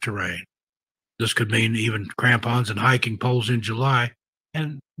weather and the terrain. This could mean even crampons and hiking poles in July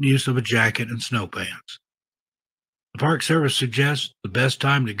and use of a jacket and snow pants. The Park Service suggests the best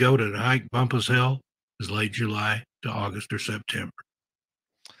time to go to hike Bumpus Hill is late July to August or September.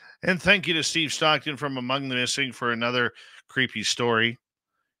 And thank you to Steve Stockton from Among the Missing for another creepy story.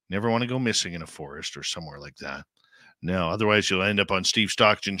 Never want to go missing in a forest or somewhere like that. No, otherwise you'll end up on Steve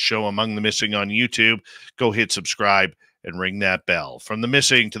Stockton's show Among the Missing on YouTube. Go hit subscribe and ring that bell. From the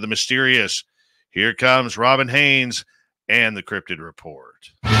missing to the mysterious, here comes Robin Haynes and the Cryptid Report.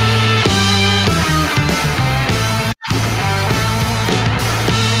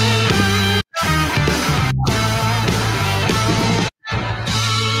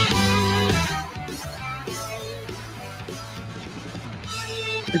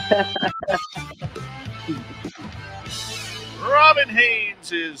 Robin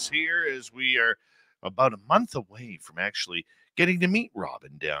Haynes is here as we are about a month away from actually getting to meet Robin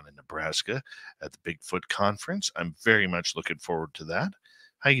down in Nebraska at the Bigfoot Conference. I'm very much looking forward to that.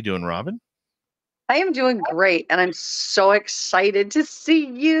 How you doing, Robin? I am doing great, and I'm so excited to see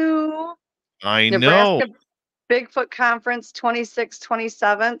you. I Nebraska know. Bigfoot Conference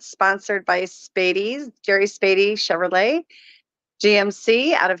 26-27, sponsored by Spady's, Jerry Spady Chevrolet,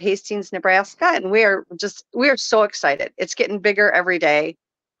 GMC out of Hastings, Nebraska, and we are so excited. It's getting bigger every day.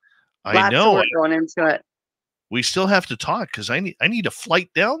 I know. Lots of work going into it. We still have to talk because I need a flight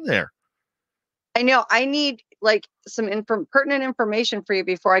down there. I know. I need like some pertinent information for you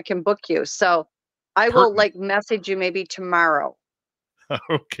before I can book you. So I will like message you maybe tomorrow.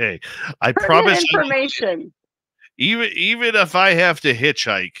 Okay. I promise. Information. Even if I have to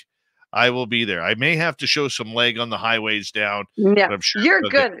hitchhike, I will be there. I may have to show some leg on the highways down. Yeah, but I'm sure you're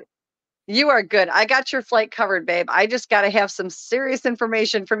good. You are good. I got your flight covered, babe. I just got to have some serious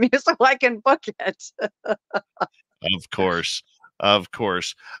information from you so I can book it. Of course. Of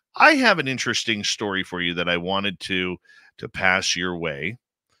course. I have an interesting story for you that I wanted to pass your way.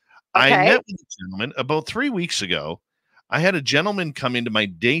 Okay. I met with a gentleman about 3 weeks ago. I had a gentleman come into my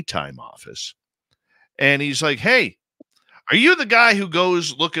daytime office, and he's like, "Hey, are you the guy who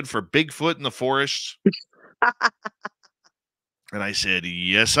goes looking for Bigfoot in the forests?" And I said,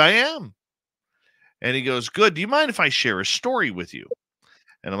 "Yes, I am." And he goes, "Good. Do you mind if I share a story with you?"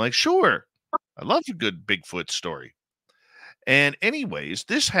 And I'm like, "Sure. I love a good Bigfoot story." And anyways,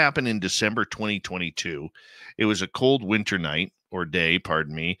 this happened in December 2022. It was a cold winter night or day,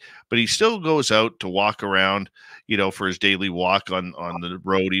 pardon me, but he still goes out to walk around, for his daily walk on the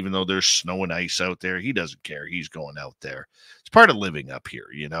road, even though there's snow and ice out there. He doesn't care. He's going out there. It's part of living up here,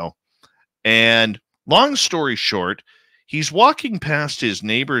 And long story short, he's walking past his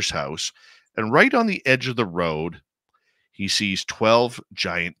neighbor's house, and right on the edge of the road, he sees 12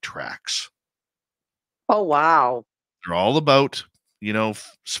 giant tracks. Oh, wow. They're all about,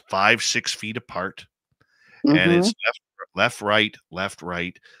 5-6 feet apart. Mm-hmm. And it's left, right, left,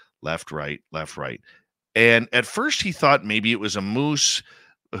 right, left, right, left, right. And at first he thought maybe it was a moose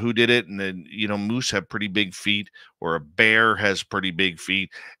who did it. And then, moose have pretty big feet, or a bear has pretty big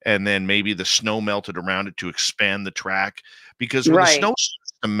feet. And then maybe the snow melted around it to expand the track. Because when the snow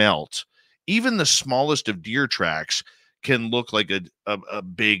starts to melt, even the smallest of deer tracks can look like a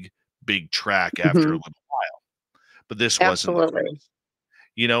big track after a little while. But this wasn't the case.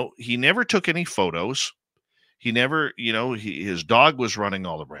 He never took any photos. He never, his dog was running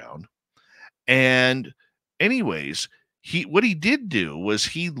all around. And anyways, what he did do was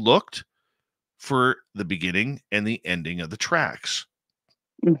he looked for the beginning and the ending of the tracks.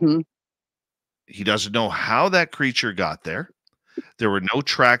 Mm-hmm. He doesn't know how that creature got there. There were no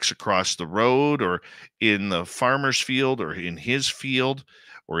tracks across the road or in the farmer's field or in his field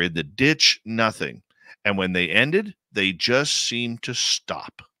or in the ditch, nothing. And when they ended, they just seemed to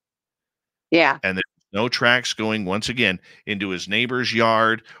stop. Yeah. And there's no tracks going once again into his neighbor's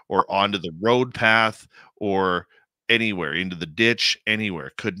yard or onto the road path or anywhere, into the ditch,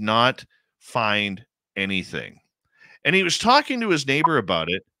 anywhere. Could not find anything. And he was talking to his neighbor about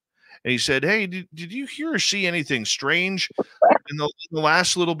it. And he said, "Hey, did you hear or see anything strange in the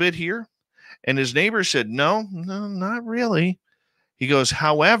last little bit here?" And his neighbor said, no, not really. He goes,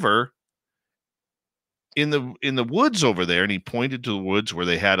 "However, in the woods over there, and he pointed to the woods where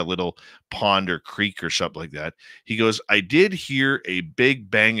they had a little pond or creek or something like that. He goes, I did hear a big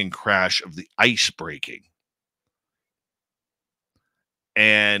bang and crash of the ice breaking.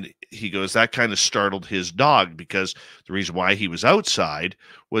 And he goes, that kind of startled his dog, because the reason why he was outside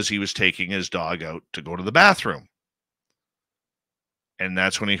was he was taking his dog out to go to the bathroom. And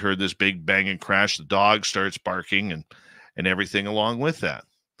that's when he heard this big bang and crash. The dog starts barking and everything along with that.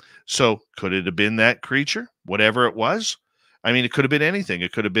 So could it have been that creature, whatever it was? I mean, it could have been anything.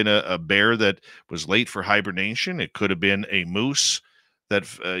 It could have been a bear that was late for hibernation. It could have been a moose that,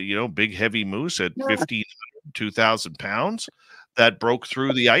 big, heavy moose at 1,500, 2,000 pounds that broke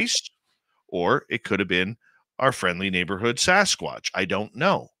through the ice. Or it could have been our friendly neighborhood Sasquatch. I don't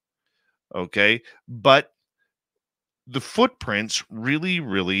know. Okay. But the footprints really,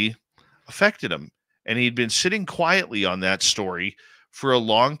 really affected him. And he'd been sitting quietly on that story for a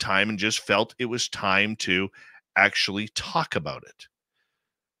long time and just felt it was time to actually talk about it.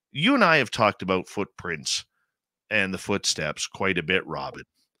 You and I have talked about footprints and the footsteps quite a bit, Robin.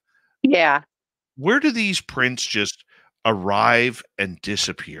 Yeah. Where do these prints just arrive and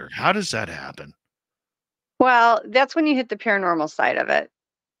disappear? How does that happen? Well, that's when you hit the paranormal side of it.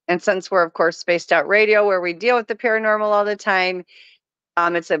 And since we're, of course, Spaced Out Radio, where we deal with the paranormal all the time,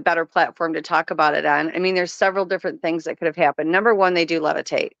 it's a better platform to talk about it on. I mean, there's several different things that could have happened. Number one, they do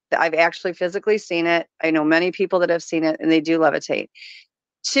levitate. I've actually physically seen it. I know many people that have seen it, and they do levitate.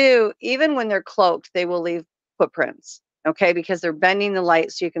 Two, even when they're cloaked, they will leave footprints, okay, because they're bending the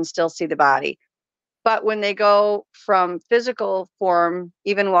light so you can still see the body. But when they go from physical form,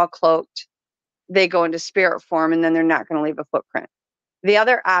 even while cloaked, they go into spirit form, and then they're not going to leave a footprint. The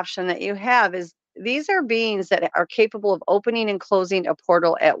other option that you have is these are beings that are capable of opening and closing a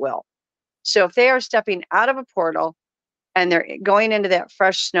portal at will. So if they are stepping out of a portal and they're going into that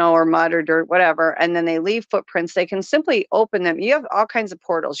fresh snow or mud or dirt, whatever, and then they leave footprints, they can simply open them. You have all kinds of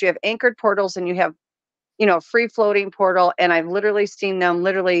portals. You have anchored portals, and you have, free floating portal. And I've literally seen them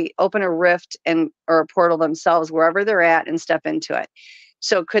literally open a rift or a portal themselves wherever they're at and step into it.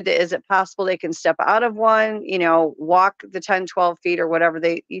 So is it possible they can step out of one, walk the 10, 12 feet or whatever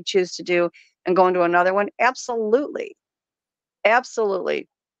you choose to do and go into another one? Absolutely. Absolutely.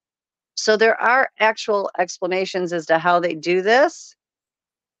 So there are actual explanations as to how they do this.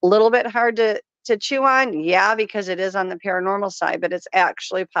 A little bit hard to chew on. Yeah, because it is on the paranormal side, but it's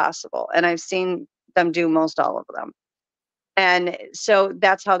actually possible. And I've seen them do most all of them. And so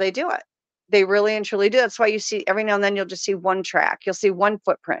that's how they do it. They really and truly do. That's why you see every now and then you'll just see one track. You'll see one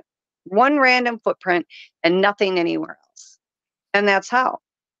footprint, one random footprint, and nothing anywhere else. And that's how.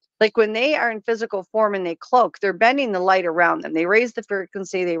 Like when they are in physical form and they cloak, they're bending the light around them. They raise the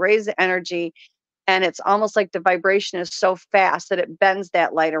frequency, they raise the energy, and it's almost like the vibration is so fast that it bends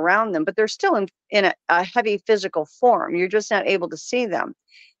that light around them. But they're still in a heavy physical form. You're just not able to see them.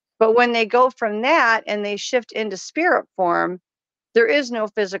 But when they go from that and they shift into spirit form, there is no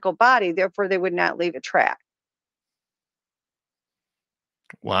physical body, therefore they would not leave a track.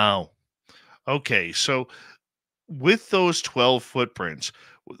 Wow. Okay, so with those 12 footprints,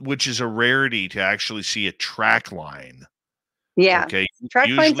 which is a rarity to actually see a track line. Yeah. Okay. Track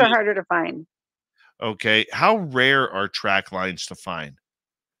lines are harder to find. Okay. How rare are track lines to find?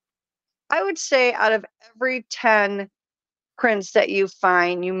 I would say out of every 10 prints that you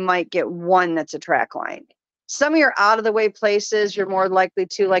find, you might get one that's a track line. Some of your out of the way places, you're more likely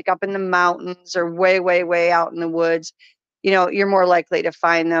to, like up in the mountains or way, way, way out in the woods, you're more likely to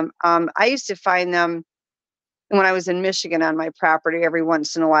find them. I used to find them when I was in Michigan on my property. Every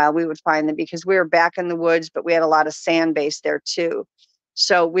once in a while, we would find them because we were back in the woods, but we had a lot of sand base there too.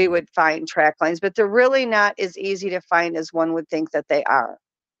 So we would find track lines, but they're really not as easy to find as one would think that they are.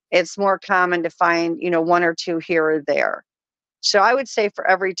 It's more common to find, one or two here or there. So I would say for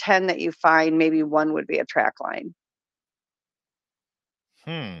every 10 that you find, maybe one would be a track line.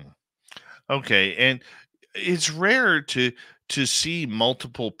 Okay. And it's rare to see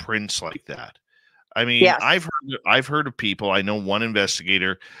multiple prints like that. I mean, yes. I've heard of people. I know one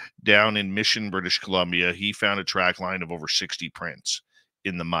investigator down in Mission, British Columbia. He found a track line of over 60 prints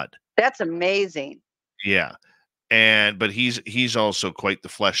in the mud. That's amazing. Yeah. But he's also quite the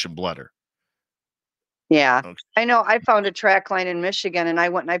flesh and blooder. Yeah. Okay. I know. I found a track line in Michigan, and I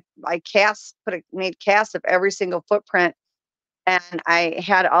went and I made casts of every single footprint, and I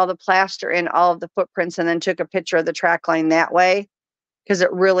had all the plaster in all of the footprints, and then took a picture of the track line that way because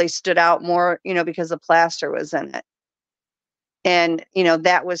it really stood out more, because the plaster was in it. And,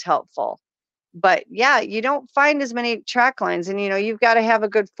 that was helpful. But yeah, you don't find as many track lines, and, you've got to have a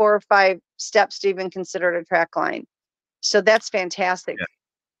good 4 or 5 steps to even consider it a track line. So that's fantastic.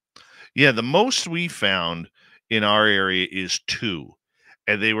 Yeah, the most we found in our area is 2,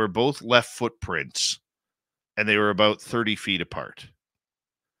 and they were both left footprints, and they were about 30 feet apart.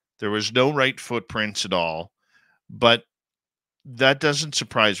 There was no right footprints at all, but that doesn't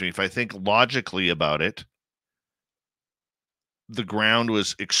surprise me. If I think logically about it, the ground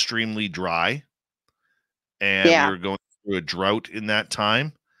was extremely dry, and we Yeah. were going through a drought in that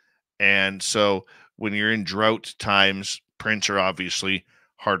time. And so when you're in drought times, prints are obviously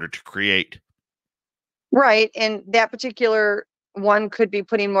harder to create. Right. And that particular one could be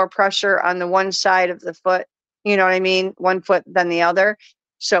putting more pressure on the one side of the foot. You know what I mean? One foot than the other.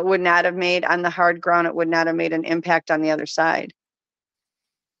 So it would not have made on the hard ground, it would not have made an impact on the other side.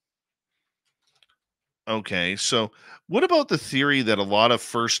 Okay, so what about the theory that a lot of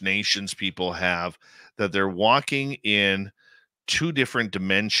First Nations people have that they're walking in 2 different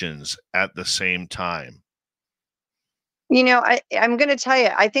dimensions at the same time? You know, I'm going to tell you,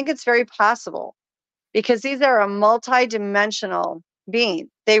 I think it's very possible because these are a multi-dimensional being.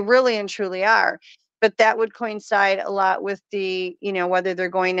 They really and truly are. But that would coincide a lot with the, whether they're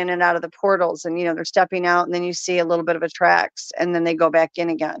going in and out of the portals and, they're stepping out and then you see a little bit of a tracks and then they go back in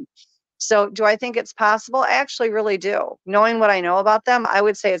again. So do I think it's possible? I actually really do. Knowing what I know about them, I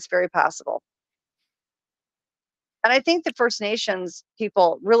would say it's very possible. And I think the First Nations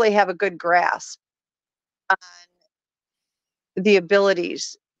people really have a good grasp on the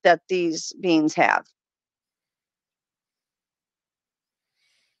abilities that these beings have.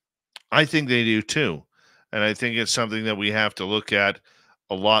 I think they do too. And I think it's something that we have to look at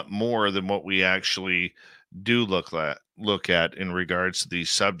a lot more than what we actually do look at in regards to these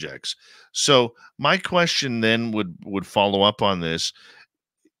subjects. So my question then would follow up on this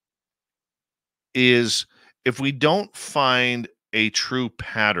is, if we don't find a true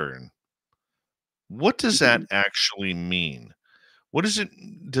pattern, what does that actually mean?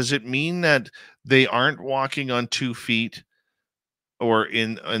 Does it mean that they aren't walking on 2 feet or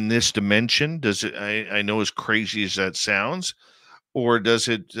in this dimension? Does it, I know, as crazy as that sounds, or does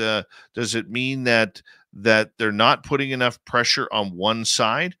it mean that they're not putting enough pressure on one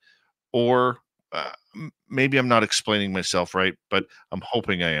side, or maybe I'm not explaining myself right, but I'm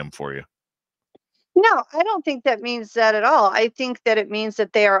hoping I am for you. No, I don't think that means that at all. I think that it means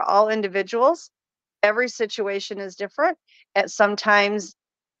that they are all individuals. Every situation is different. At sometimes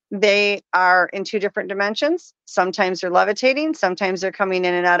they are in 2 different dimensions. Sometimes they're levitating. Sometimes they're coming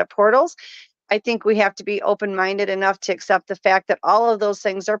in and out of portals. I think we have to be open-minded enough to accept the fact that all of those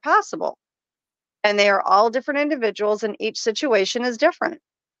things are possible. And they are all different individuals, and each situation is different.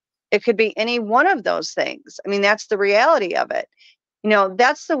 It could be any one of those things. I mean, that's the reality of it.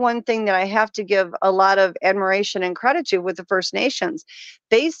 That's the one thing that I have to give a lot of admiration and credit to with the First Nations.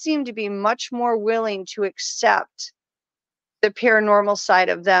 They seem to be much more willing to accept the paranormal side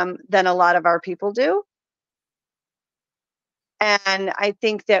of them than a lot of our people do. And I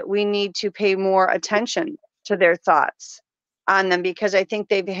think that we need to pay more attention to their thoughts on them, because I think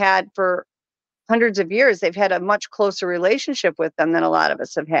they've had, for hundreds of years, they've had a much closer relationship with them than a lot of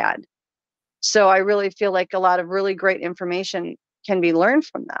us have had. So I really feel like a lot of really great information can be learned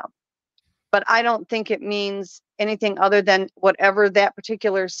from them. But I don't think it means anything other than whatever that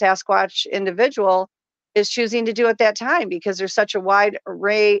particular Sasquatch individual is choosing to do at that time, because there's such a wide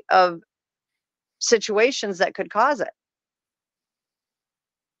array of situations that could cause it.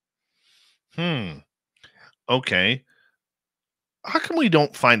 Okay. How come we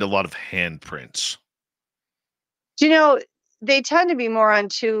don't find a lot of handprints? They tend to be more on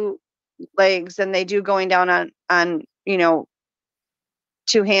 2 legs than they do going down on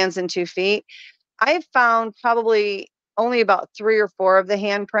 2 hands and 2 feet. I've found probably only about 3 or 4 of the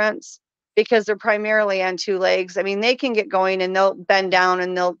handprints, because they're primarily on 2 legs. I mean, they can get going and they'll bend down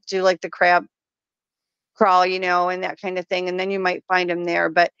and they'll do like the crab crawl, and that kind of thing. And then you might find them there,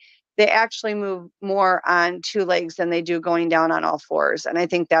 but they actually move more on 2 legs than they do going down on all 4s. And I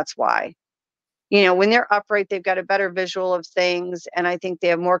think that's why. When they're upright, they've got a better visual of things. And I think they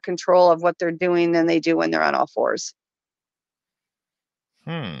have more control of what they're doing than they do when they're on all 4s.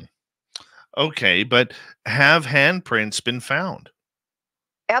 Okay, but have handprints been found?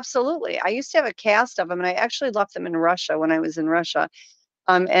 Absolutely. I used to have a cast of them, and I actually left them in Russia when I was in Russia.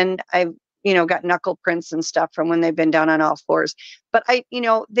 And I, got knuckle prints and stuff from when they've been down on all 4s. But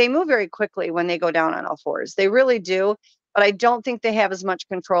they move very quickly when they go down on all 4s. They really do. But I don't think they have as much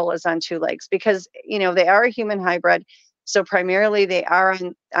control as on 2 legs, because, they are a human hybrid. So primarily they are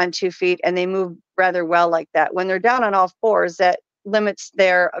on 2 feet, and they move rather well like that. When they're down on all 4s, that limits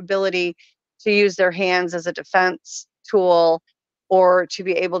their ability to use their hands as a defense tool, or to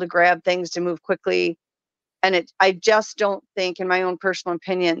be able to grab things to move quickly And I just don't think, in my own personal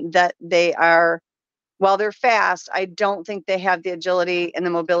opinion, that they are, while they're fast, I don't think they have the agility and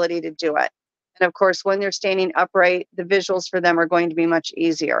the mobility to do it. And of course, when they're standing upright, the visuals for them are going to be much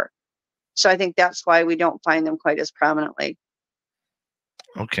easier. So I think that's why we don't find them quite as prominently.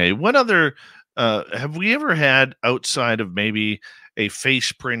 Okay. What other, have we ever had, outside of maybe a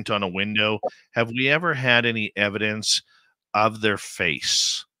face print on a window, have we ever had any evidence of their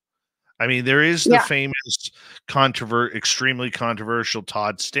face? I mean, there is the famous, extremely controversial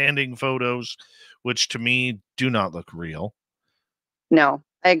Todd Standing photos, which to me do not look real. No,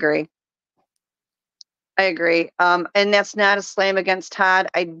 I agree. And that's not a slam against Todd.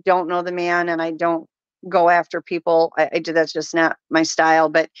 I don't know the man, and I don't go after people. I do. That's just not my style.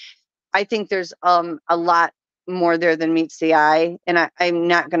 But I think there's a lot more there than meets the eye. And I'm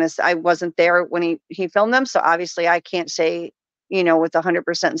not going to, I wasn't there when he filmed them. So obviously I can't say, with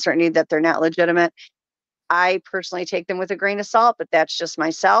 100% certainty that they're not legitimate. I personally take them with a grain of salt, but that's just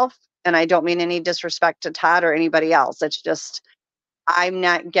myself. And I don't mean any disrespect to Todd or anybody else. It's just, I'm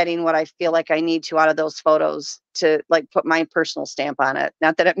not getting what I feel like I need to out of those photos to like put my personal stamp on it.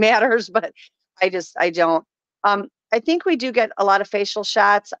 Not that it matters, but I don't. I think we do get a lot of facial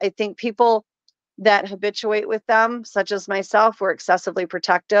shots. I think people that habituate with them, such as myself, were excessively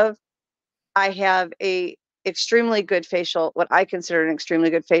protective. I have what I consider an extremely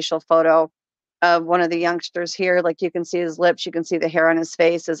good facial photo of one of the youngsters here. Like, you can see his lips, you can see the hair on his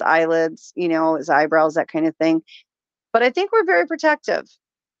face, his eyelids, his eyebrows, that kind of thing. But I think we're very protective.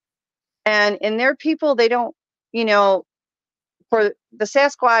 And in their people, they don't, for the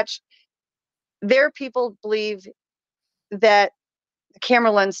Sasquatch, their people believe that the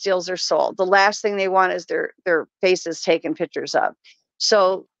camera lens steals their soul. The last thing they want is their faces taken pictures of.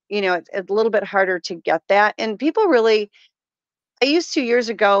 So, it's a little bit harder to get that. And people really, I used to, years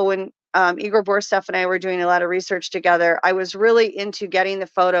ago, when Igor Borsteff and I were doing a lot of research together, I was really into getting the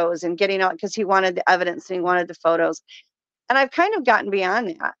photos and getting out, because he wanted the evidence and he wanted the photos. And I've kind of gotten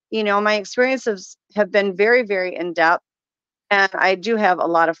beyond that. My experiences have been very, very in-depth. And I do have a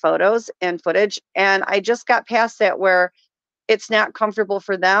lot of photos and footage. And I just got past that, where it's not comfortable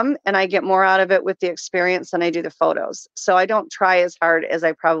for them, and I get more out of it with the experience than I do the photos. So I don't try as hard as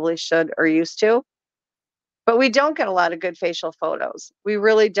I probably should or used to. But we don't get a lot of good facial photos. We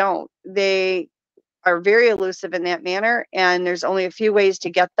really don't. They are very elusive in that manner, and there's only a few ways to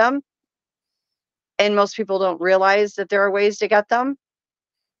get them. And most people don't realize that there are ways to get them.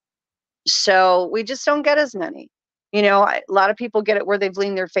 So we just don't get as many. A lot of people get it where they've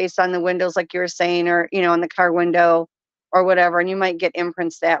leaned their face on the windows, like you were saying, or, in the car window or whatever, and you might get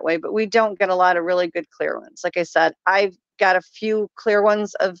imprints that way. But we don't get a lot of really good clear ones. Like I said, I've got a few clear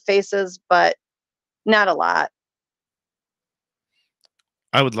ones of faces, but not a lot.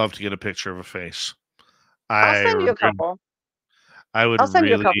 I would love to get a picture of a face. I'll send you a couple. I'll send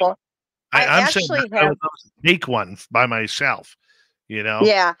you a couple. I'm saying I would love to make one by myself,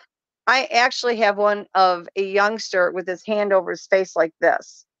 Yeah. I actually have one of a youngster with his hand over his face like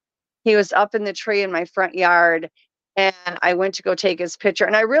this. He was up in the tree in my front yard, and I went to go take his picture.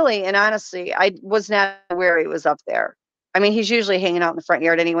 And honestly, I was not aware he was up there. I mean, he's usually hanging out in the front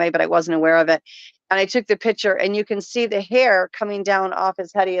yard anyway, but I wasn't aware of it. And I took the picture, and you can see the hair coming down off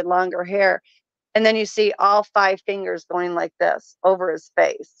his head. He had longer hair. And then you see all 5 fingers going like this over his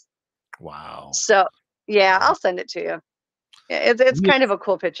face. Wow. So, yeah, I'll send it to you. It's kind of a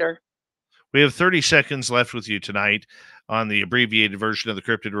cool picture. We have 30 seconds left with you tonight on the abbreviated version of the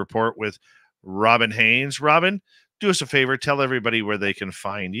Cryptid Report with Robin Haynes. Robin, do us a favor. Tell everybody where they can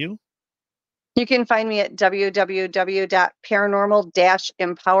find you. You can find me at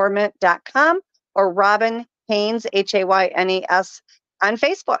www.paranormal-empowerment.com or Robin Haynes, Haynes, on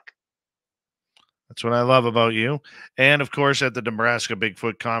Facebook. That's what I love about you. And, of course, at the Nebraska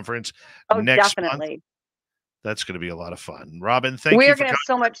Bigfoot Conference next definitely. month. That's going to be a lot of fun. Robin, thank you. We're going to have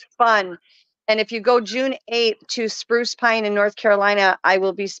so much fun. And if you go June 8th to Spruce Pine in North Carolina, I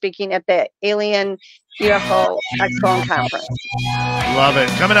will be speaking at the Alien UFO Expo and Conference. Love it.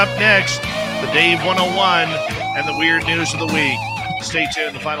 Coming up next, the Dave 101 and the weird news of the week. Stay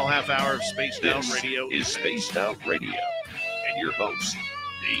tuned. The final half hour of Spaced Out Radio is Spaced Out Radio. And your host,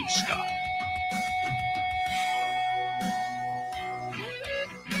 Dave Scott.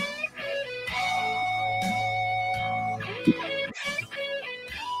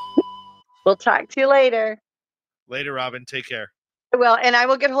 We'll talk to you later. Later, Robin. Take care. Well, and I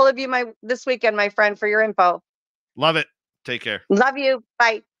will get hold of you this weekend, my friend, for your info. Love it. Take care. Love you.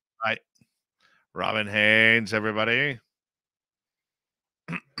 Bye. Bye. Robin Haynes, everybody.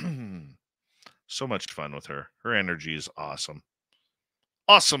 So much fun with her. Her energy is awesome.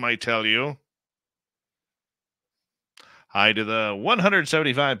 Awesome, I tell you. Hi to the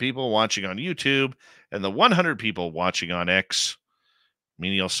 175 people watching on YouTube and the 100 people watching on X.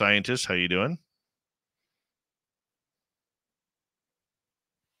 Menial Scientist, how you doing?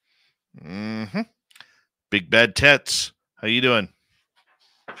 Big Bad Tets, how you doing?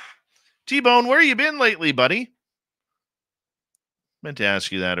 T-Bone, where you been lately, buddy? Meant to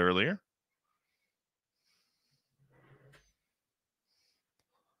ask you that earlier.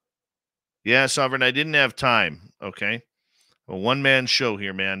 Yeah, Sovereign, I didn't have time, okay? A one-man show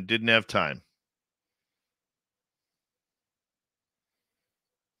here, man. Didn't have time.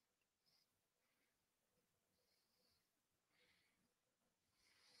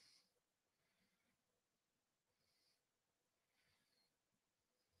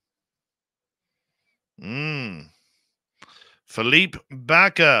 Philippe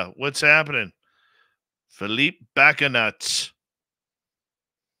Baca, what's happening? Philippe Baca nuts.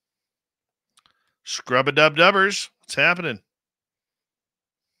 Scrub-a-dub-dubbers, what's happening?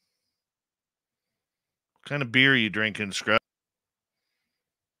 What kind of beer are you drinking, Scrub?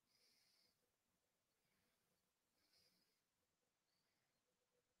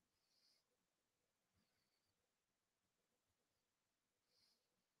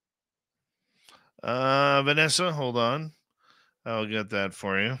 Vanessa, hold on. I'll get that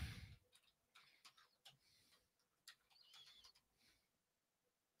for you.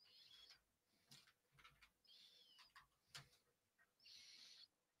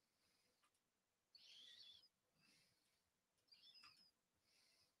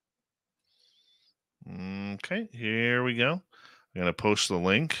 Okay, here we go. I'm going to post the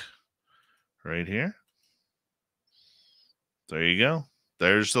link right here. There you go.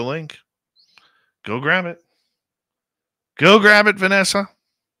 There's the link. Go grab it. Go grab it, Vanessa.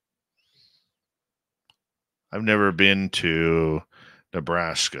 I've never been to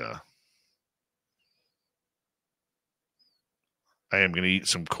Nebraska. I am going to eat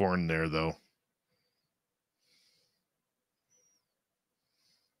some corn there, though.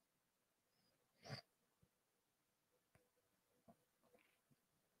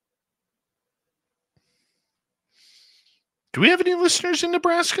 Do we have any listeners in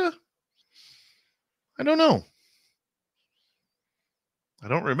Nebraska? I don't know. I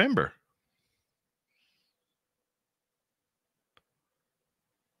don't remember.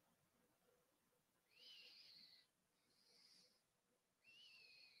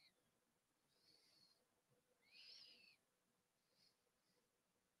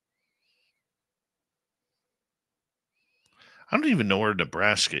 I don't even know where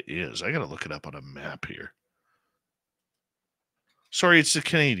Nebraska is. I got to look it up on a map here. Sorry, it's the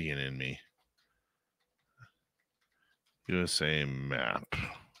Canadian in me. USA map.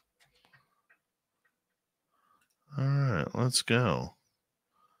 All right, let's go.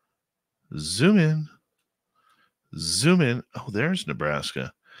 Zoom in. Zoom in. Oh, there's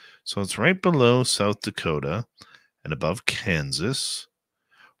Nebraska. So it's right below South Dakota and above Kansas.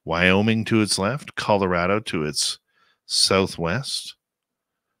 Wyoming to its left. Colorado to its southwest.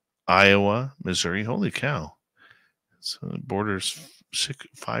 Iowa, Missouri. Holy cow. So it borders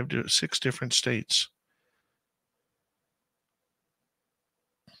 6 different states.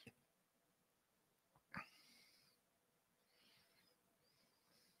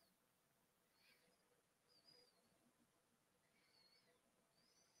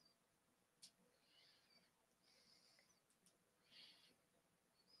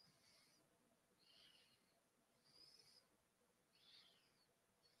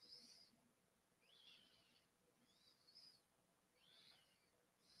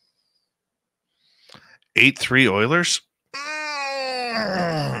 Eight 3 Oilers.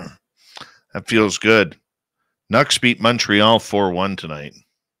 That feels good. Nucks beat Montreal 4-1 tonight.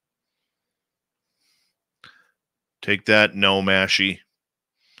 Take that, Gnome Ashy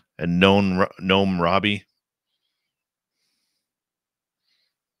and Gnome Robbie.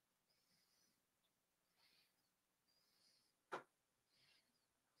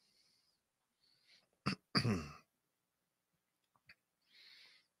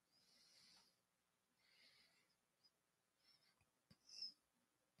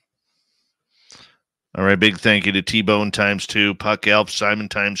 All right, big thank you to T-Bone ×2, Puck Elf, Simon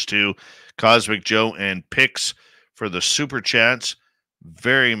 ×2, Cosmic Joe, and Pix for the super chats.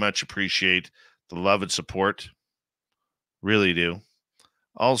 Very much appreciate the love and support. Really do.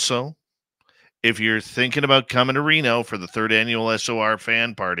 Also, if you're thinking about coming to Reno for the 3rd annual SOR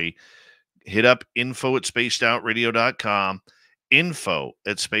fan party, hit up info@spacedoutradio.com.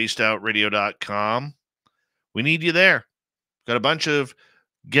 Info@spacedoutradio.com. We need you there. Got a bunch of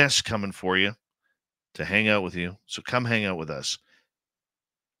guests coming for you to hang out with you. So come hang out with us.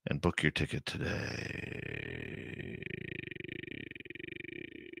 and book your ticket today.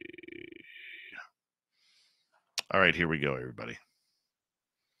 All right, here we go, everybody.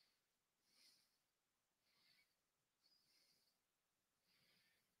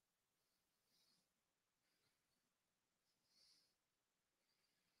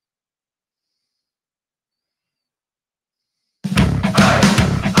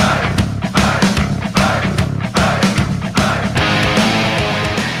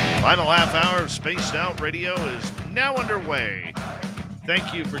 Final half hour of Spaced Out Radio is now underway.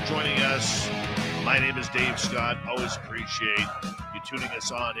 Thank you for joining us. My name is Dave Scott. Always appreciate you tuning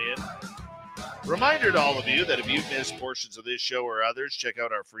us on in. Reminder to all of you that if you've missed portions of this show or others, check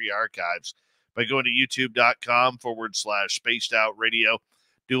out our free archives by going to youtube.com/Spaced Out Radio.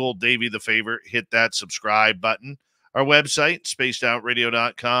 Do old Davey the favor, hit that subscribe button. Our website,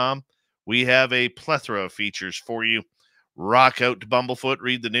 spacedoutradio.com. We have a plethora of features for you. Rock out to Bumblefoot,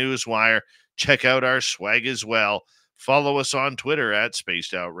 read the Newswire, check out our swag as well. Follow us on Twitter at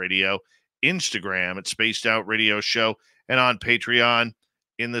Spaced Out Radio, Instagram at Spaced Out Radio Show, and on Patreon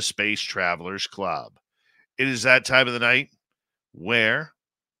in the Space Travelers Club. It is that time of the night where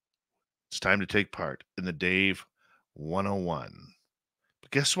it's time to take part in the Dave 101.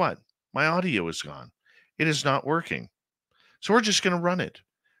 But guess what? My audio is gone. It is not working. So we're just going to run it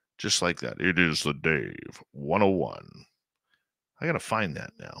just like that. It is the Dave 101. I got to find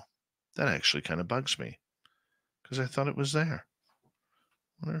that now. That actually kind of bugs me because I thought it was there.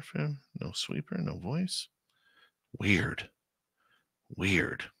 Wonder if no sweeper, no voice. Weird.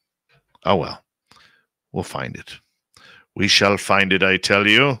 Oh, well, we'll find it. We shall find it, I tell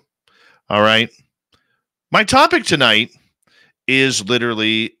you. All right. My topic tonight is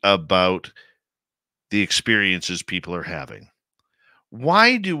literally about the experiences people are having.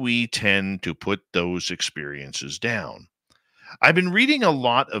 Why do we tend to put those experiences down? I've been reading a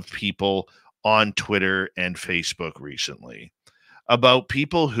lot of people on Twitter and Facebook recently about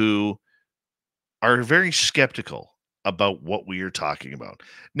people who are very skeptical about what we are talking about.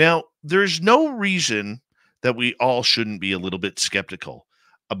 Now, there's no reason that we all shouldn't be a little bit skeptical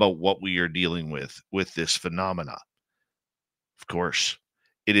about what we are dealing with this phenomena. Of course,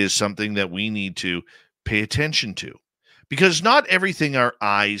 it is something that we need to pay attention to because not everything our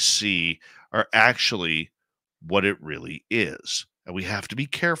eyes see are actually what it really is. And we have to be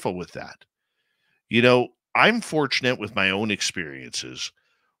careful with that. You know, I'm fortunate with my own experiences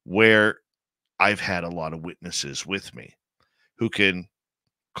where I've had a lot of witnesses with me who can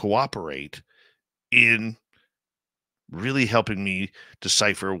cooperate in really helping me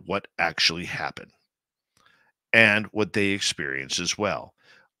decipher what actually happened and what they experience as well.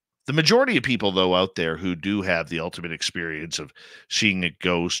 The majority of people, though, out there who do have the ultimate experience of seeing a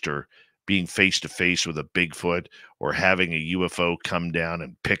ghost or being face-to-face with a Bigfoot or having a UFO come down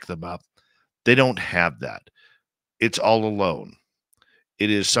and pick them up, they don't have that. It's all alone.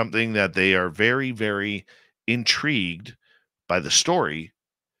 It is something that they are very, very intrigued by the story,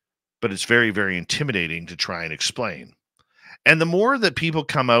 but it's very, very intimidating to try and explain. And the more that people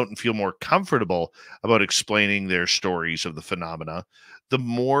come out and feel more comfortable about explaining their stories of the phenomena, the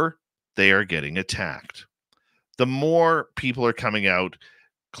more they are getting attacked. The more people are coming out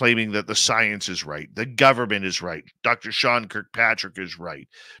claiming that the science is right, the government is right, Dr. Sean Kirkpatrick is right,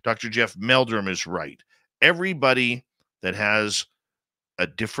 Dr. Jeff Meldrum is right. Everybody that has a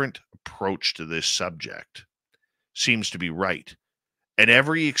different approach to this subject seems to be right, and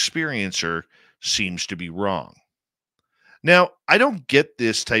every experiencer seems to be wrong. Now, I don't get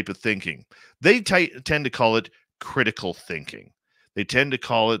this type of thinking. They tend to call it critical thinking. They tend to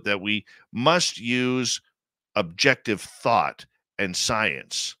call it that we must use objective thought and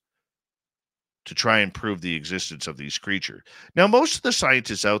science to try and prove the existence of these creatures. Now, most of the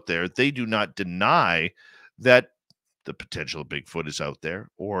scientists out there, they do not deny that the potential of Bigfoot is out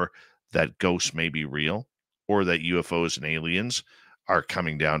there, or that ghosts may be real, or that UFOs and aliens are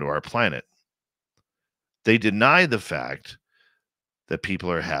coming down to our planet. They deny the fact that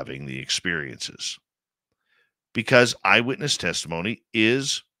people are having the experiences because eyewitness testimony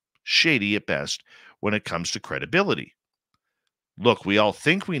is shady at best when it comes to credibility. Look, we all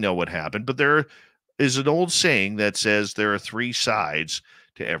think we know what happened, but there is an old saying that says there are three sides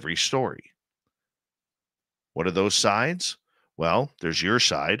to every story. What are those sides? Well, there's your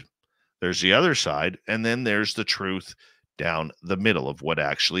side, there's the other side, and then there's the truth down the middle of what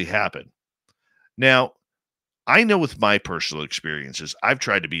actually happened. Now, I know with my personal experiences, I've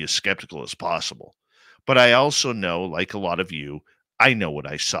tried to be as skeptical as possible, but I also know, like a lot of you, I know what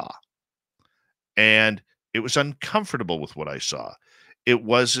I saw. And it was uncomfortable with what I saw. It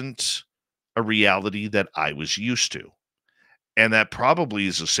wasn't a reality that I was used to. And that probably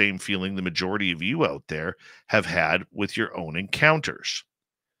is the same feeling the majority of you out there have had with your own encounters.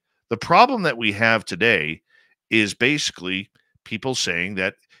 The problem that we have today is basically people saying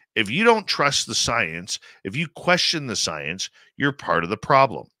that if you don't trust the science, if you question the science, you're part of the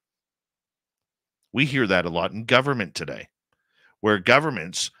problem. We hear that a lot in government today, where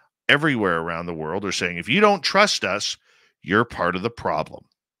governments everywhere around the world are saying, if you don't trust us, you're part of the problem.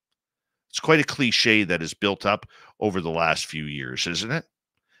 It's quite a cliche that is built up over the last few years, isn't it?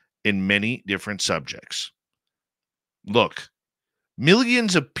 In many different subjects. Look,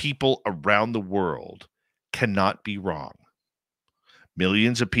 millions of people around the world cannot be wrong.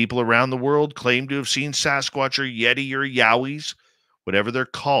 Millions of people around the world claim to have seen Sasquatch or Yeti or Yowies, whatever they're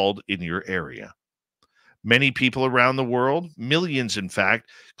called in your area. Many people around the world, millions in fact,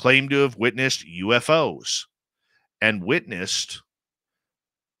 claim to have witnessed UFOs and witnessed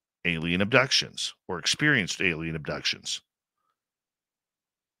alien abductions or experienced alien abductions.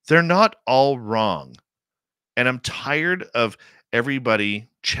 They're not all wrong. And I'm tired of everybody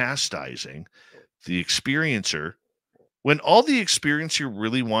chastising the experiencer when all the experiencer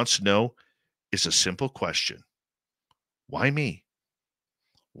really wants to know is a simple question. Why me?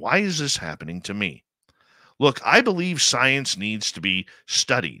 Why is this happening to me? Look, I believe science needs to be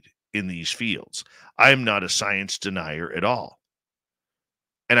studied in these fields. I'm not a science denier at all.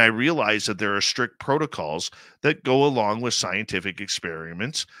 And I realize that there are strict protocols that go along with scientific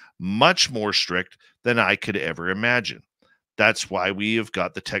experiments, much more strict than I could ever imagine. That's why we have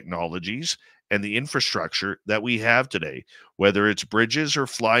got the technologies and the infrastructure that we have today, whether it's bridges or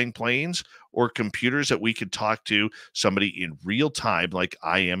flying planes or computers that we could talk to somebody in real time like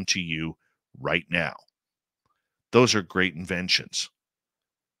I am to you right now. Those are great inventions.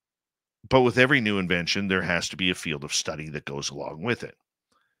 But with every new invention, there has to be a field of study that goes along with it.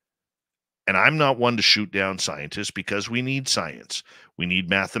 And I'm not one to shoot down scientists because we need science. We need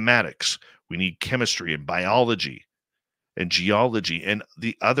mathematics. We need chemistry and biology and geology and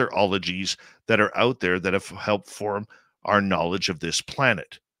the other ologies that are out there that have helped form our knowledge of this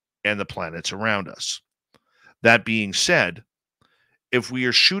planet and the planets around us. That being said, if we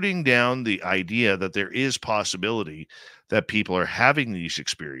are shooting down the idea that there is possibility that people are having these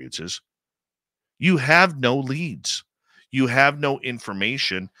experiences, you have no leads. You have no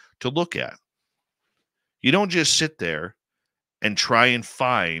information to look at. You don't just sit there and try and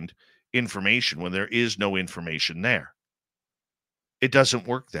find information when there is no information there. It doesn't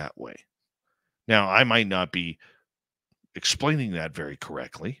work that way. Now, I might not be explaining that very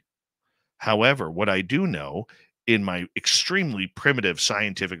correctly. However, what I do know in my extremely primitive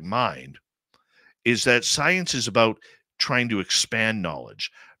scientific mind is that science is about trying to expand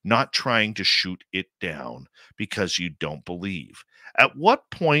knowledge, not trying to shoot it down because you don't believe. At what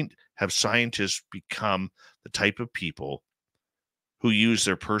point have scientists become the type of people who use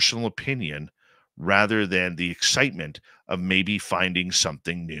their personal opinion rather than the excitement of maybe finding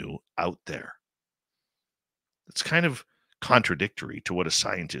something new out there? It's kind of contradictory to what a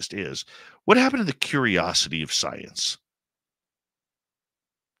scientist is. What happened to the curiosity of science?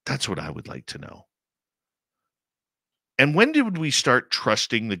 That's what I would like to know. And when did we start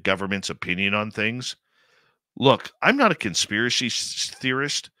trusting the government's opinion on things? Look, I'm not a conspiracy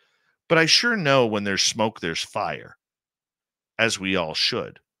theorist, but I sure know when there's smoke, there's fire, as we all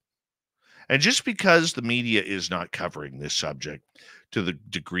should. And just because the media is not covering this subject to the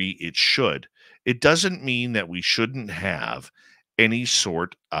degree it should, it doesn't mean that we shouldn't have any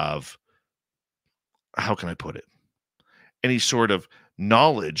sort of, how can I put it? Any sort of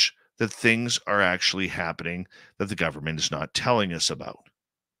knowledge that things are actually happening that the government is not telling us about.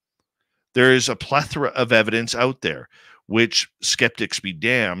 There is a plethora of evidence out there, which, skeptics be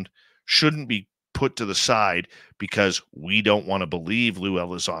damned, shouldn't be put to the side because we don't want to believe Lou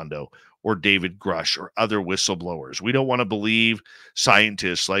Elizondo or David Grush or other whistleblowers. We don't want to believe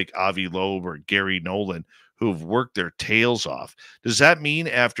scientists like Avi Loeb or Gary Nolan who have worked their tails off. Does that mean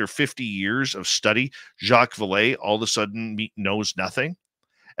after 50 years of study, Jacques Vallée all of a sudden knows nothing?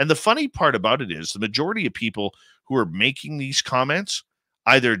 And the funny part about it is the majority of people who are making these comments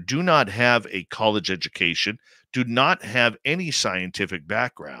either do not have a college education, do not have any scientific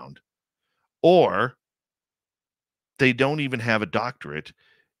background, or they don't even have a doctorate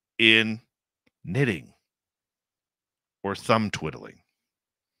in knitting or thumb twiddling.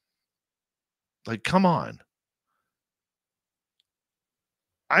 Like, come on.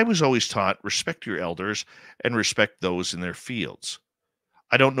 I was always taught respect your elders and respect those in their fields.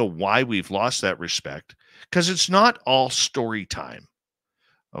 I don't know why we've lost that respect, because it's not all story time.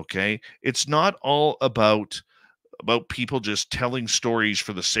 Okay? It's not all about people just telling stories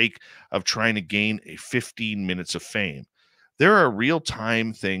for the sake of trying to gain a 15 minutes of fame. There are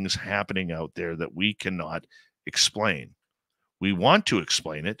real-time things happening out there that we cannot explain. We want to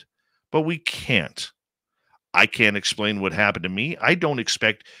explain it, but we can't. I can't explain what happened to me. I don't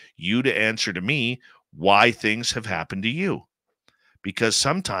expect you to answer to me why things have happened to you, because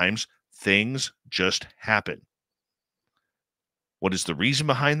sometimes things just happen. What is the reason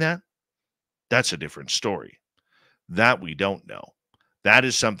behind that? That's a different story. That we don't know. That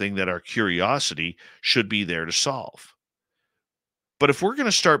is something that our curiosity should be there to solve. But if we're going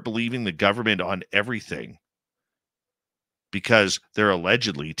to start believing the government on everything because they're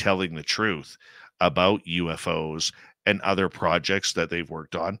allegedly telling the truth about UFOs and other projects that they've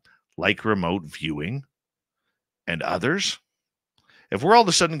worked on, like remote viewing and others, if we're all of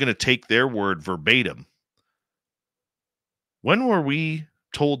a sudden going to take their word verbatim, when were we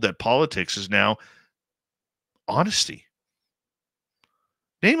told that politics is now honesty?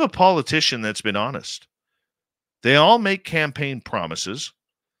 Name a politician that's been honest. They all make campaign promises.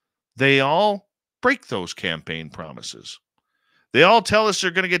 They all break those campaign promises. They all tell us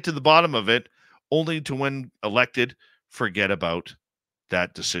they're going to get to the bottom of it, only to, when elected, forget about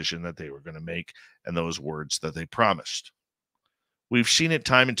that decision that they were going to make and those words that they promised. We've seen it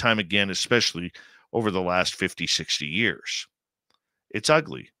time and time again, especially over the last 50, 60 years. It's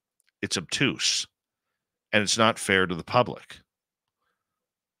ugly, it's obtuse, and it's not fair to the public.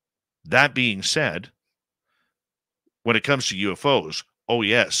 That being said, when it comes to UFOs, oh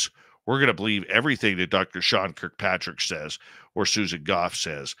yes, we're going to believe everything that Dr. Sean Kirkpatrick says, or Susan Goff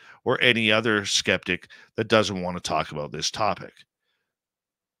says, or any other skeptic that doesn't want to talk about this topic.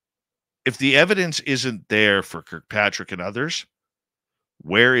 If the evidence isn't there for Kirkpatrick and others,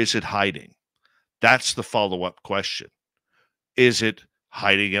 where is it hiding? That's the follow-up question. Is it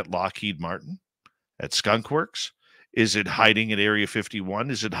hiding at Lockheed Martin, at Skunk Works? Is it hiding at Area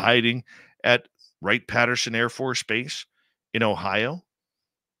 51? Is it hiding at Wright-Patterson Air Force Base in Ohio?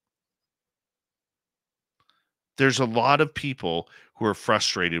 There's a lot of people who are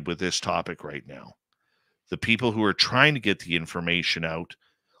frustrated with this topic right now. The people who are trying to get the information out,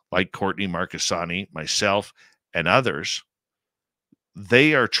 like Courtney Marcassani, myself, and others,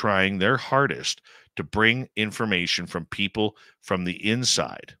 they are trying their hardest to bring information from people from the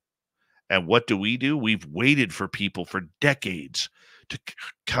inside. And what do? We've waited for people for decades to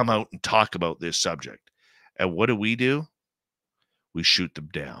come out and talk about this subject. And what do? We shoot them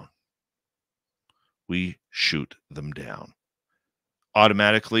down. We shoot them down.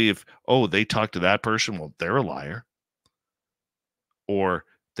 Automatically, if, they talked to that person, well, they're a liar. Or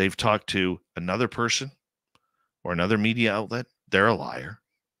they've talked to another person or another media outlet, they're a liar.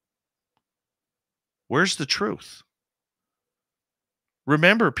 Where's the truth?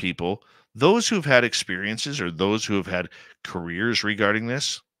 Remember, people, those who've had experiences or those who have had careers regarding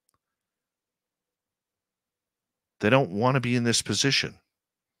this, they don't want to be in this position.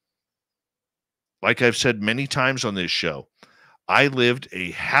 Like I've said many times on this show, I lived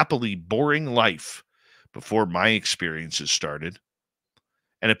a happily boring life before my experiences started.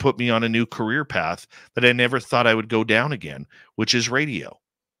 And it put me on a new career path that I never thought I would go down again, which is radio.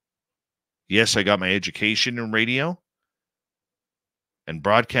 Yes, I got my education in radio and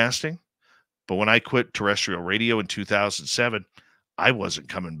broadcasting, but when I quit terrestrial radio in 2007, I wasn't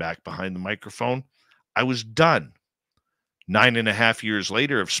coming back behind the microphone. I was done. 9.5 years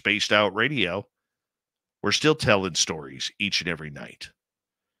later of spaced out radio, we're still telling stories each and every night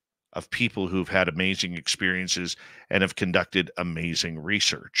of people who've had amazing experiences and have conducted amazing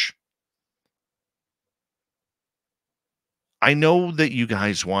research. I know that you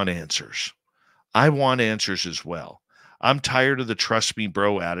guys want answers. I want answers as well. I'm tired of the trust me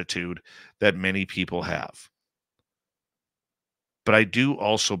bro attitude that many people have. But I do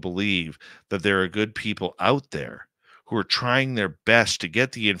also believe that there are good people out there who are trying their best to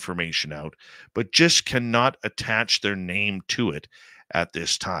get the information out, but just cannot attach their name to it at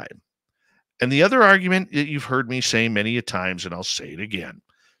this time. And the other argument that you've heard me say many a times, and I'll say it again,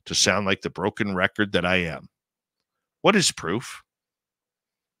 to sound like the broken record that I am. What is proof?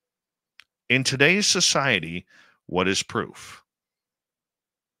 In today's society, what is proof?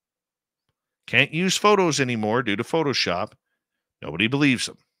 Can't use photos anymore due to Photoshop. Nobody believes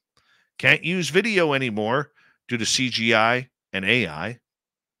them. Can't use video anymore due to CGI and AI.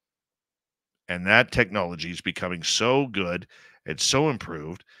 And that technology is becoming so good and so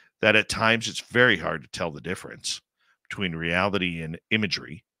improved that at times it's very hard to tell the difference between reality and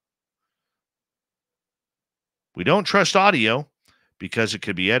imagery. We don't trust audio because it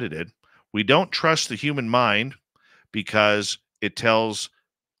could be edited. We don't trust the human mind because it tells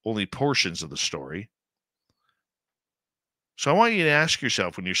only portions of the story. So I want you to ask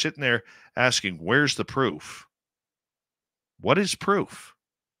yourself, when you're sitting there asking, where's the proof? What is proof?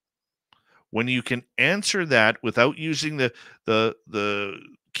 When you can answer that without using the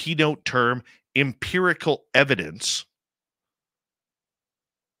keynote term empirical evidence,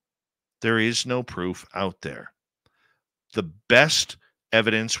 there is no proof out there. The best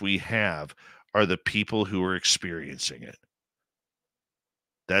evidence we have are the people who are experiencing it.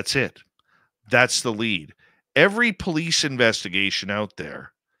 That's it. That's the lead. Every police investigation out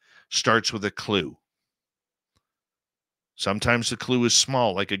there starts with a clue. Sometimes the clue is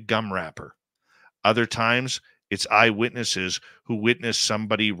small, like a gum wrapper. Other times, it's eyewitnesses who witnessed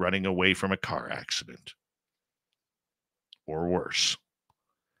somebody running away from a car accident. Or worse.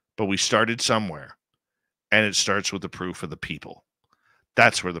 But we started somewhere, and it starts with the proof of the people.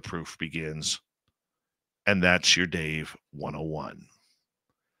 That's where the proof begins. And that's your Dave 101.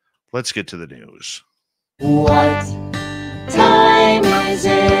 Let's get to the news. What time is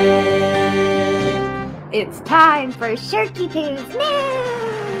it? It's time for Shirky Poo's news.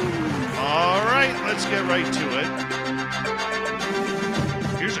 All right, let's get right to it.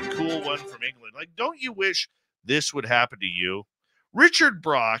 Here's a cool one from England. Like, don't you wish this would happen to you? Richard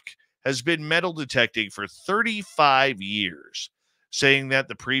Brock has been metal detecting for 35 years, saying that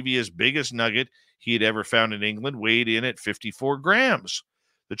the previous biggest nugget he had ever found in England weighed in at 54 grams.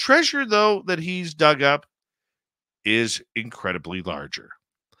 The treasure, though, that he's dug up is incredibly larger.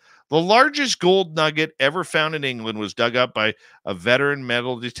 The largest gold nugget ever found in England was dug up by a veteran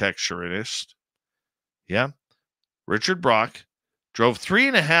metal detectorist. Yeah, Richard Brock drove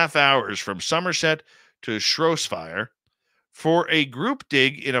 3.5 hours from Somerset to Shropshire for a group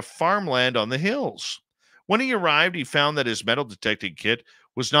dig in a farmland on the hills. When he arrived, he found that his metal detecting kit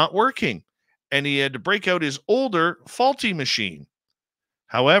was not working, and he had to break out his older, faulty machine.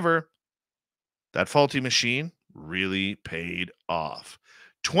 However, that faulty machine really paid off.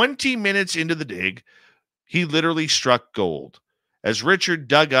 20 minutes into the dig, he literally struck gold, as Richard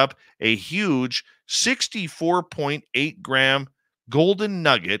dug up a huge 64.8 gram golden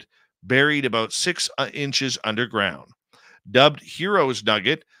nugget buried about 6 inches underground. Dubbed Hero's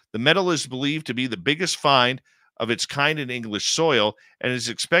Nugget, the metal is believed to be the biggest find of its kind in English soil and is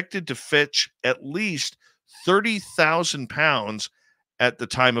expected to fetch at least 30,000 pounds at the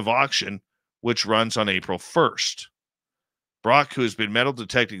time of auction, which runs on April 1st. Brock, who has been metal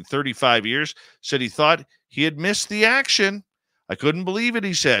detecting 35 years, said he thought he had missed the action. I couldn't believe it,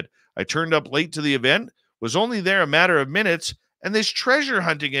 he said. I turned up late to the event, was only there a matter of minutes, and this treasure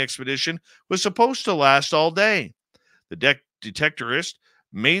hunting expedition was supposed to last all day. The detectorist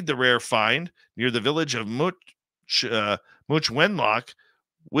made the rare find near the village of Muchwenlock,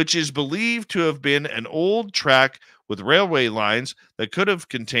 which is believed to have been an old track with railway lines that could have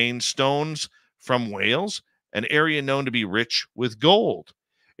contained stones from Wales, an area known to be rich with gold.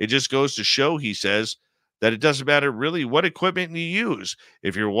 It just goes to show, he says, that it doesn't matter really what equipment you use.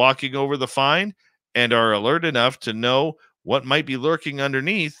 If you're walking over the find and are alert enough to know what might be lurking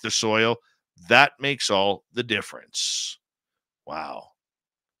underneath the soil, that makes all the difference. Wow.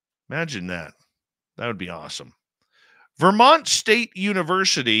 Imagine that. That would be awesome. Vermont State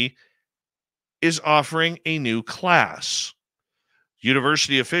University is offering a new class.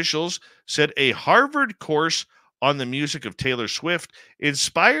 University officials said a Harvard course on the music of Taylor Swift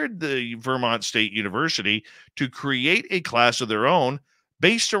inspired the Vermont State University to create a class of their own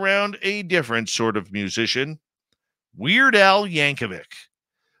based around a different sort of musician, Weird Al Yankovic.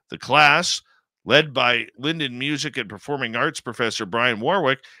 The class, led by Linden Music and Performing Arts professor Brian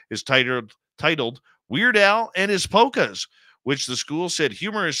Warwick, is titled Weird Al and His Polkas, which the school said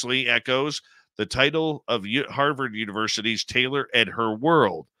humorously echoes the title of Harvard University's Taylor and Her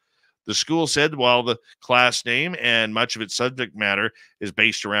World. The school said while the class name and much of its subject matter is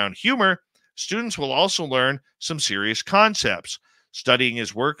based around humor, students will also learn some serious concepts. Studying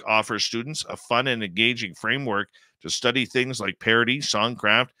his work offers students a fun and engaging framework to study things like parody,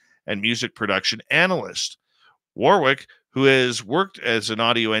 songcraft, and music production analyst. Warwick, who has worked as an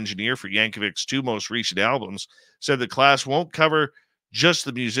audio engineer for Yankovic's 2 most recent albums, said the class won't cover just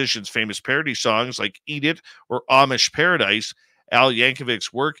the musician's famous parody songs like Eat It or Amish Paradise. Al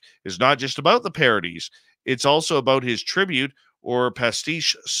Yankovic's work is not just about the parodies. It's also about his tribute or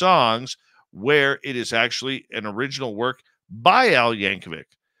pastiche songs, where it is actually an original work by Al Yankovic,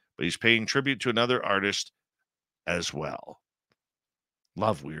 but he's paying tribute to another artist as well.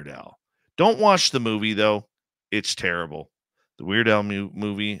 Love Weird Al. Don't watch the movie, though. It's terrible. The Weird Al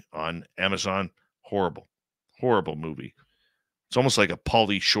movie on Amazon, horrible. Horrible movie. It's almost like a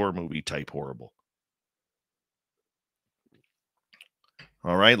Pauly Shore movie type horrible.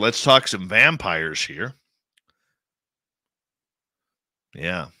 All right, let's talk some vampires here.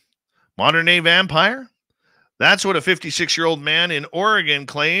 Yeah. Modern day vampire? That's what a 56-year-old man in Oregon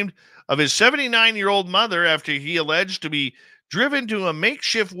claimed of his 79-year-old mother after he alleged to be driven to a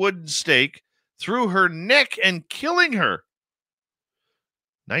makeshift wooden stake through her neck and killing her.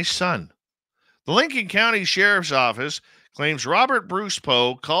 Nice son. The Lincoln County Sheriff's Office claims Robert Bruce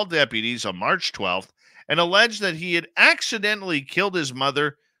Poe called deputies on March 12th and alleged that he had accidentally killed his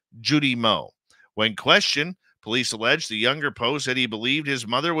mother, Judy Moe. When questioned, police alleged the younger Poe said he believed his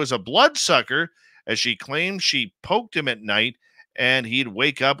mother was a bloodsucker, as she claimed she poked him at night and he'd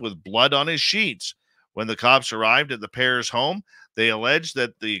wake up with blood on his sheets. When the cops arrived at the pair's home, they alleged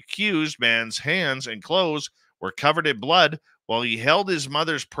that the accused man's hands and clothes were covered in blood while he held his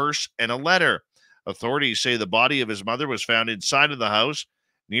mother's purse and a letter. Authorities say the body of his mother was found inside of the house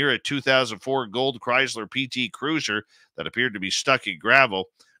near a 2004 gold Chrysler PT Cruiser that appeared to be stuck in gravel.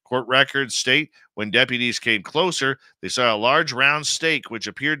 Court records state when deputies came closer, they saw a large round stake which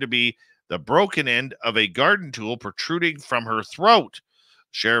appeared to be the broken end of a garden tool protruding from her throat.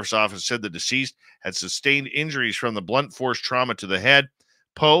 The sheriff's office said the deceased had sustained injuries from the blunt force trauma to the head.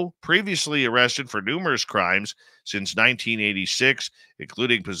 Poe, previously arrested for numerous crimes since 1986,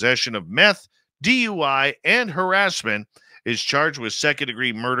 including possession of meth, DUI, and harassment, is charged with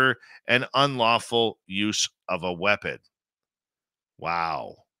second-degree murder and unlawful use of a weapon.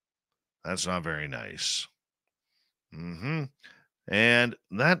 Wow. That's not very nice. And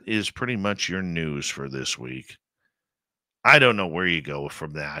that is pretty much your news for this week. I don't know where you go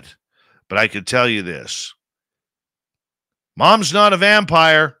from that, but I can tell you this. Mom's not a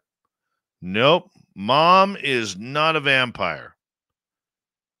vampire. Nope. Mom is not a vampire.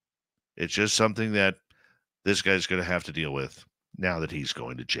 It's just something that this guy's going to have to deal with now that he's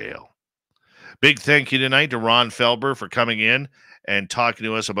going to jail. Big thank you tonight to Ron Felber for coming in and talking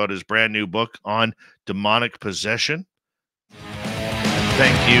to us about his brand new book on demonic possession.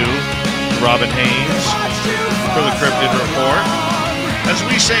 Thank you, Robin Haynes, for the Cryptid Report. As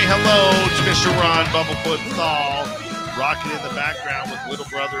we say hello to Mr. Ron Bumblefoot Thal, rocking in the background with Little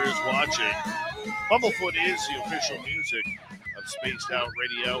Brother is Watching. Bumblefoot is the official music of Spaced Out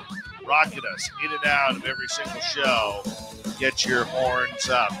Radio, rocking us in and out of every single show. Get your horns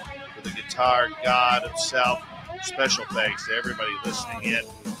up for the guitar god himself. Special thanks to everybody listening in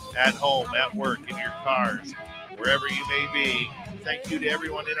at home, at work, in your cars, wherever you may be. Thank you to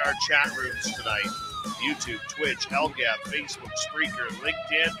everyone in our chat rooms tonight. YouTube, Twitch, LGAP, Facebook, Spreaker,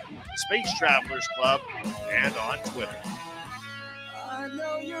 LinkedIn, Space Travelers Club, and on Twitter. I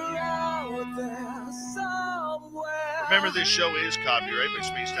know you're out there somewhere. Remember, this show is copyright by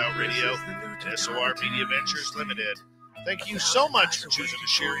Spaced Out Radio and SOR Media Ventures Limited. Thank you so much for choosing to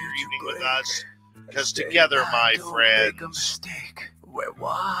share your evening with us, because together, my friends, we're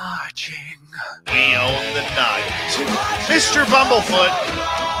watching. We own the night. Mr. Bumblefoot,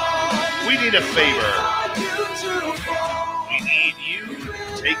 we need a favor. We need you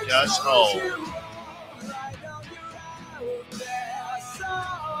to take us home.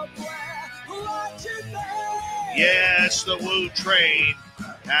 Yes, the Woo train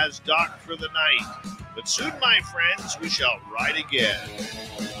has docked for the night. But soon, my friends, we shall ride again.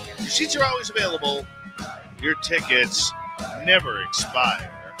 Your seats are always available. Your tickets never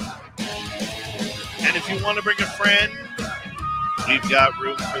expire. And if you want to bring a friend, we've got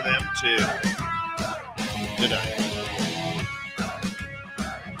room for them too. Good night.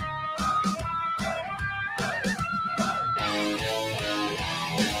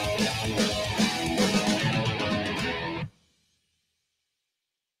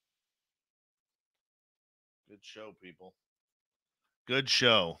 Good show, people. Good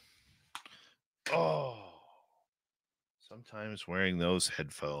show. Oh, sometimes wearing those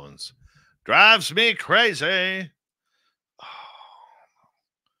headphones drives me crazy. Oh,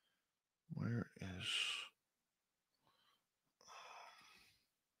 where is...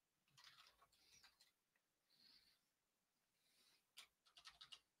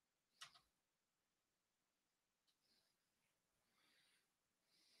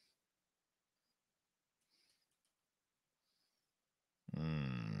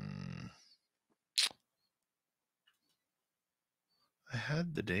 I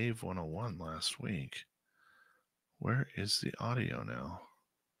had the Dave 101 last week. Where is the audio now?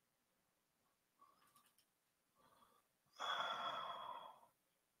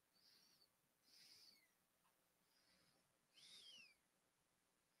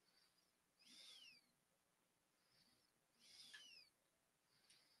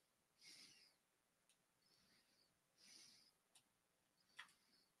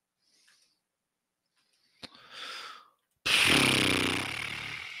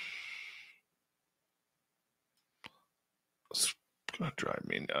 It's gonna drive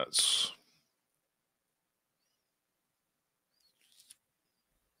me nuts.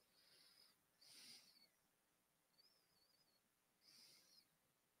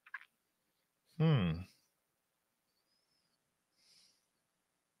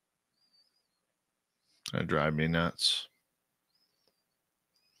 That drive me nuts.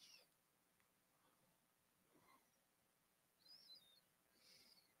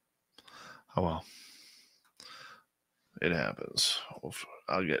 Oh well, it happens. We'll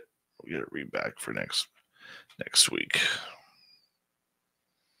get it read back for next week.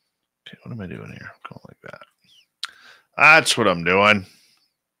 Okay, what am I doing here? Going like that. That's what I'm doing.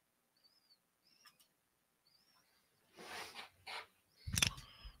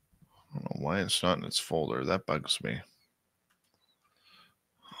 I don't know why it's not in its folder. That bugs me.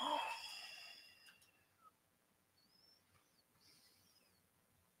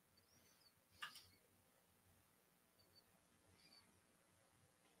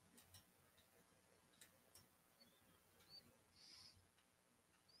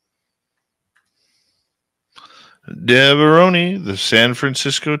 Deveroni, the San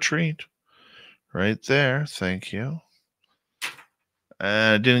Francisco treat. Right there. Thank you.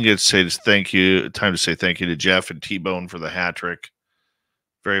 I didn't get to say thank you. Time to say thank you to Jeff and T-Bone for the hat trick.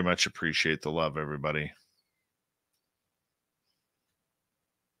 Very much appreciate the love, everybody.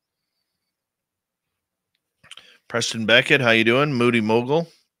 Preston Beckett, how you doing? Moody Mogul.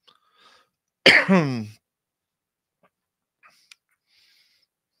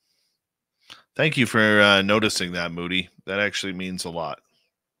 Thank you for noticing that, Moody. That actually means a lot.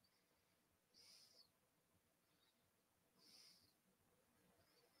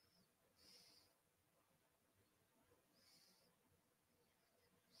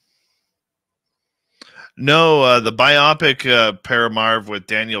 No, the biopic Paramarv with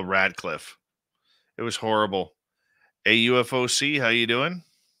Daniel Radcliffe. It was horrible. AUFOC, how you doing?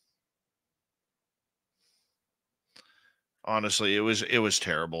 Honestly, it was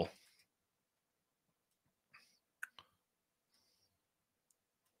terrible.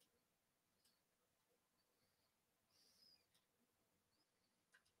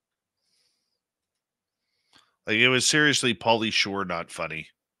 Like, it was seriously Pauly Shore not funny.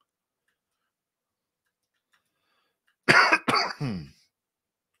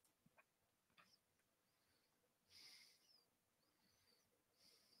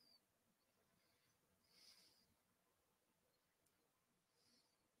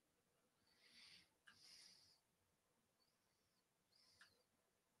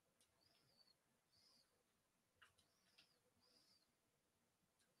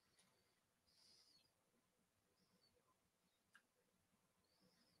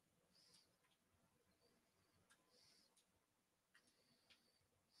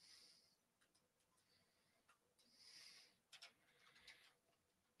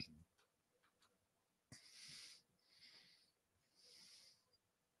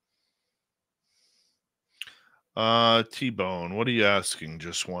 T-Bone, what are you asking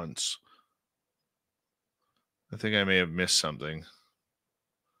just once? I think I may have missed something.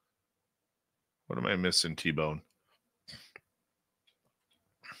 What am I missing, T-Bone?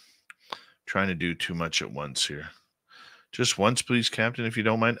 Trying to do too much at once here. Just once, please, Captain, if you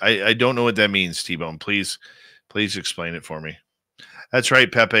don't mind. I don't know what that means, T-Bone. Please explain it for me. That's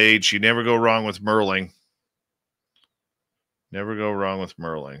right, Peppa H. You never go wrong with Merling. Never go wrong with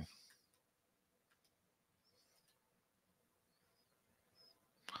Merling.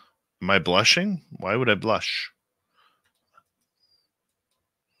 Am I blushing? Why would I blush?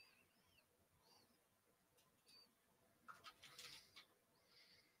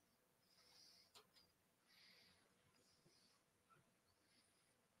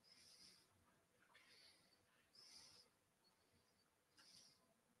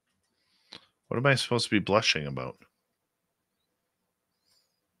 What am I supposed to be blushing about?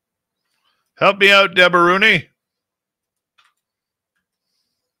 Help me out, Deboruni.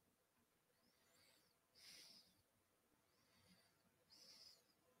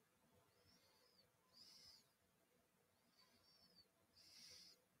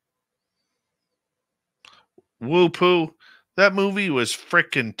 Woo poo. That movie was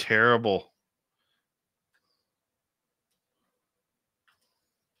freaking terrible.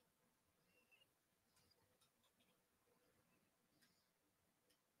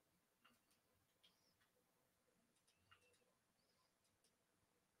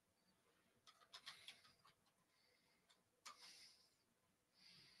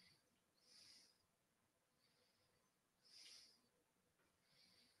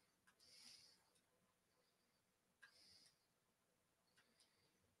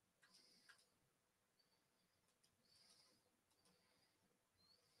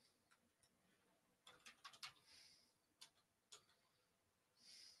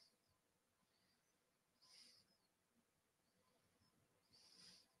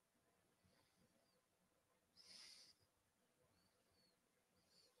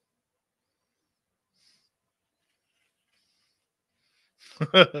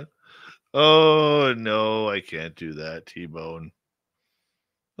 Oh, no, I can't do that, T-Bone.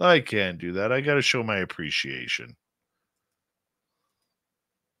 I can't do that. I got to show my appreciation.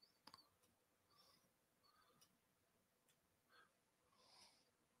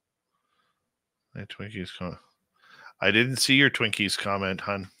 My Twinkies comment. I didn't see your Twinkies comment,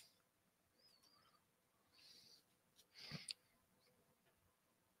 hun.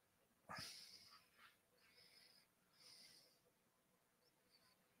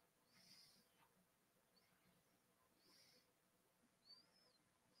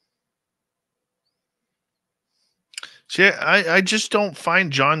 See, I just don't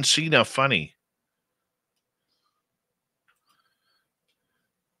find John Cena funny.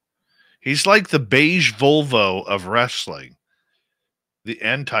 He's like the beige Volvo of wrestling. The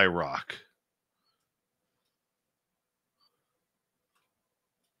anti-rock.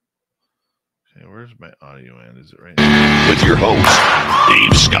 Okay, where's my audio end? Is it right now? With your host,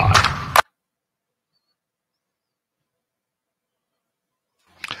 Dave Scott.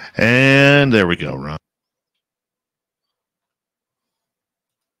 And there we go, Ron.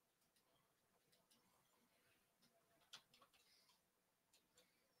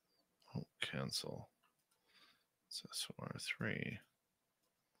 Cancel. SSR3.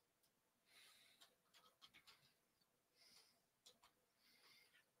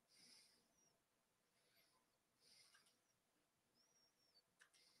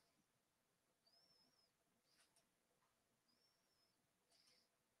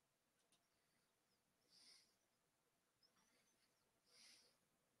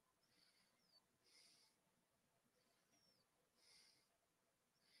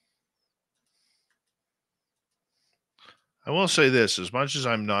 I will say this, as much as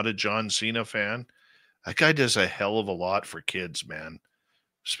I'm not a John Cena fan, that guy does a hell of a lot for kids, man.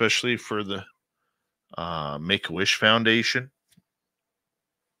 Especially for the Make-A-Wish Foundation.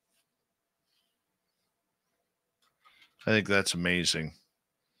 I think that's amazing.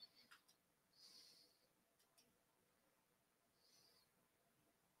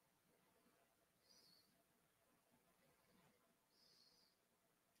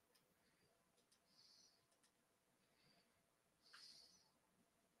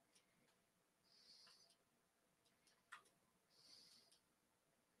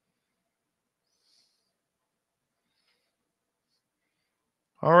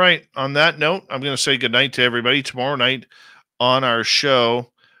 All right. On that note, I'm going to say goodnight to everybody. Tomorrow night on our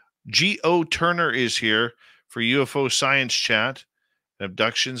show, G.O. Turner is here for UFO Science Chat,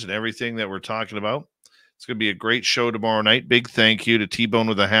 abductions and everything that we're talking about. It's going to be a great show tomorrow night. Big thank you to T-Bone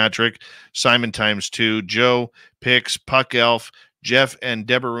with a hat trick, Simon ×2, Joe, Pix, Puck Elf, Jeff, and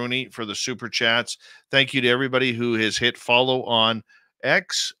Deborah Rooney for the super chats. Thank you to everybody who has hit follow on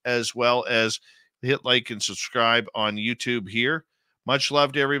X, as well as hit like and subscribe on YouTube here. Much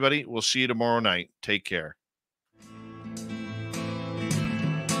love to everybody. We'll see you tomorrow night. Take care.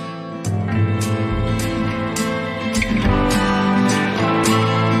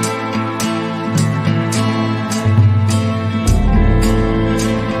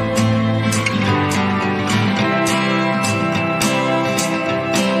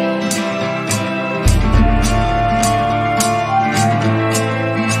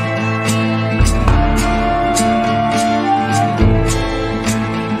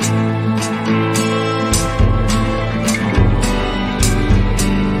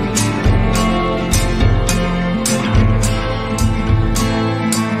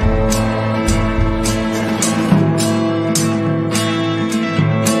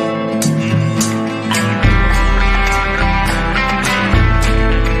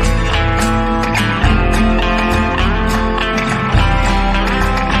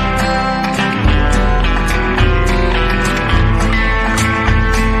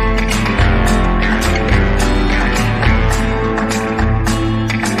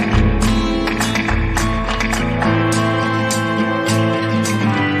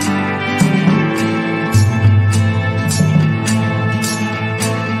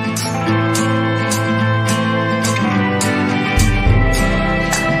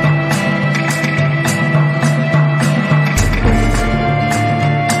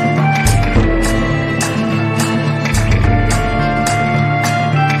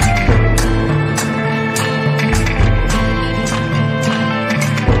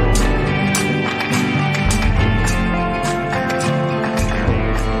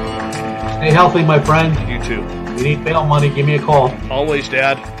 Stay healthy, my friend. You too. If you need bail money, give me a call. Always,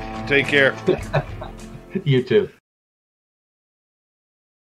 Dad. Take care. You too.